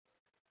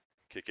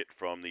kick it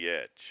from the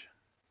edge.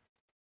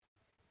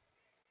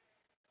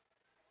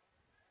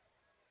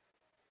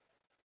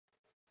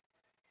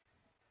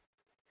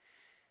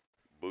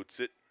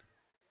 Boots it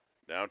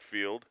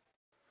downfield.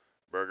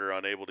 Berger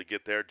unable to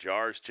get there.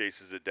 Jars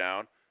chases it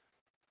down,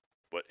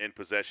 but in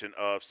possession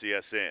of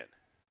CSN.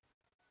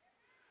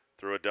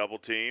 Through a double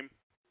team.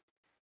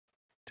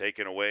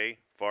 Taken away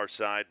far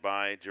side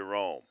by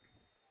Jerome.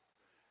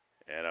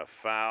 And a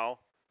foul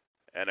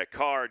and a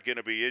card going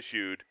to be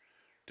issued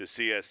to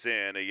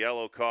CSN. A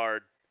yellow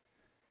card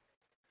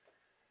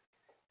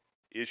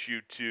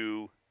issued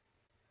to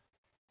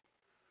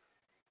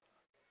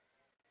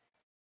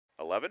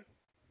 11.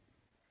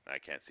 I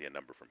can't see a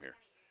number from here.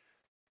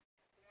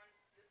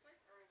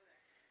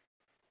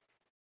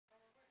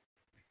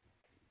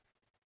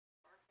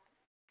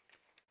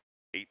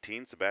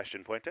 18,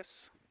 Sebastian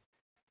Puentes.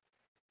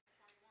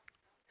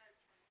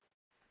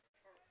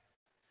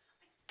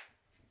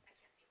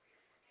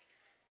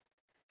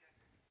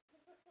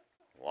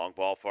 Long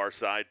ball far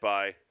side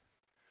by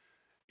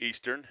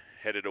Eastern,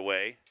 headed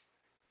away.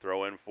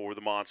 Throw in for the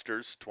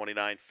Monsters,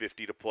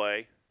 29:50 to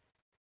play.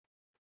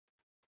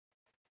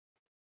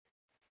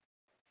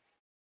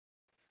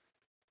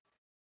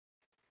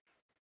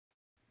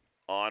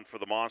 On for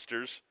the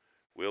Monsters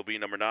will be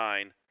number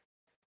 9,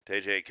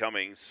 TJ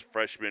Cummings,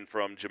 freshman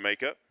from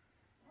Jamaica.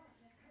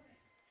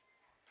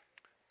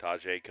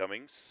 Tajay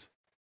Cummings.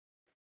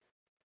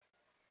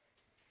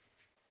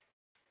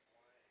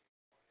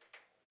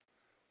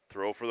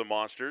 Throw for the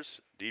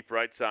Monsters. Deep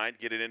right side,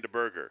 get it into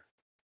Berger.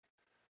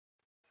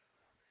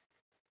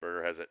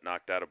 Berger has it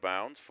knocked out of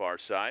bounds. Far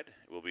side.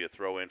 It will be a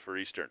throw in for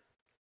Eastern.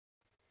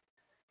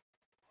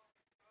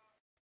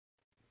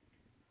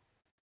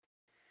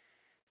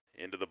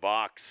 Into the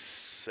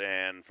box,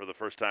 and for the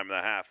first time in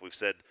the half, we've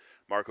said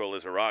Marco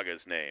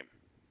Lizarraga's name.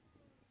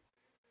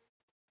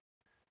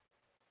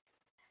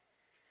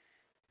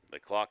 The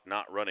clock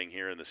not running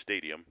here in the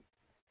stadium.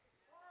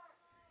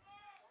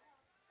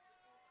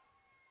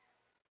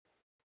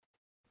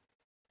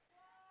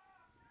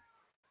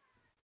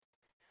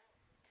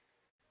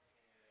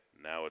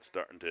 Now it's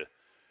starting to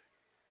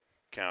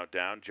count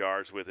down.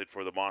 Jars with it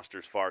for the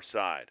Monsters far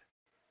side.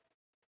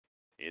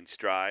 In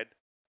stride,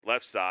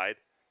 left side,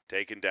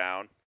 taken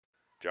down.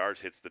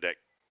 Jars hits the deck.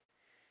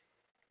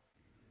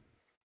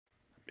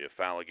 Be a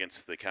foul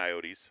against the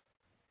Coyotes.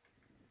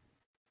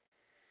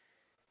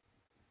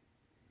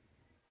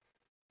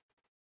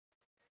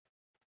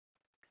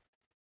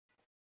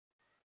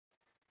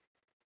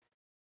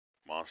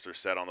 Monster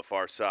set on the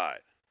far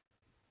side.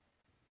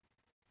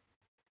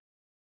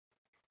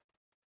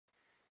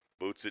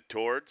 Boots it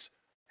towards,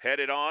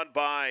 headed on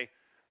by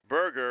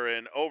Berger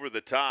and over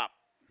the top.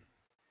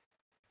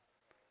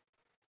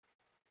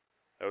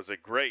 That was a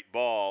great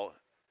ball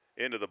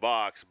into the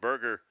box.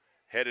 Berger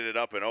headed it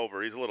up and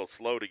over. He's a little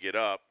slow to get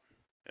up.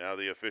 Now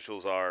the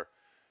officials are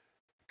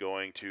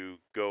going to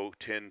go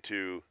 10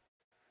 to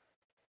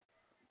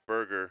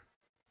Berger,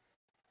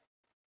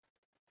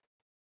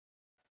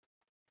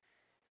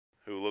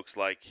 who looks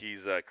like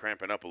he's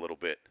cramping up a little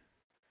bit.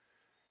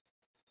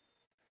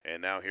 And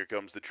now here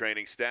comes the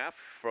training staff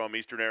from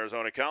Eastern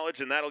Arizona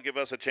College, and that'll give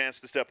us a chance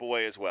to step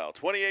away as well.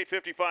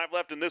 28:55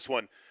 left in this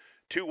one.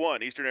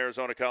 2-1, Eastern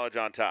Arizona College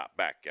on top.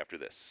 Back after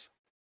this.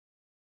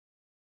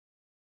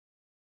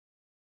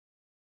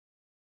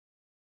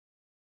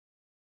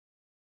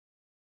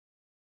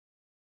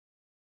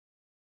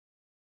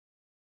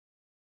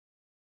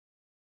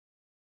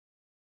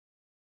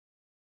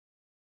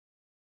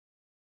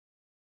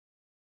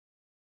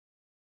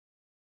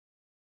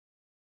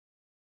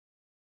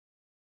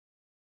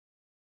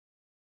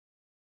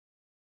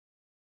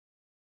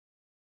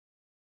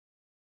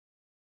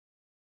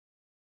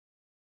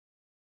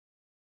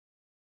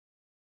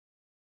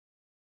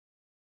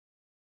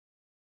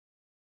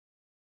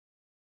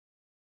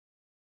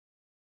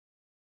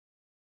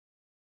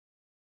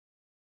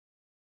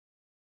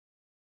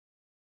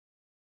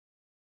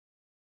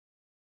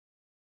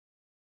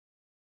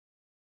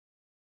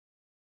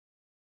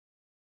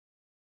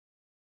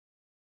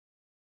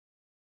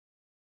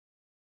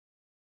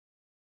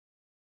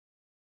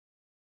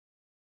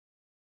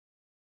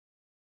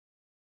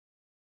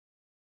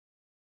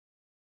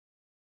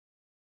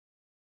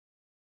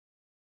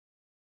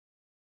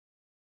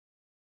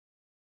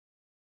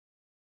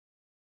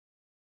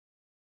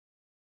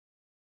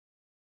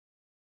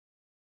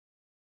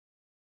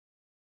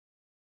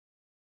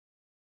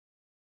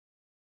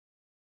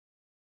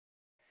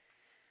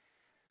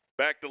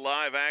 Back to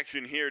live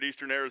action here at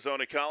Eastern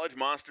Arizona College.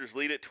 Monsters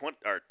lead at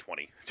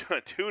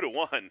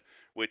 2-1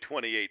 with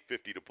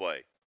 28:50 to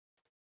play.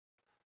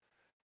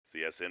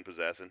 CSN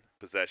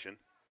possession,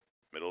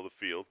 middle of the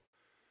field.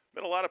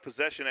 Been a lot of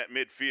possession at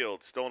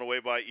midfield, stolen away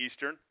by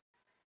Eastern.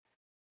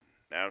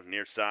 Now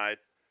near side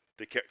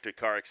to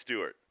Carrick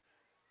Stewart.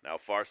 Now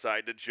far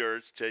side to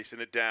Jers,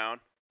 chasing it down.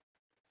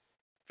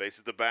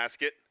 Faces the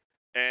basket,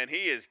 and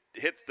he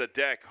hits the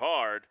deck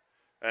hard,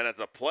 and it's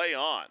a play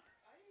on.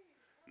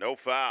 No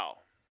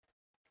foul.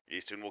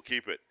 Eastern will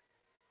keep it.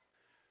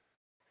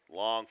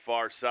 Long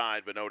far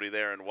side, but nobody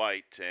there in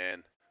white,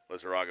 and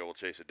Lizarraga will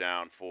chase it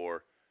down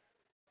for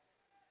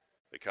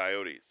the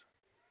Coyotes.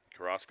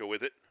 Carrasco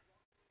with it.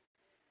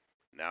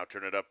 Now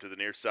turn it up to the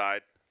near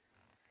side.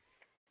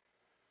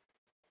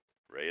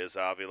 Reyes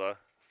Avila,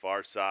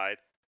 far side,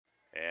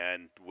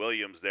 and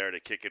Williams there to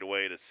kick it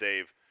away to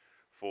save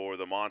for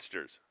the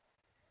Monsters.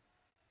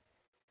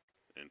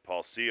 And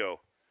Paulcio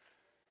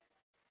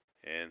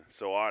and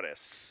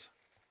Soares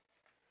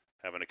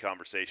having a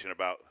conversation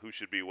about who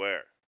should be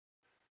where.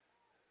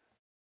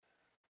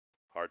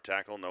 Hard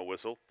tackle, no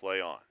whistle, play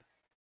on.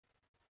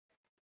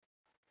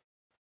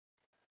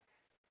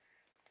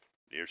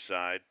 Near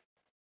side,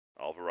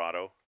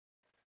 Alvarado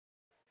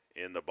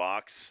in the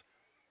box,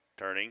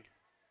 turning,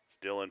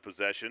 still in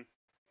possession.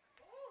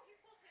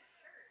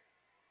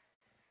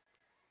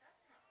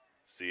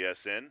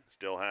 CSN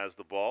still has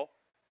the ball.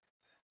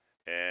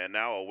 And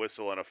now a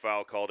whistle and a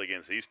foul called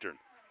against Eastern.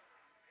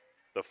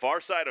 The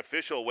far side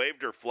official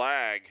waved her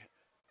flag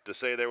to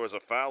say there was a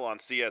foul on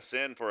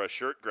CSN for a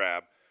shirt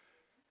grab.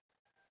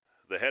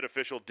 The head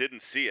official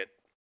didn't see it.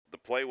 The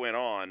play went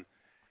on,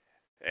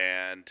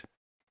 and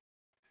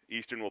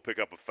Eastern will pick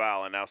up a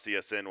foul, and now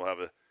CSN will have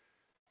a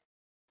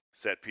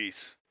set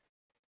piece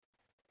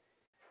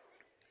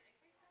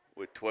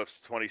with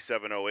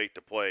 27:08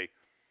 to play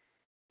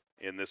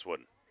in this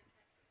one.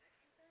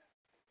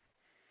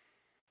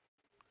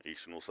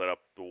 Eastern will set up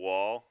the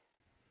wall.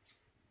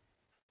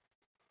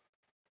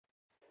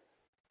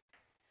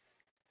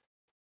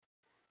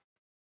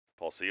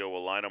 Paulsio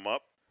will line them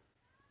up.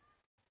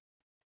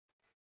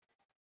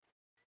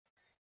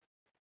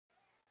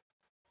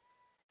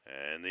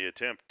 And the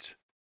attempt.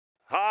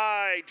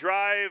 High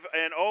drive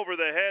and over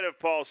the head of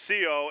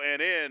Paulsio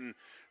and in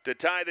to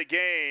tie the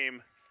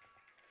game.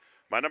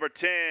 My number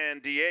 10,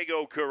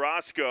 Diego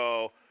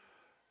Carrasco.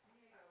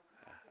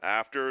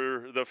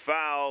 After the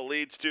foul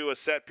leads to a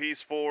set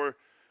piece for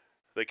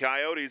the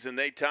Coyotes, and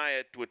they tie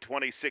it with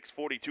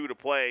 26:42 to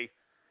play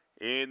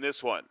in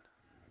this one.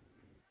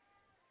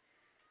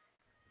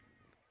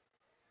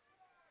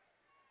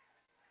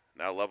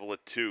 Now level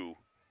at 2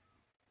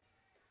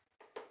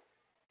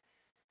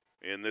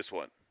 in this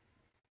one.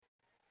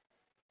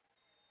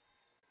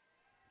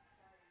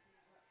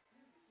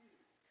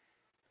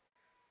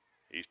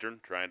 Eastern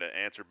trying to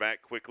answer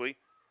back quickly.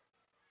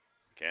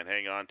 Can't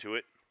hang on to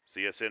it.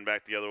 CSN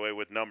back the other way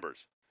with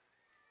numbers.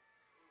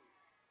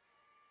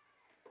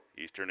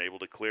 Eastern able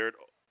to clear it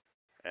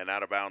and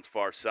out of bounds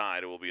far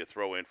side. It will be a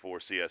throw in for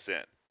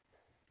CSN.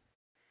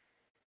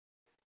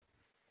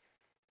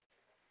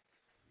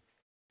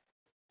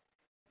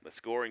 The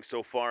scoring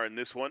so far in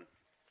this one,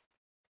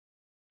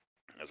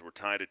 as we're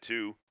tied at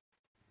 2.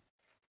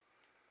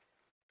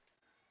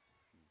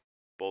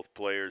 Both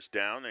players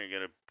down. They're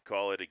going to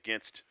call it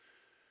against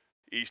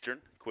Eastern.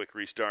 Quick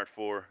restart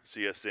for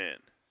CSN.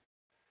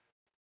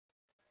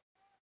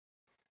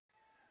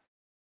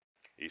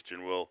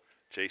 Eastern will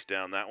chase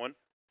down that one.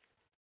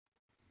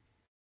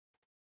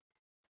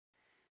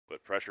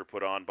 But pressure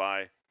put on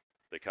by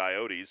the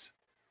Coyotes.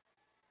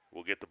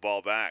 Will get the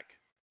ball back.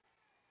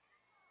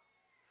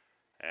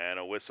 And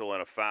a whistle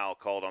and a foul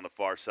called on the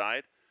far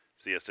side.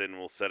 CSN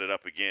will set it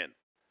up again.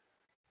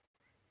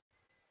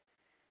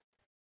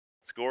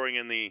 Scoring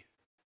in the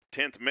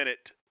 10th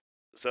minute,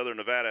 Southern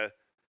Nevada,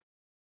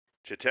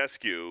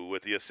 Chetescu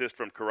with the assist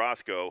from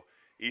Carrasco.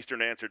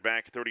 Eastern answered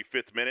back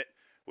 35th minute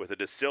with a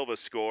De Silva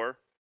score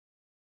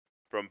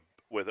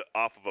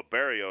off of a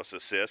Barrios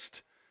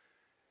assist.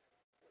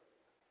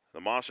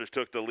 The Monsters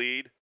took the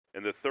lead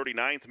in the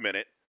 40th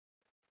minute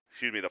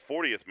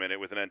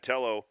with an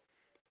Antello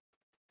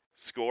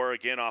score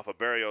again off a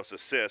Barrios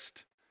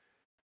assist.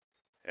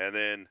 And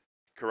then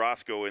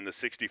Carrasco in the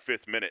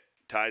 65th minute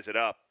ties it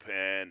up,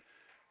 and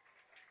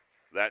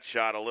that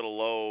shot a little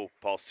low.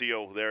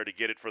 Paulsio there to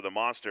get it for the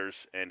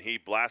Monsters, and he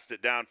blasts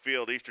it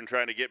downfield. Eastern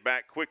trying to get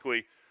back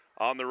quickly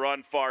on the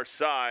run far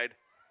side.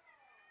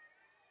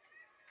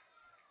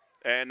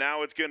 And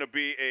now it's going to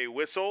be a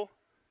whistle.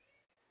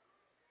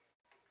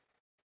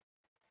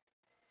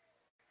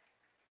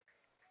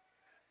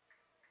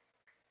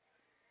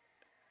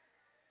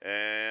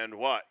 And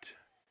what?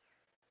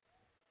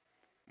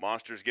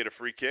 Monsters get a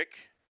free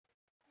kick.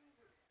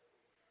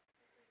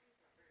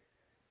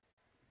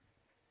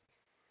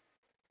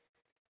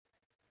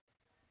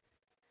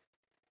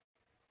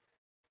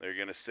 They're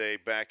going to say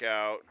back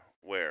out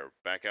where?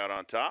 Back out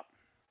on top?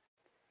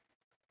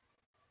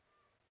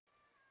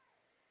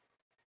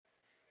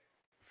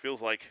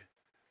 Feels like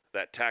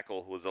that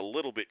tackle was a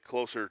little bit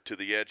closer to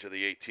the edge of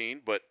the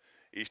 18, but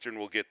Eastern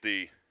will get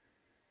the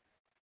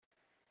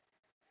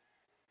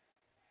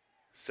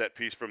set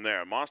piece from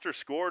there. Monster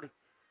scored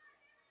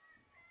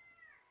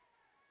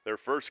their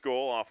first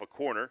goal off a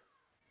corner.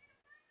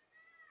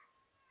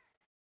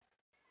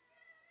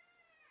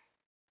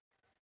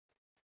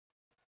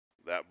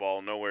 That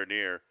ball nowhere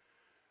near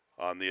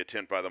on the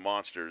attempt by the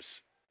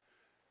Monsters.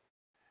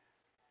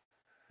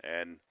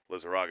 And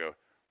Lizarraga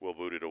will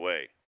boot it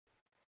away.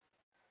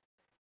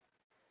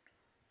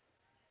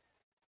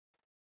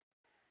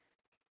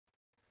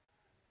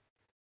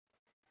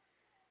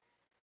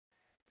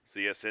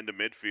 CS into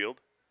midfield.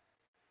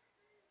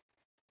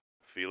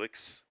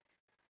 Felix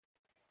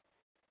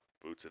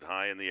boots it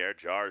high in the air.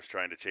 Jars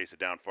trying to chase it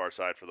down far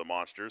side for the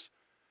Monsters.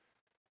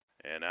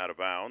 And out of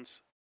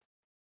bounds.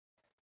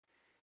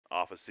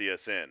 Off of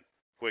CSN.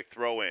 Quick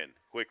throw in.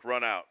 Quick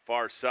run out.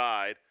 Far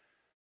side.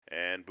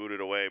 And booted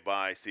away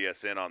by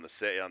CSN on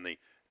the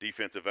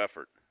defensive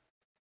effort.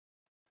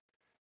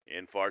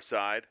 In far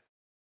side.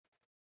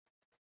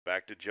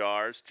 Back to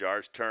Jars.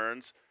 Jars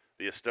turns.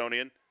 The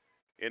Estonian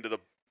into the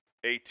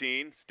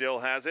 18. Still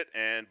has it.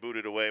 And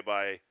booted away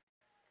by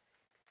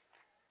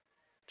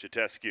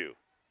Chetescu.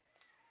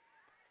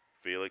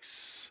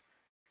 Felix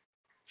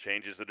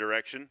changes the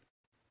direction.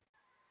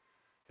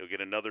 He'll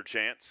get another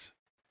chance.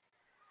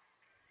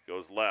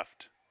 Goes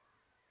left.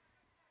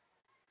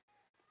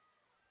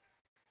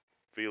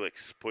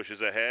 Felix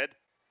pushes ahead.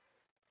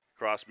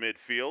 Cross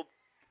midfield.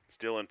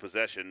 Still in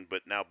possession,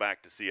 but now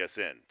back to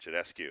CSN.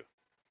 Chetescu.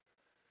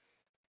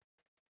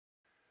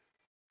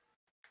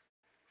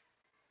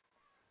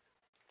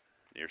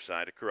 Near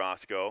side to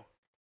Carrasco.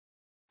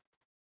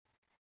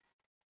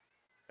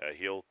 A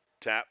heel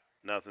tap,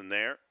 nothing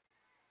there.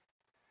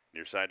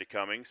 Near side to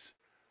Cummings.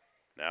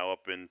 Now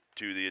up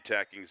into the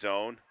attacking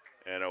zone,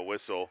 and a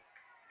whistle.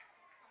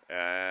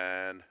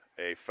 And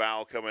a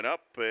foul coming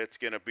up. It's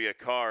going to be a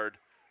card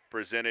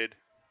presented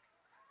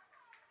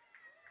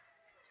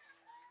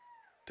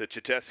to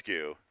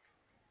Chetescu.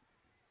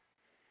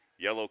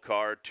 Yellow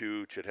card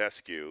to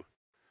Chetescu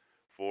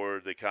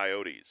for the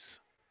Coyotes.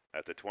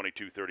 at the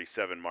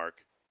 22:37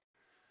 mark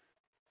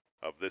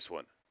of this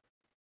one.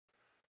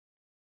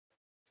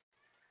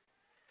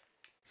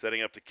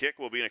 Setting up to kick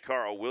will be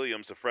Nicaro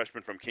Williams, a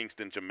freshman from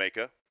Kingston,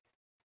 Jamaica.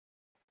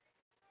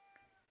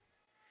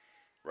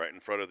 Right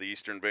in front of the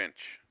Eastern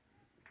bench.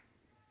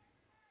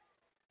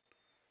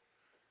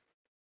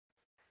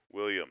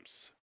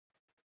 Williams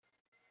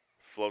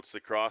floats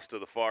the cross to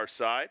the far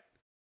side.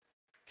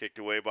 Kicked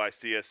away by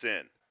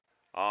CSN.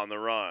 On the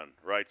run,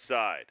 right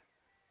side.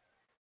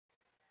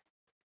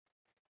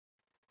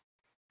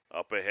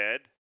 Up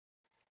ahead.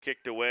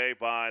 Kicked away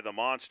by the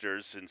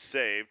Monsters and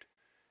saved.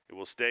 It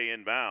will stay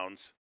in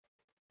bounds.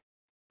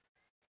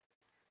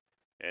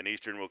 And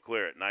Eastern will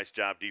clear it. Nice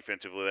job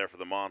defensively there for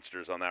the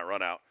Monsters on that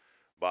run out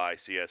by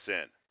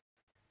CSN.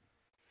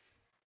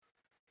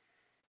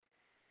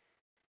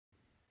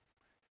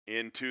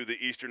 Into the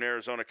Eastern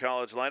Arizona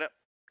College lineup.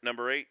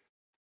 Number 8,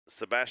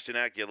 Sebastian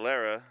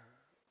Aguilera,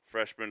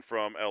 freshman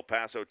from El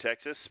Paso,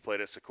 Texas,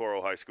 played at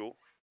Socorro High School.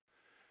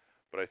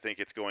 But I think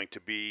it's going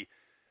to be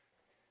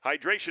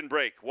hydration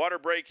break, water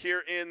break here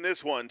in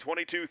this one.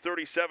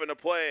 22:37 to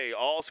play,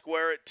 all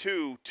square at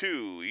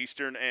 2-2.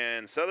 Eastern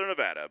and Southern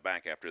Nevada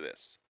back after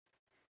this.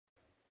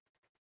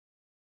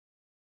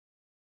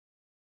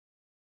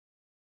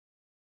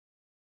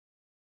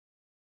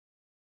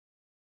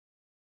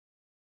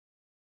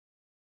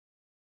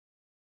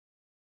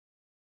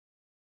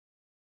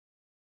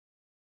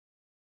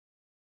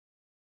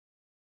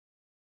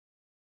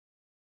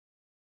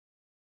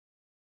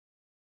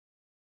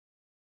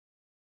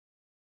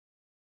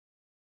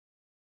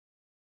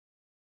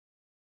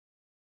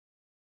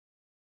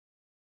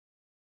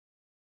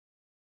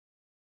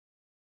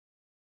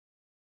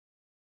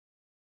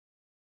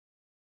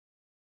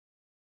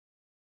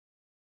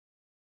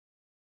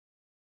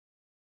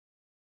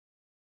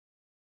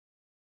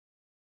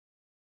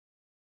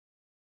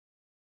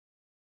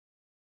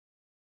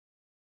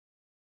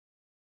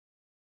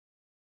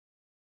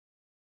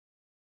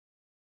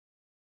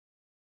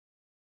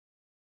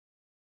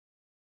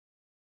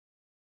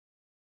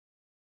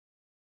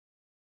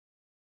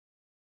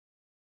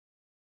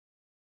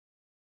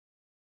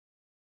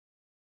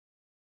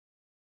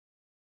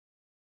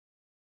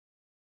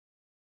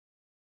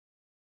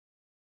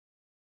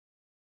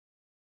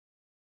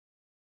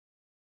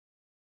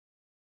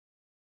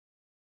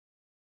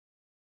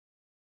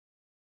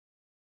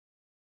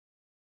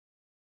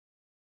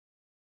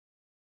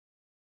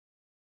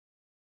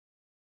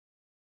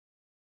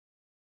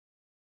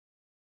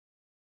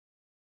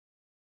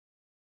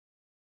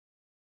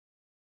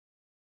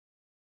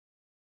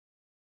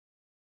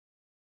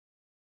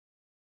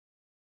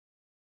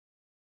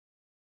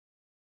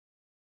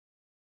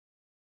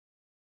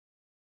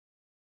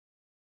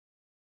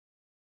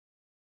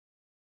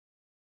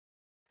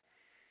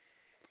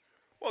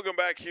 Welcome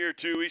back here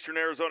to Eastern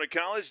Arizona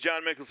College,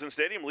 John Mickelson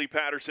Stadium. Lee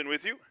Patterson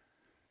with you.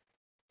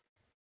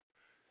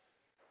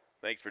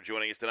 Thanks for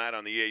joining us tonight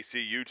on the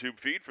EAC YouTube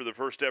feed for the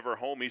first ever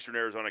home Eastern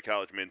Arizona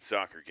College men's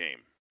soccer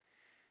game.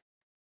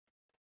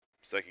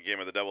 Second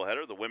game of the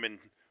doubleheader. The women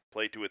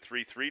played to a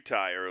 3-3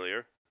 tie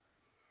earlier.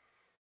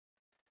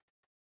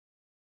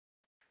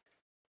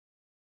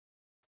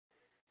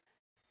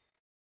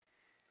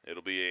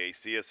 It'll be a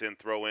CSN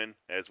throw-in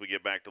as we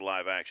get back to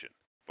live action.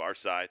 Far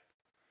side.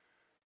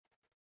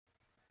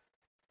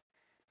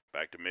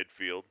 Back to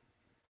midfield.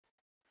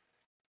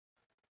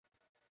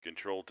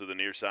 Controlled to the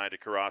near side to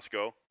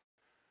Carrasco.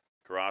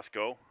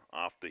 Carrasco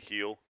off the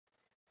heel,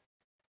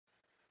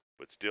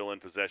 but still in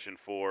possession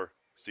for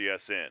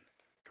CSN.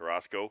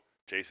 Carrasco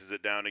chases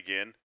it down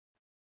again.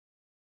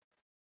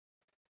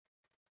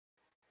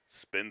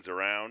 Spins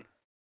around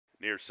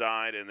near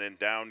side, and then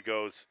down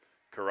goes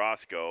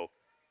Carrasco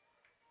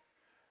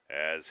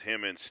as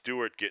him and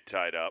Stewart get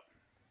tied up.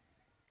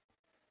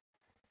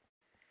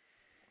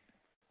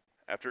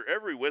 After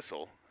every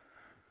whistle,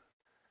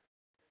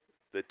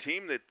 the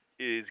team that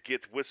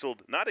gets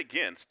whistled not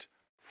against,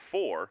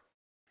 for,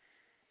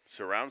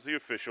 surrounds the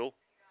official.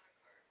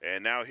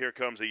 And now here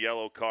comes a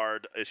yellow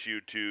card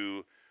issued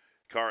to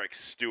Carrick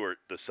Stewart,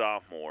 the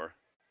sophomore.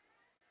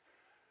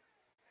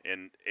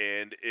 And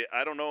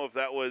I don't know if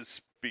that was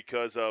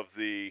because of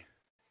the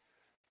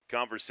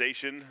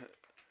conversation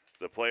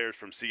the players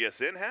from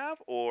CSN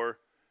have, or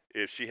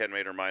if she had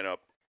made her mind up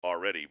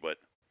already, but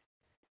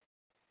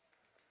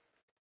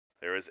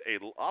there is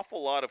an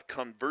awful lot of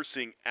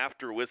conversing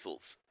after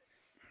whistles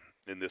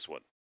in this one.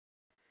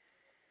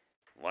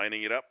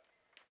 Lining it up,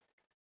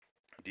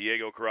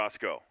 Diego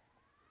Carrasco.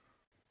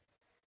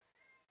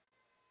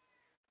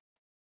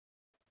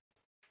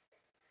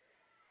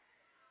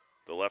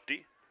 The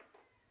lefty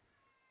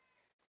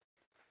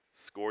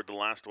scored the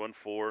last one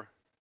for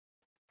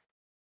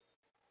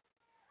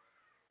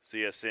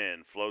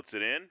CSN. Floats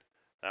it in.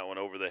 That one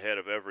over the head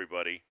of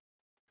everybody.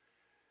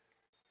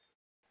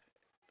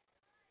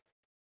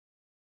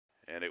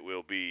 And it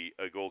will be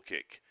a goal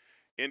kick.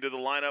 Into the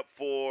lineup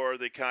for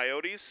the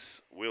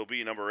Coyotes will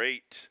be number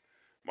 8,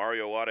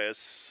 Mario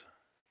Juarez,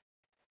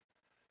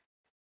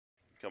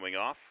 coming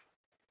off.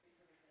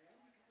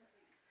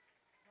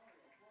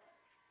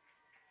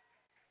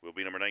 Will will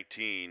be number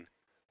 19,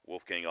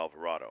 Wolfgang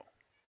Alvarado.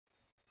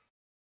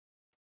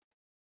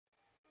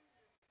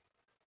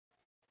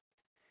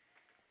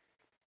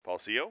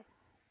 Palcio,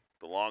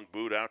 the long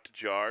boot out to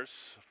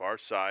Jars, far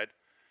side.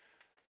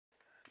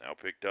 Now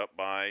picked up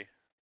by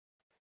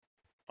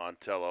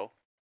Ontello.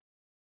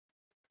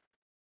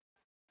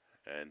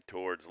 And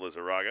towards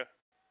Lizarraga.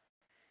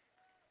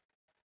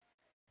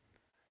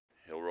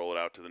 He'll roll it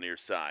out to the near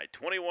side.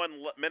 21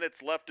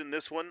 minutes left in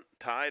this one,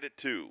 tied at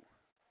 2.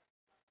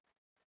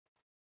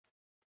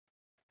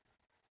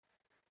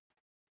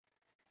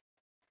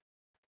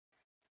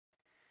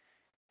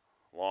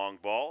 Long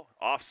ball,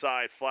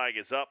 offside flag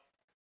is up.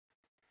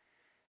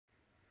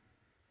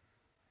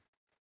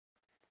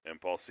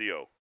 And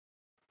Palcio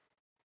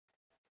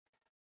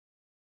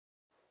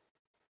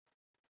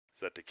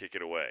set to kick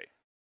it away.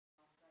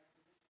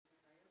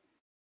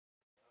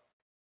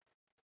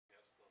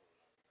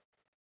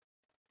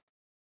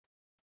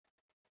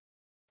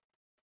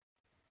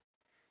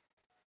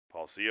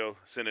 Palcio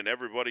sending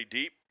everybody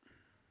deep.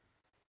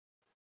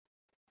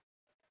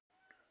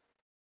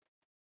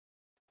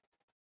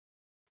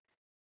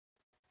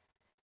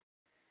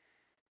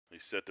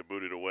 He's set to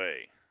boot it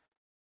away.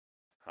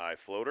 High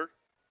floater.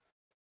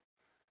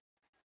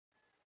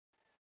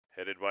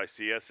 Headed by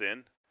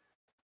CSN,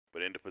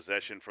 but into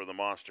possession for the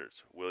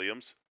Monsters.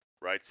 Williams,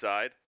 right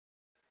side.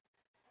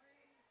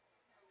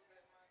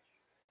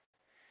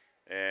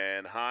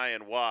 And high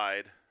and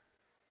wide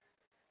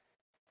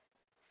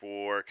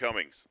for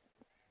Cummings.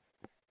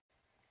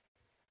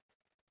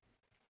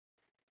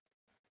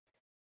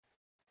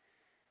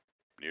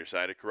 Near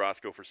side to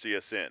Carrasco for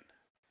CSN.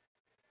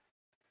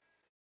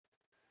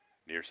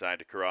 Near side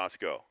to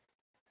Carrasco.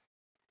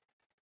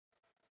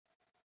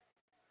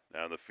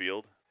 Down the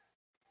field.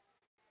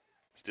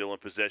 Still in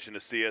possession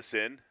of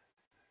CSN.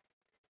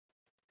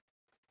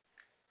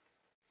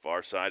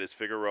 Far side is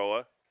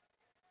Figueroa.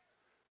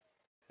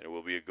 And it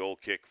will be a goal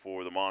kick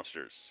for the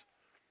Monsters.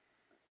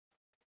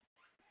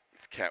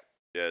 It's kept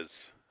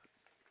as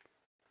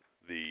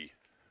the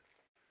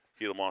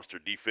Gila Monster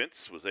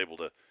defense was able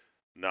to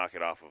knock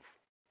it off of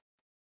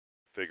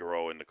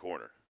Figueroa in the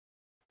corner.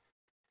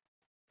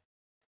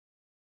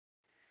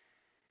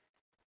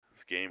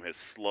 This game has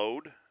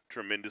slowed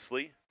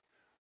tremendously.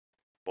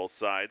 Both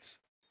sides'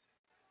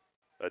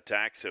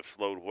 attacks have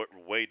slowed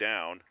way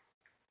down.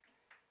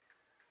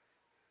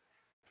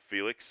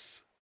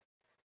 Felix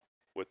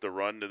with the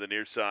run to the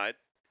near side,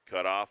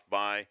 cut off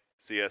by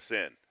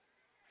CSN.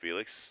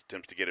 Felix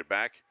attempts to get it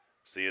back.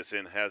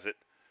 CSN has it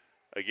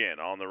again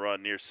on the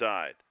run near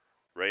side.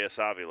 Reyes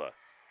Avila.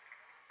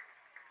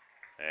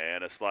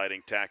 And a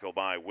sliding tackle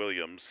by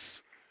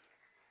Williams.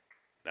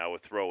 Now a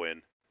throw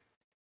in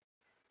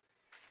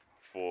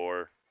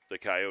for the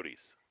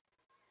Coyotes.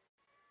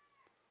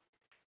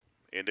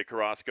 Into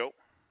Carrasco.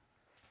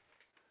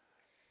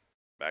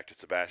 Back to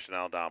Sebastian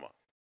Aldama.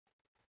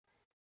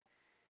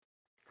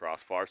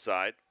 Cross far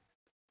side.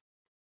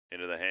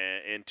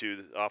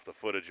 Off the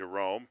foot of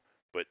Jerome,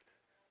 but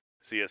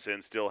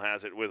CSN still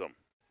has it with him.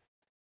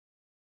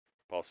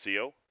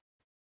 Palcio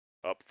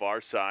up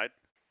far side.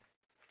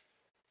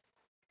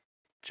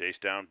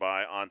 Chased down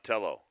by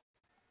Ontello.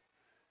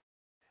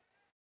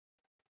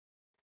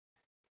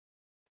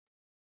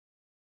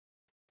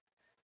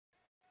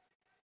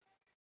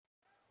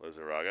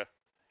 Lizarraga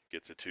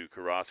gets it to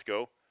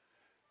Carrasco.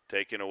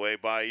 Taken away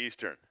by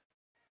Eastern.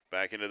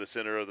 Back into the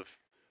center of the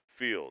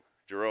field.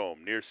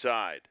 Jerome near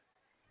side.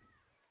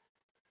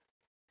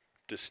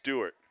 To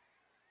Stewart.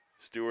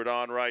 Stewart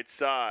on right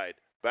side.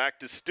 Back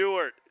to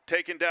Stewart.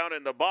 Taken down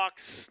in the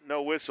box.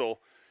 No whistle.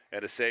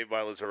 And a save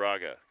by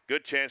Lizarraga.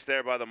 Good chance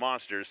there by the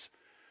Monsters.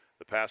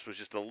 The pass was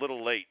just a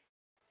little late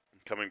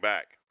coming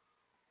back.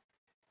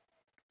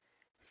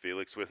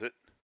 Felix with it.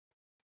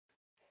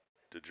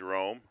 To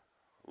Jerome.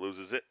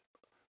 Loses it.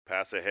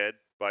 Pass ahead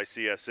by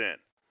CSN.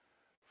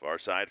 Far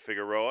side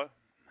Figueroa.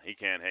 He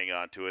can't hang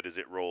on to it as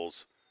it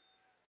rolls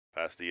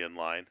past the end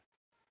line.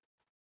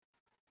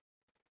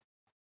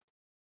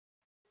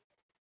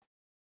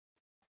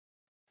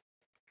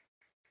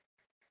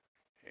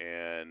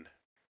 And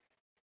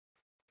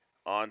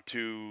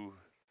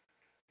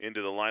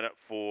into the lineup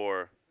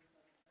for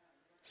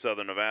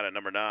Southern Nevada,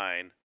 number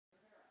 9,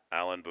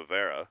 Alan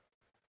Bavera.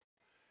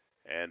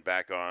 And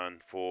back on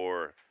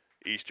for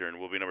Eastern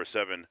will be number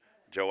 7,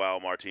 Joao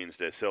Martins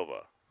de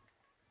Silva.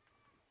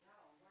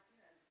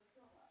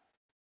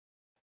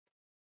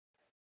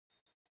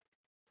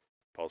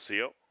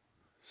 Palcio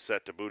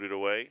set to boot it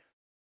away.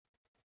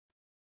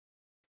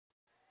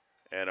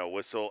 And a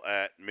whistle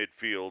at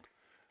midfield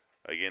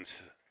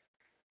against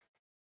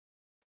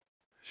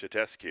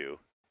Shatescu.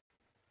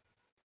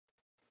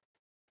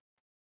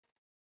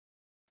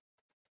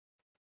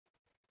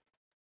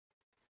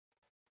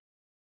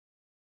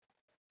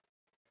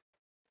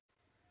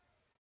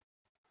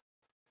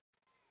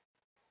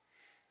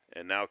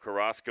 And now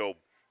Carrasco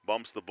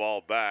bumps the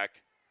ball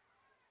back.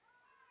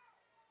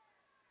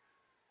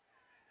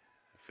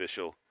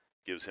 Official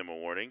gives him a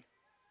warning.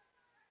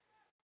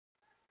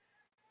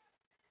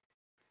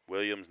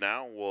 Williams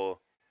now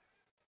will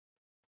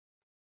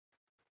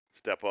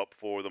step up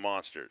for the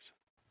Monsters.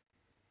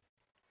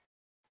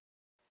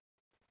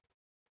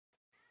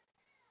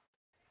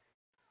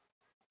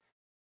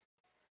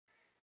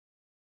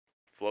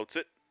 Floats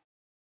it,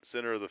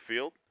 center of the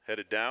field,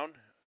 headed down.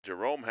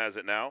 Jerome has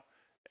it now,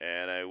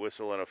 and a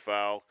whistle and a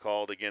foul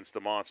called against the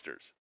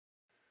Monsters.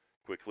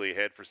 Quickly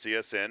ahead for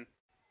CSN.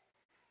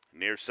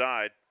 Near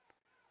side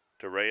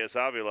to Reyes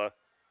Avila.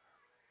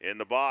 In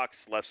the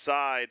box, left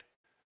side.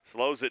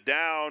 Slows it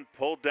down,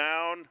 pulled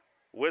down.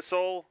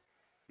 Whistle,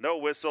 no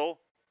whistle.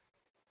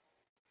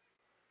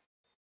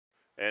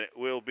 And it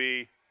will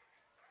be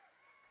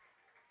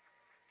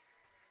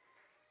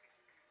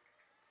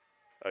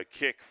a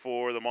kick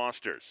for the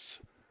Monsters.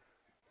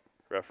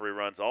 Referee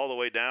runs all the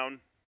way down.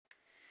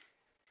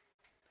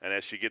 And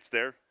as she gets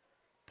there,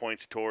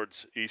 points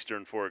towards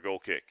Eastern for a goal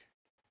kick.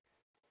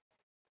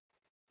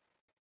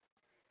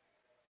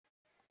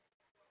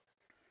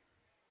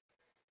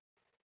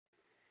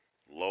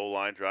 Low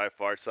line drive,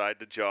 far side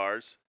to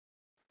Jars.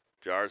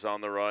 Jars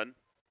on the run.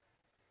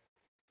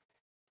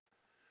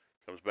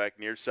 Comes back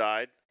near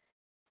side.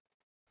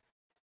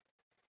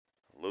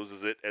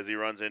 Loses it as he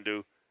runs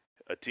into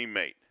a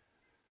teammate.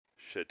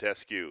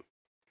 Shatescu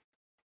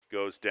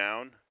goes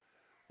down.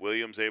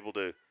 Williams able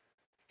to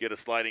get a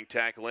sliding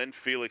tackle in.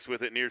 Felix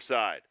with it near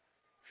side.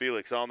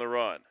 Felix on the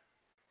run.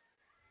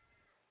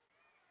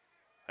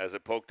 Has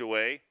it poked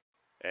away.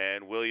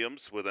 And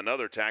Williams with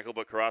another tackle,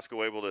 but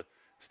Carrasco able to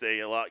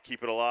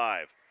keep it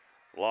alive.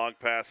 Long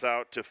pass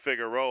out to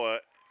Figueroa,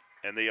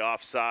 and the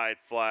offside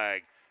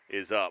flag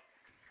is up.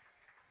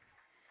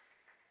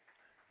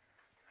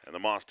 And the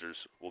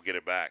Monsters will get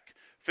it back.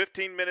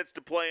 15 minutes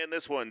to play in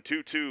this one,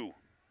 2-2.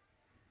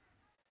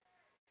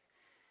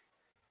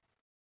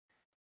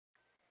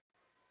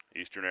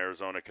 Eastern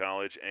Arizona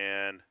College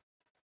and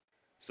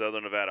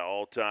Southern Nevada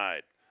all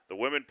tied. The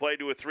women played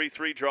to a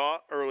 3-3 draw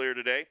earlier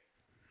today.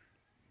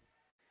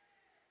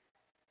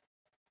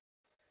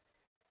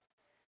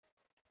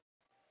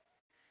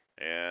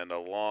 And a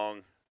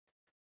long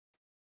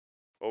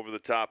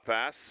over-the-top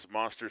pass.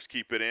 Monsters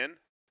keep it in.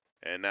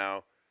 And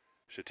now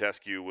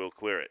Shatescu will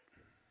clear it.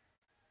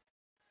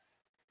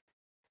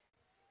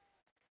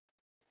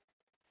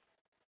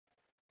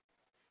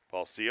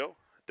 Paulcio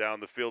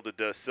down the field to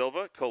Da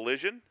Silva.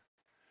 Collision.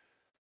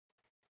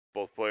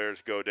 Both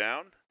players go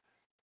down.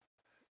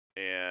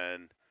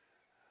 And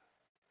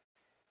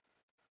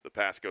the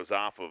pass goes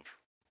off of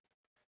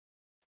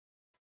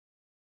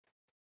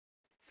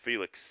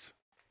Felix.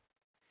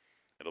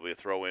 It'll be a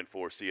throw in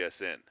for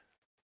CSN.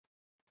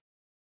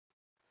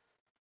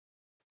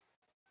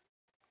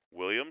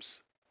 Williams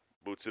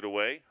boots it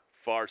away,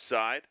 far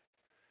side,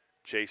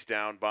 chased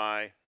down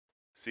by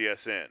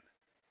CSN.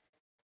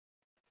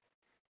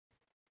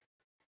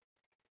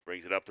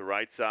 Brings it up the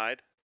right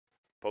side,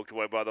 poked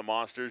away by the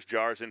Monsters.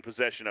 Jars in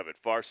possession of it,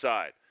 far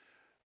side.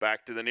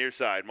 Back to the near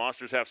side.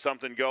 Monsters have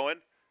something going.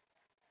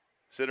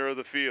 Center of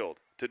the field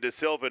to Da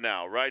Silva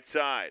now, right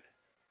side.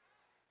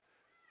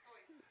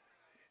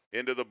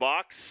 Into the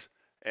box,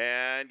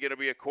 and going to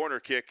be a corner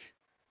kick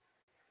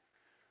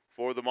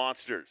for the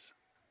Monsters.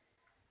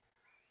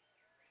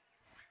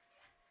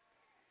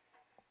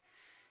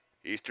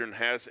 Eastern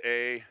has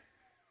a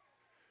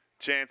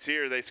chance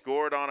here. They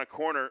scored on a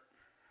corner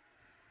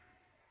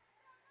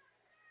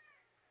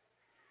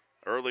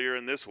earlier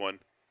in this one.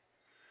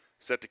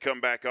 Set to come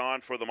back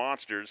on for the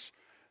Monsters.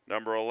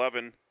 Number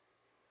 11,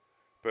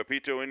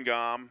 Pepito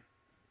Ingam,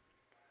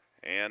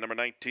 and number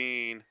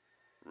 19,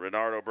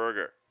 Renardo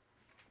Berger.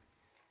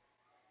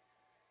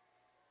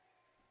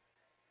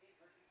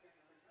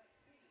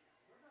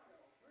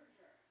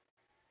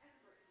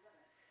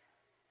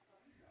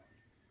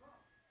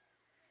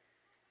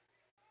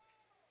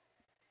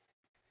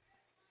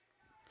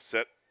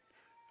 Set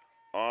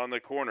on the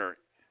corner,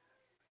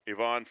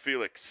 Yvonne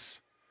Felix.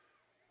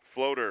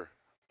 Floater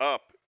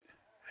up,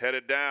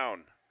 headed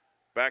down,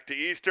 back to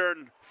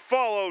Eastern,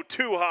 follow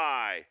too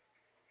high.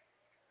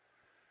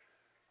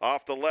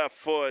 Off the left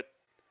foot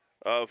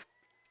of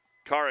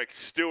Carrick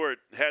Stewart,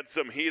 had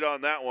some heat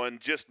on that one,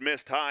 just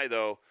missed high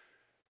though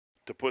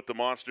to put the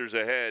Monsters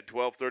ahead.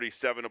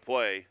 12:37 to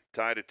play,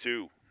 tied at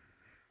 2.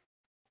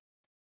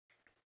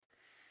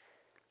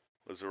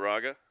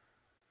 Lizarraga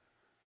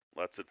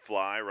lets it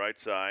fly, right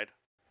side.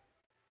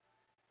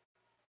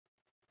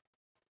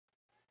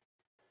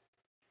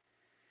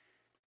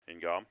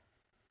 Ingam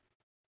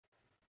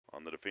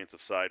on the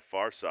defensive side,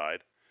 far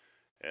side,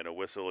 and a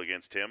whistle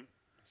against him.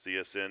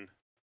 CSN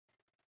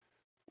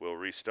will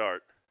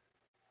restart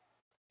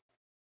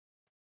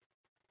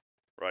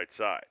right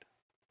side.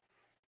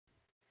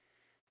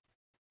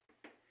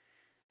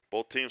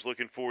 Both teams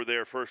looking for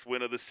their first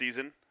win of the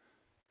season.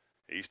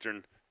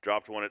 Eastern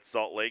dropped one at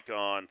Salt Lake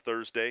on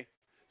Thursday.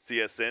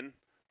 CSN,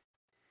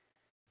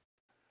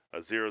 a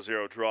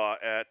 0-0 draw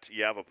at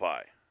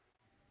Yavapai.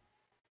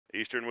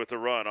 Eastern with the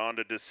run on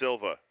to Da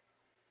Silva.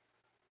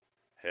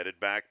 Headed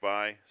back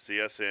by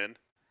CSN.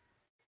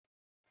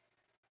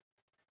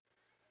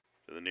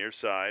 To the near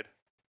side.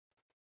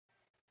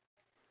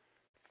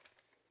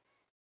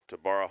 To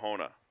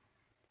Barahona.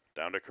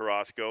 Down to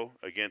Carrasco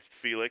against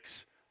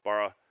Felix.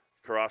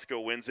 Carrasco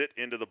wins it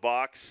into the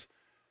box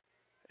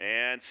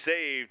and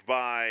saved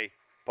by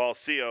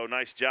Paulcio.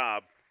 Nice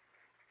job.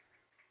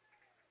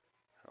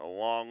 A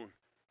long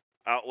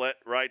outlet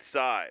right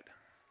side,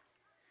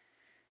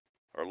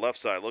 or left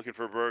side, looking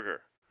for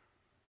Berger.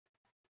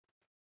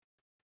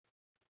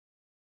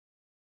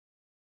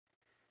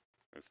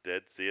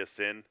 Instead,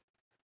 CSN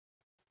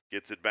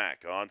gets it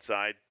back.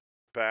 Onside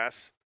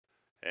pass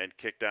and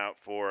kicked out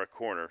for a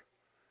corner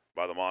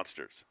by the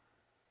Monsters.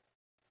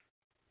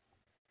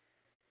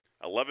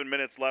 11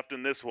 minutes left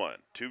in this one.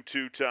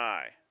 2-2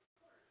 tie.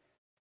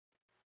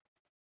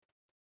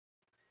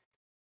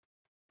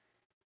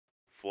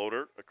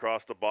 Floater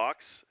across the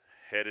box,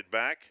 headed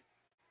back.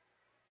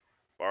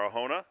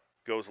 Barahona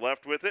goes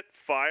left with it,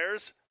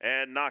 fires,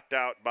 and knocked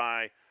out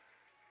by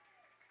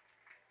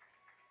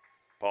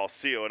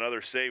Paulcio.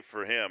 Another save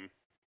for him.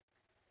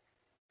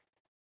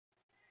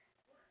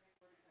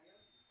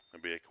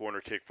 It'll be a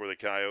corner kick for the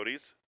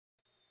Coyotes.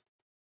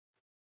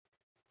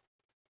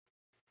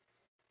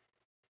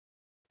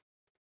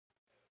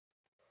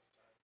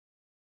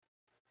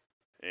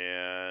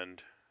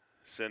 And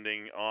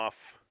sending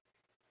off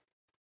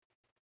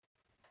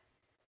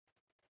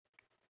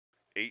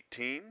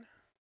 18,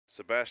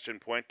 Sebastian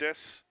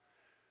Puentes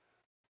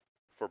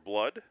for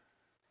blood.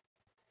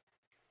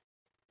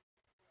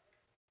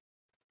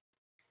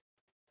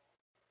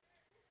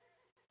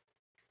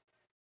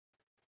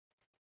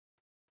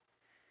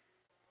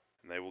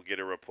 And they will get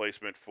a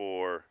replacement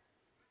for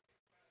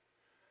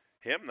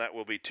him. That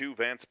will be 2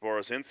 Vance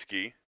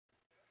Borozinski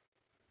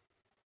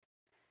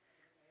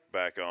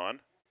back on.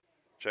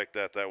 Check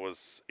that. That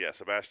was,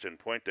 Sebastian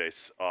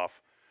Puentes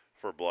off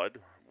for blood.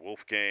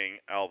 Wolfgang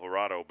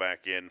Alvarado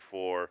back in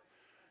for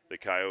the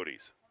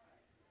Coyotes.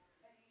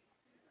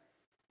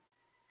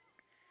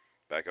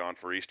 Back on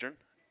for Eastern,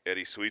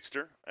 Eddie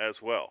Sweetster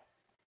as well.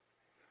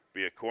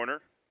 Be a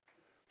corner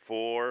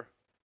for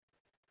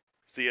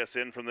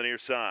CSN from the near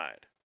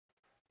side.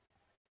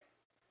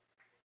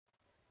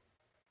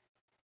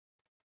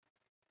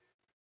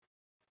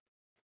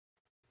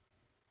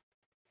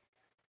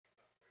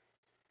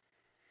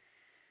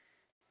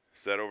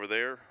 Set over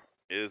there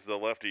is the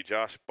lefty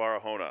Josh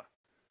Barahona.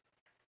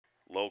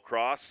 Low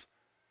cross,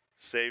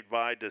 saved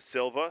by De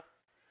Silva,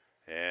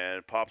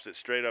 and pops it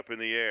straight up in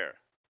the air.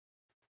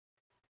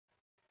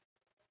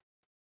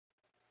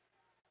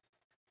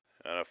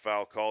 And a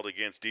foul called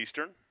against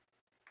Eastern.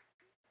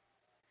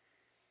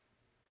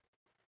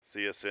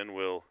 CSN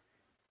will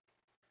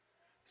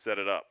set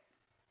it up.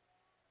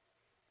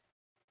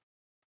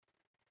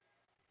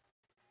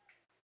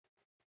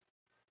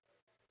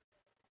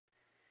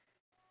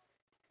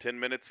 Ten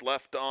minutes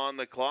left on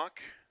the clock.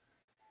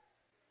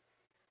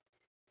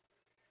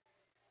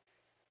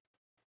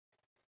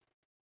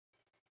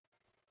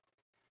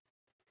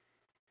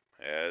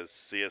 As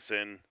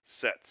CSN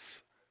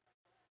sets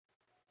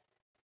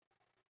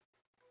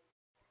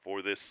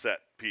for this set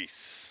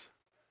piece.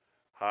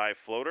 High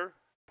floater,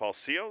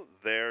 Paulcio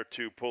there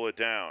to pull it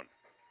down.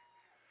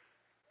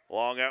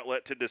 Long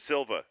outlet to De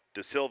Silva.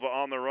 De Silva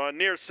on the run,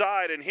 near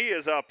side, and he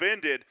is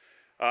upended.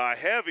 A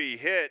heavy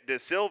hit, De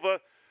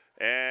Silva,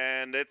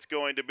 and it's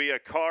going to be a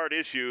card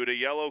issued, a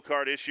yellow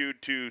card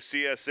issued to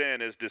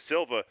CSN as De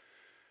Silva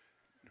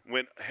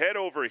went head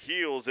over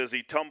heels as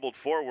he tumbled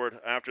forward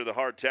after the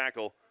hard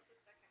tackle.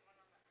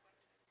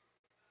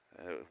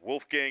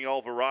 Wolfgang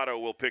Alvarado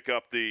will pick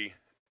up the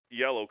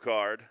yellow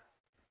card.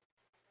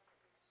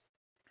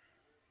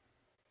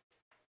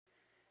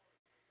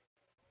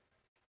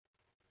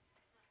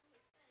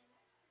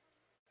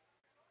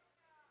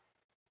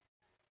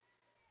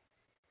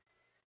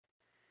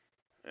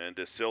 And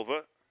De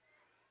Silva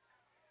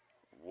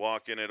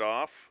walking it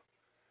off.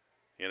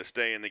 Going to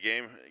stay in the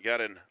game.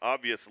 Got an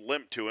obvious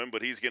limp to him,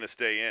 but he's going to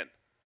stay in.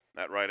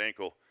 That right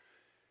ankle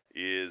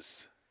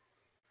is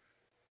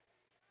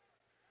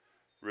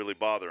really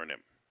bothering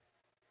him.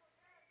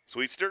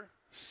 Sweetster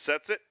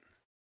sets it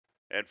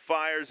and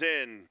fires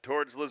in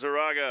towards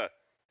Lizarraga.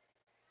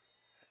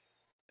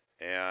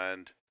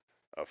 And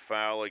a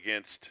foul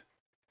against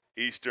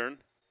Eastern.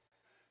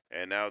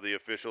 And now the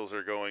officials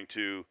are going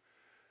to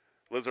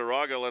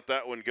Lizarraga let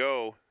that one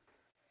go.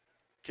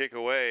 Kick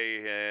away,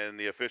 and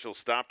the officials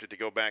stopped it to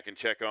go back and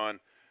check on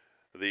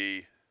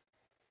the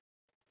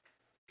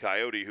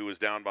Coyote who was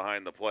down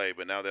behind the play,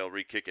 but now they'll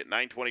re-kick it.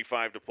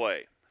 9:25 to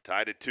play.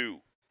 Tied at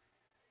 2.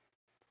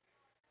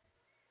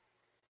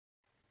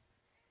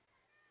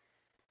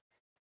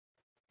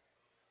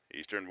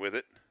 Eastern with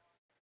it.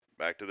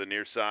 Back to the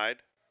near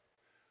side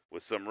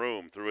with some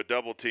room through a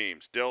double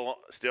team.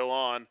 Still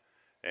on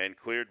and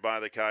cleared by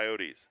the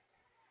Coyotes.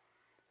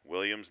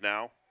 Williams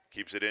now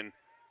keeps it in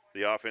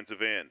the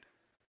offensive end.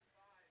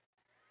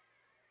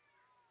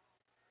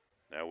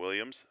 Now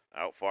Williams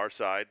out far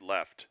side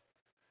left.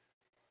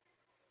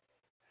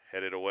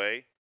 Headed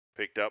away.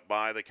 Picked up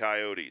by the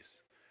Coyotes.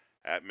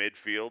 At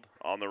midfield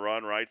on the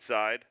run right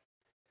side.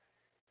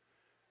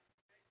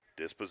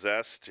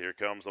 Dispossessed. Here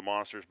comes the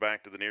Monsters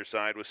back to the near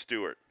side with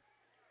Stewart.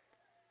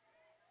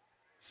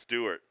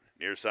 Stewart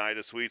near side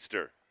to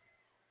Sweetster.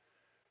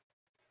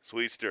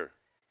 Sweetster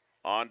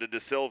On to De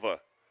Silva.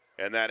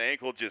 And that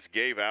ankle just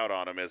gave out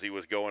on him as he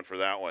was going for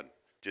that one.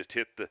 Just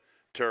hit the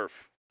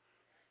turf.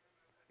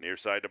 Near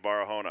side to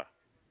Barahona.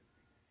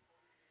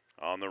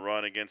 On the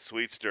run against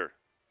Sweetster.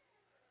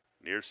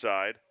 Near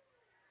side.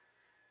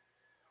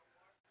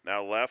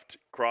 Now left,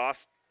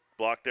 cross,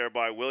 blocked there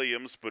by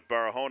Williams, but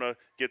Barahona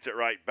gets it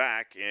right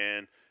back,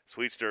 and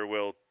Sweetster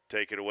will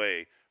take it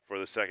away for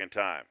the second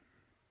time.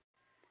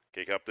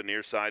 Kick up the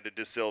near side to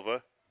De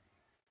Silva.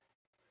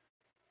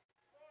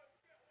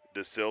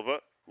 De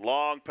Silva,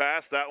 long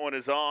pass, that one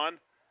is on,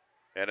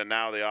 and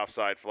now the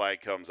offside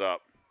flag comes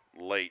up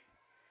late.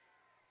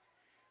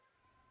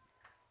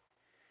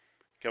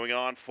 Coming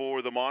on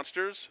for the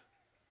Monsters.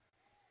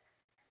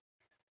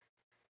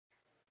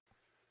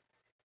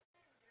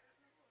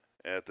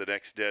 At the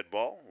next dead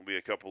ball will be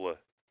a couple of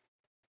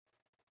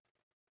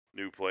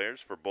new players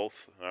for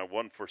both,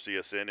 one for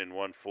CSN and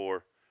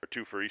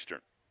two for Eastern.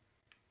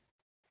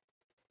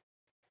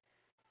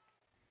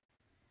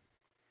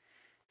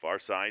 Far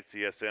side,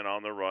 CSN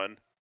on the run.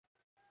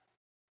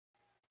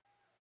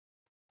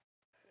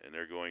 And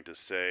they're going to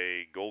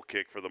say goal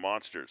kick for the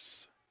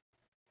Monsters.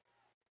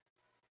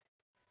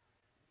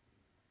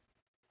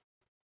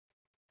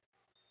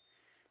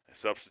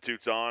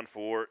 Substitutes on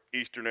for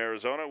Eastern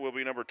Arizona will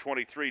be number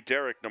 23,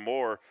 Derek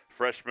Namor,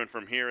 freshman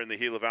from here in the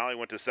Gila Valley,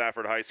 went to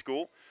Safford High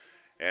School.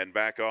 And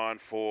back on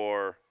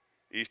for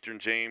Eastern,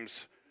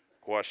 James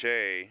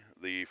Kwashe,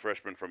 the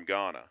freshman from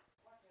Ghana.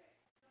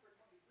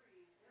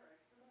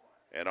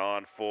 And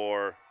on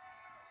for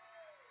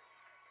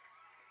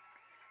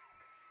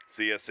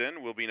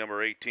CSN will be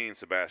number 18,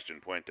 Sebastian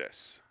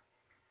Puentes.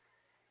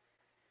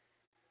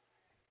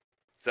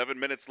 7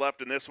 minutes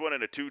left in this one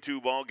and a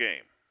 2-2 ball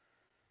game.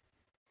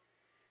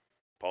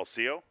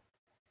 Paulcio,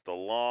 the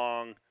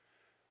long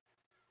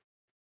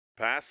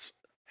pass,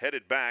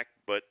 headed back,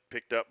 but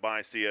picked up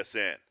by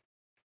CSN.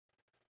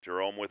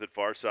 Jerome with it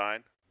far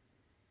side.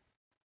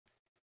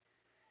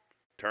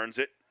 Turns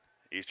it.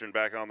 Eastern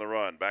back on the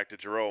run. Back to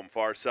Jerome,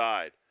 far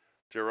side.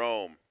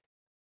 Jerome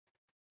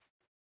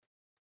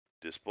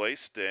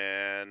displaced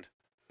and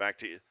back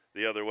to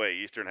the other way.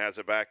 Eastern has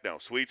it back now.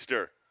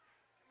 Sweetster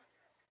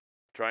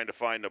trying to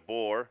find a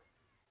bore.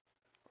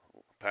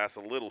 Pass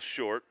a little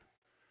short.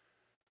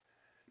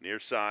 Near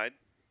side.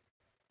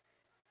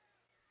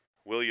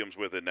 Williams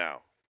with it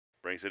now.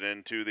 Brings it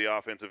into the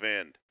offensive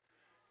end.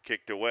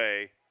 Kicked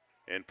away.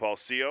 And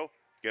Paulcio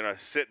going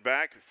to sit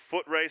back.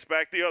 Foot race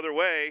back the other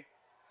way.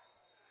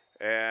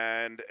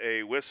 And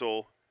a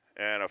whistle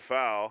and a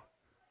foul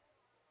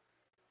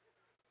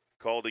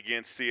called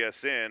against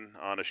CSN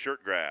on a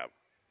shirt grab.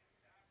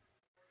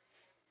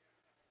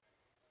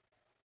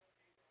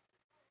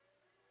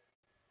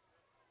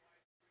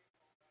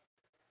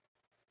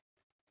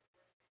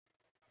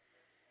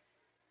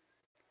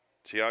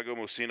 Thiago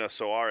Musina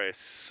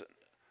Soares,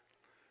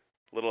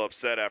 a little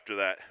upset after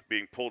that,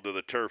 being pulled to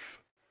the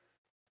turf.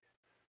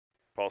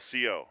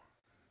 Paulcio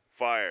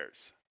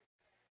fires.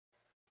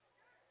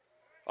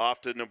 Off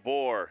to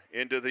Nabor,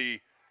 into the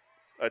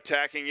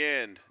attacking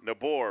end.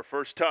 Nabor,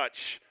 first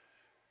touch,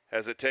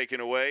 has it taken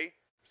away.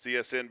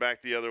 CSN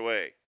back the other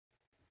way.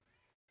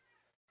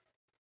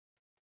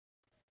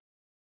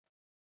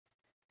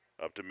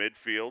 Up to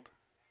midfield,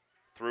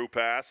 through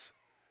pass.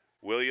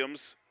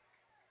 Williams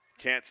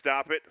can't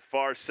stop it,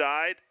 far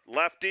side,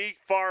 lefty,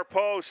 far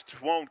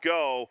post, won't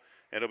go,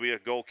 and it'll be a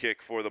goal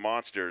kick for the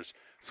Monsters.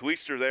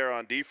 Sweetster there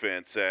on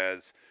defense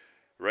as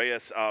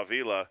Reyes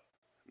Avila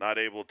not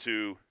able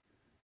to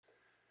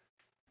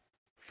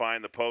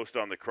find the post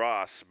on the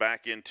cross.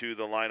 Back into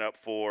the lineup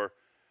for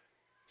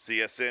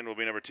CSN will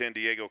be number 10,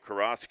 Diego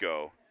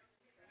Carrasco,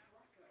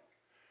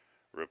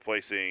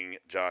 replacing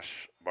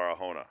Josh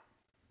Barahona.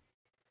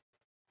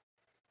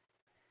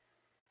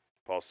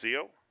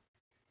 Paulcio.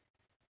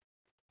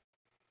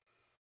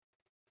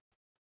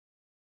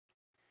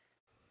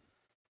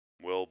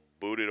 Will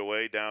boot it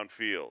away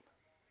downfield.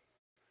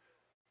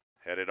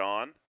 Headed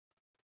on,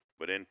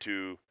 but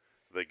into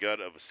the gut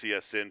of a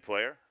CSN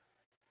player.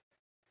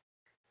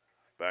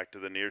 Back to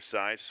the near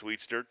side.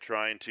 Sweetster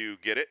trying to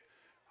get it.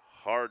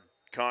 Hard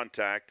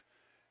contact,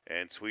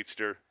 and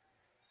Sweetster.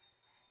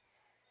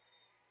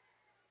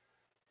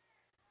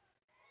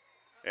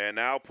 And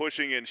now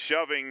pushing and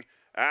shoving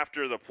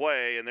after the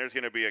play, and there's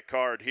going to be a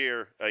card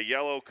here. A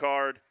yellow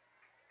card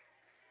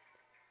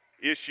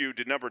issued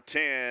to number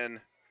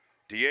 10,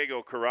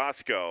 Diego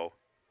Carrasco.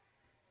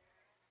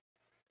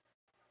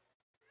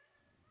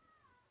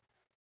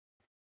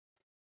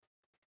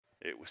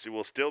 It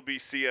will still be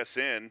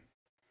CSN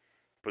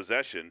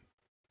possession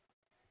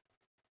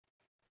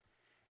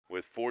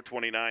with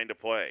 4:29 to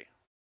play.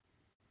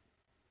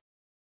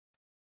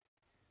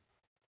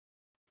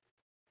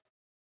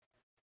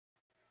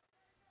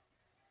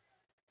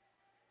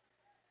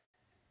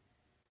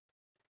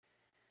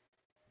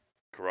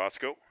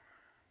 Carrasco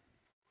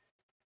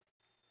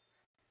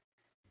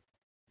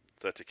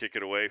set to kick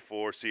it away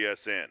for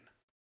CSN.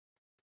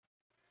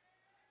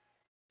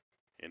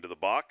 Into the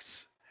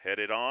box,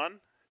 headed on,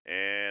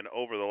 and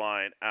over the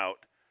line,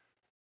 out.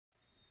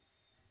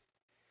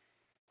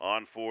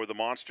 On for the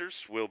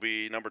Monsters will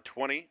be number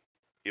 20,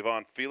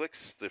 Yvonne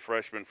Felix, the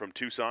freshman from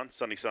Tucson,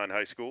 Sunnyside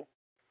High School.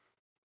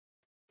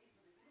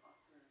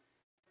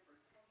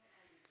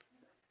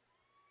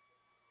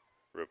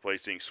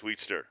 Replacing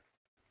Sweetster.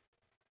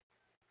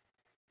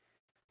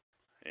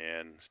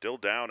 And still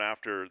down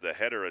after the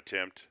header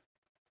attempt.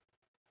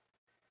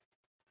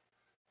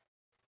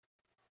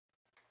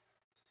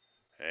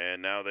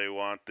 And now they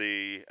want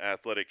the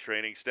athletic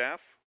training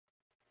staff.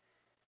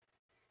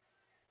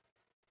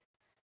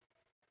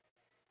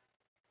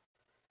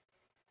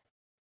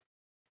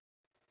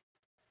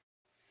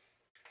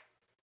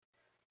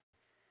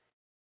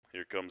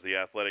 Here comes the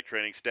athletic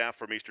training staff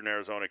from Eastern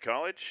Arizona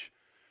College.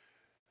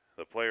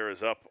 The player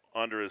is up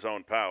under his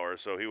own power,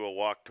 so he will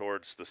walk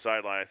towards the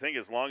sideline. I think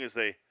as long as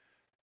they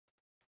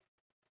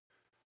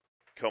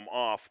come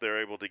off,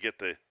 they're able to get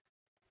the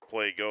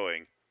play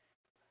going.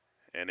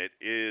 And it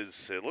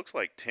looks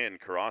like 10,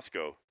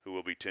 Carrasco, who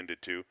will be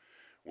tended to.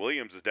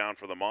 Williams is down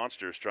for the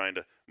Monsters, trying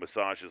to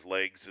massage his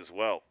legs as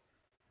well.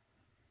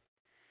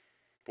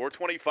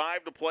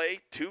 4:25 to play,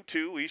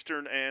 2-2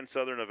 Eastern and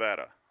Southern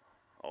Nevada,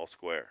 all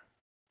square.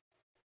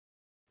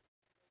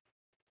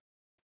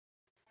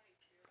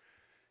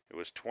 It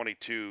was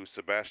 22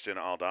 Sebastian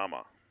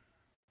Aldama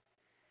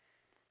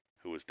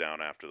who was down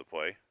after the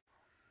play.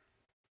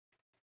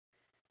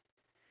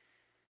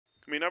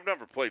 I mean, I've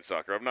never played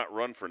soccer. I've not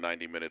run for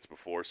 90 minutes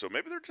before, so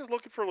maybe they're just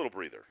looking for a little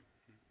breather.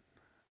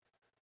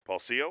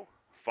 Paulcio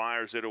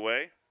fires it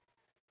away.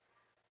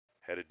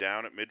 Headed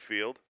down at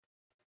midfield.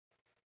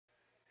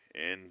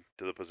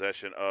 Into the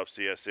possession of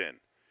CSN.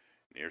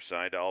 Near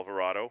side to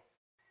Alvarado.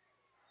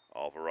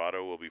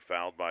 Alvarado will be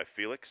fouled by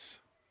Felix.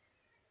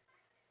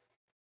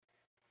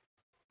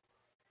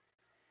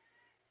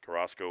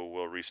 Carrasco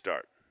will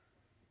restart.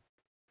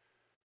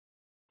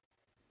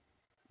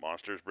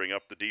 Monsters bring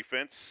up the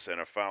defense and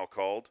a foul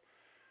called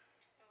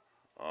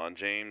on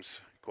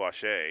James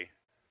Quache.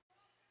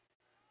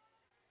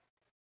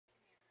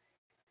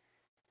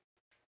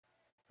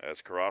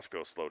 As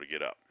Carrasco slow to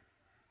get up.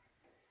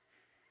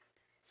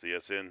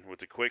 CSN with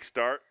the quick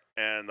start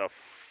and the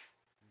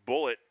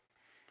bullet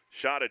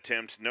shot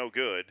attempt no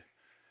good.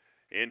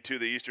 Into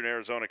the Eastern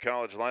Arizona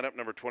College lineup,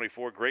 number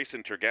 24,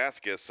 Grayson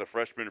Tergaskis, a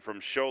freshman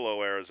from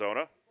Sholo,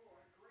 Arizona.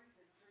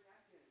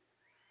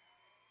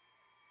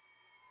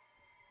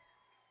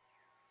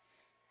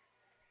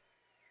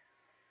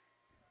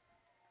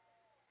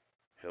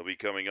 He'll be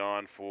coming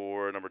on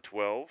for number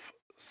 12,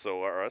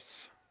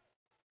 Soares.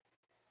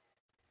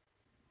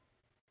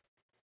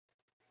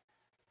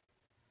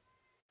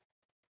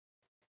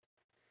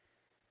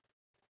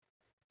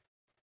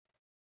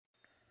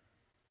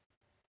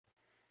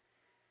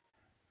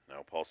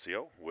 Now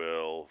Paulcio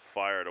will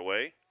fire it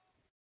away.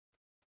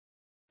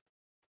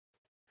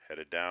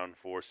 Headed down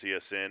for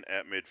CSN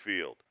at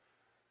midfield.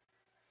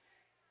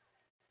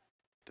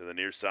 To the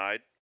near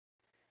side,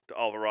 to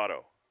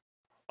Alvarado.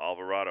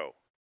 Alvarado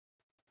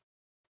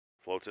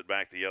floats it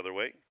back the other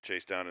way.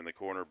 Chased down in the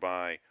corner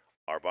by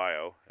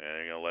Arbayo, and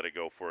they're going to let it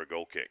go for a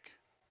goal kick.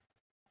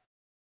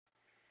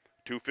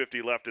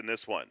 2:50 left in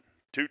this one.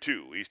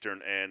 2-2,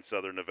 Eastern and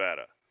Southern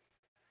Nevada.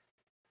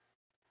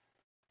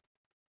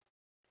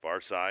 Far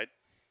side,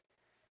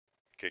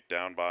 kicked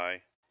down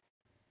by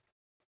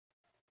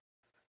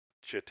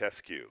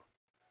Chitescu.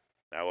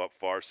 Now up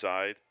far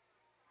side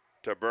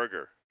to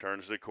Berger.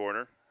 Turns the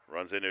corner,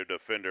 runs into a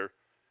defender.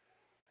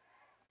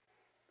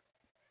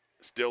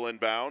 Still in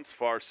bounds,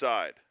 far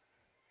side.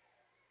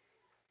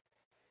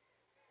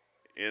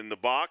 In the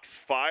box,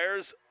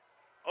 fires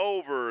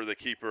over the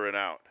keeper and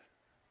out.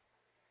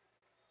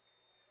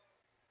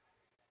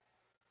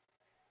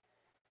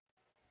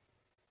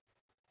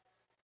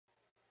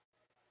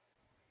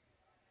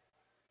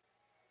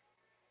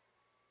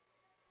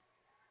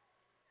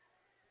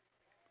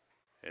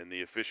 And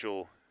the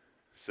official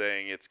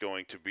saying it's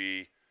going to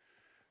be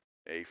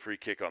a free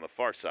kick on the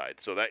far side.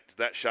 So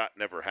that shot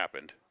never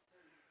happened.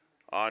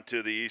 On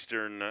to the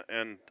Eastern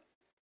and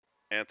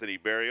Anthony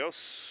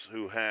Barrios,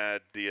 who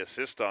had the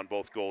assist on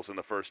both goals in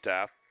the first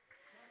half.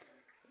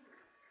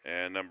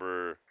 And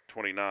number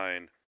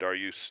 29,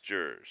 Darius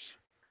Jers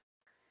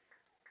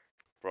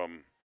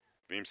from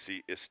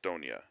Vimsi,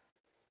 Estonia.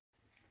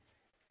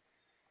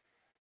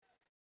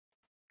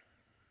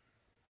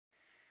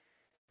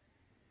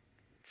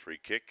 Free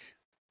kick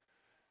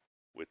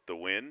with the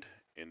wind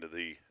into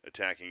the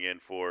attacking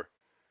end for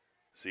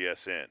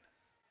CSN.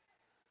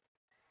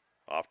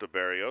 Off to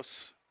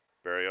Barrios.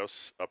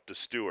 Barrios up to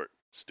Stewart.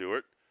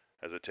 Stewart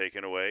has it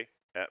taken away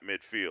at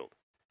midfield.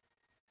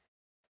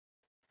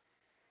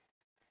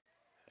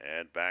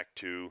 And back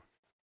to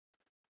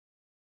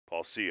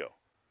Paulcio.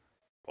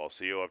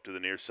 Paulcio up to the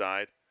near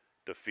side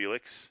to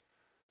Felix.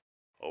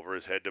 Over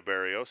his head to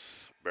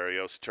Barrios.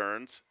 Barrios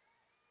turns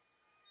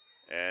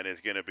and is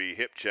going to be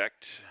hip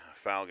checked.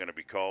 Foul going to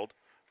be called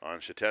on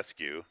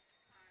Chitescu.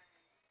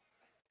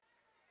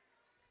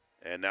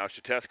 And now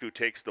Chitescu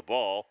takes the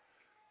ball,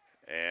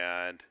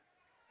 and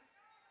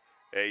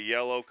a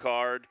yellow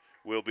card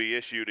will be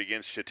issued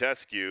against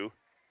Chitescu.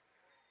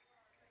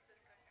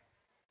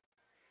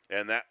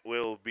 And that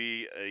will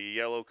be a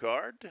yellow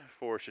card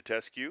for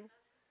Shatescu.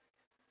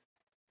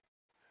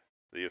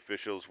 The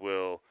officials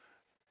will,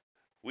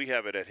 we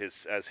have it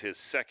as his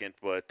second,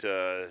 but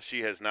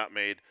she has not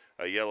made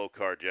a yellow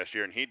card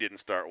gesture, and he didn't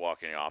start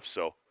walking off.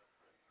 So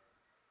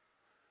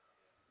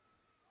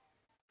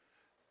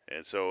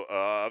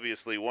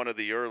obviously one of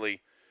the early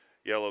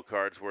yellow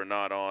cards were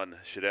not on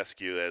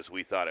Shatescu as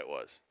we thought it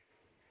was.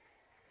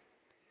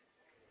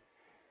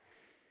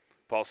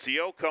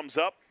 Paulcio comes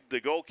up, the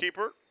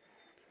goalkeeper,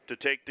 to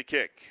take the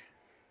kick.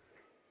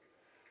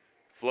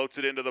 Floats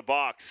it into the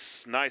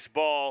box. Nice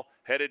ball,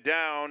 headed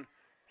down,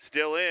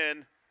 still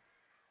in,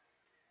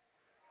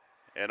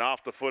 and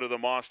off the foot of the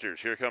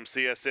Monsters. Here comes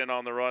CSN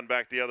on the run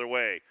back the other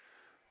way.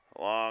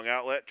 Long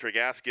outlet,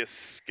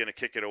 Trigaskis going to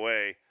kick it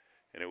away,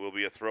 and it will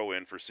be a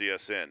throw-in for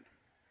CSN.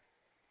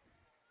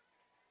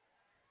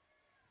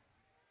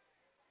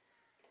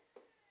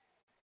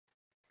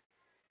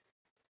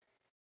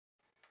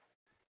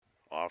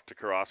 Off to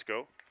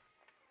Carrasco.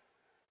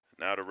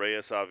 Now to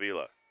Reyes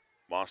Avila.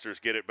 Monsters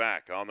get it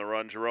back. On the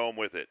run, Jerome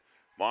with it.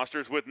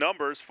 Monsters with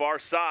numbers, far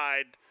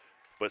side,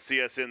 but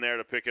CSN there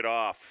to pick it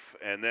off.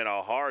 And then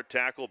a hard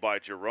tackle by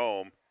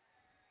Jerome.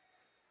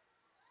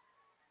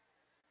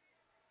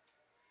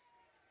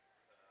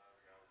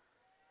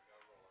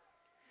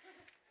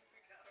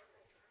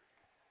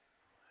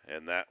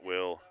 And that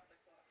will,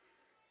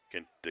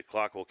 the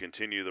clock will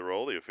continue the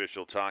roll. The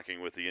official talking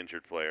with the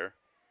injured player.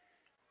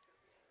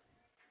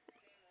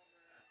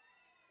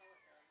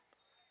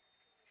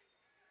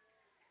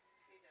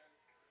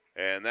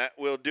 And that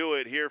will do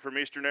it here from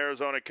Eastern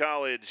Arizona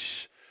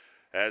College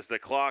as the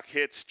clock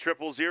hits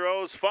triple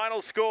zeros.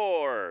 Final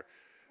score,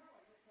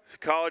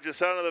 College of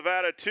Southern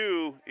Nevada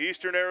 2,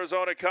 Eastern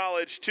Arizona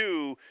College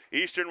 2.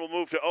 Eastern will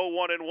move to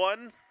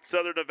 0-1-1.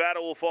 Southern Nevada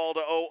will fall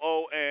to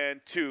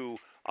 0-2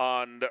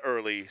 on the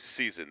early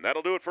season.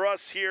 That'll do it for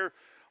us here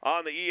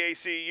on the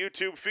EAC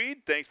YouTube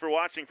feed. Thanks for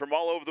watching from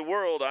all over the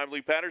world. I'm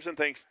Lee Patterson.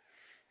 Thanks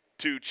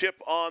to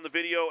Chip on the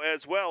video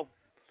as well.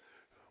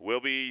 We'll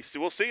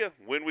see you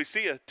when we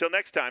see you. Till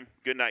next time,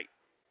 good night.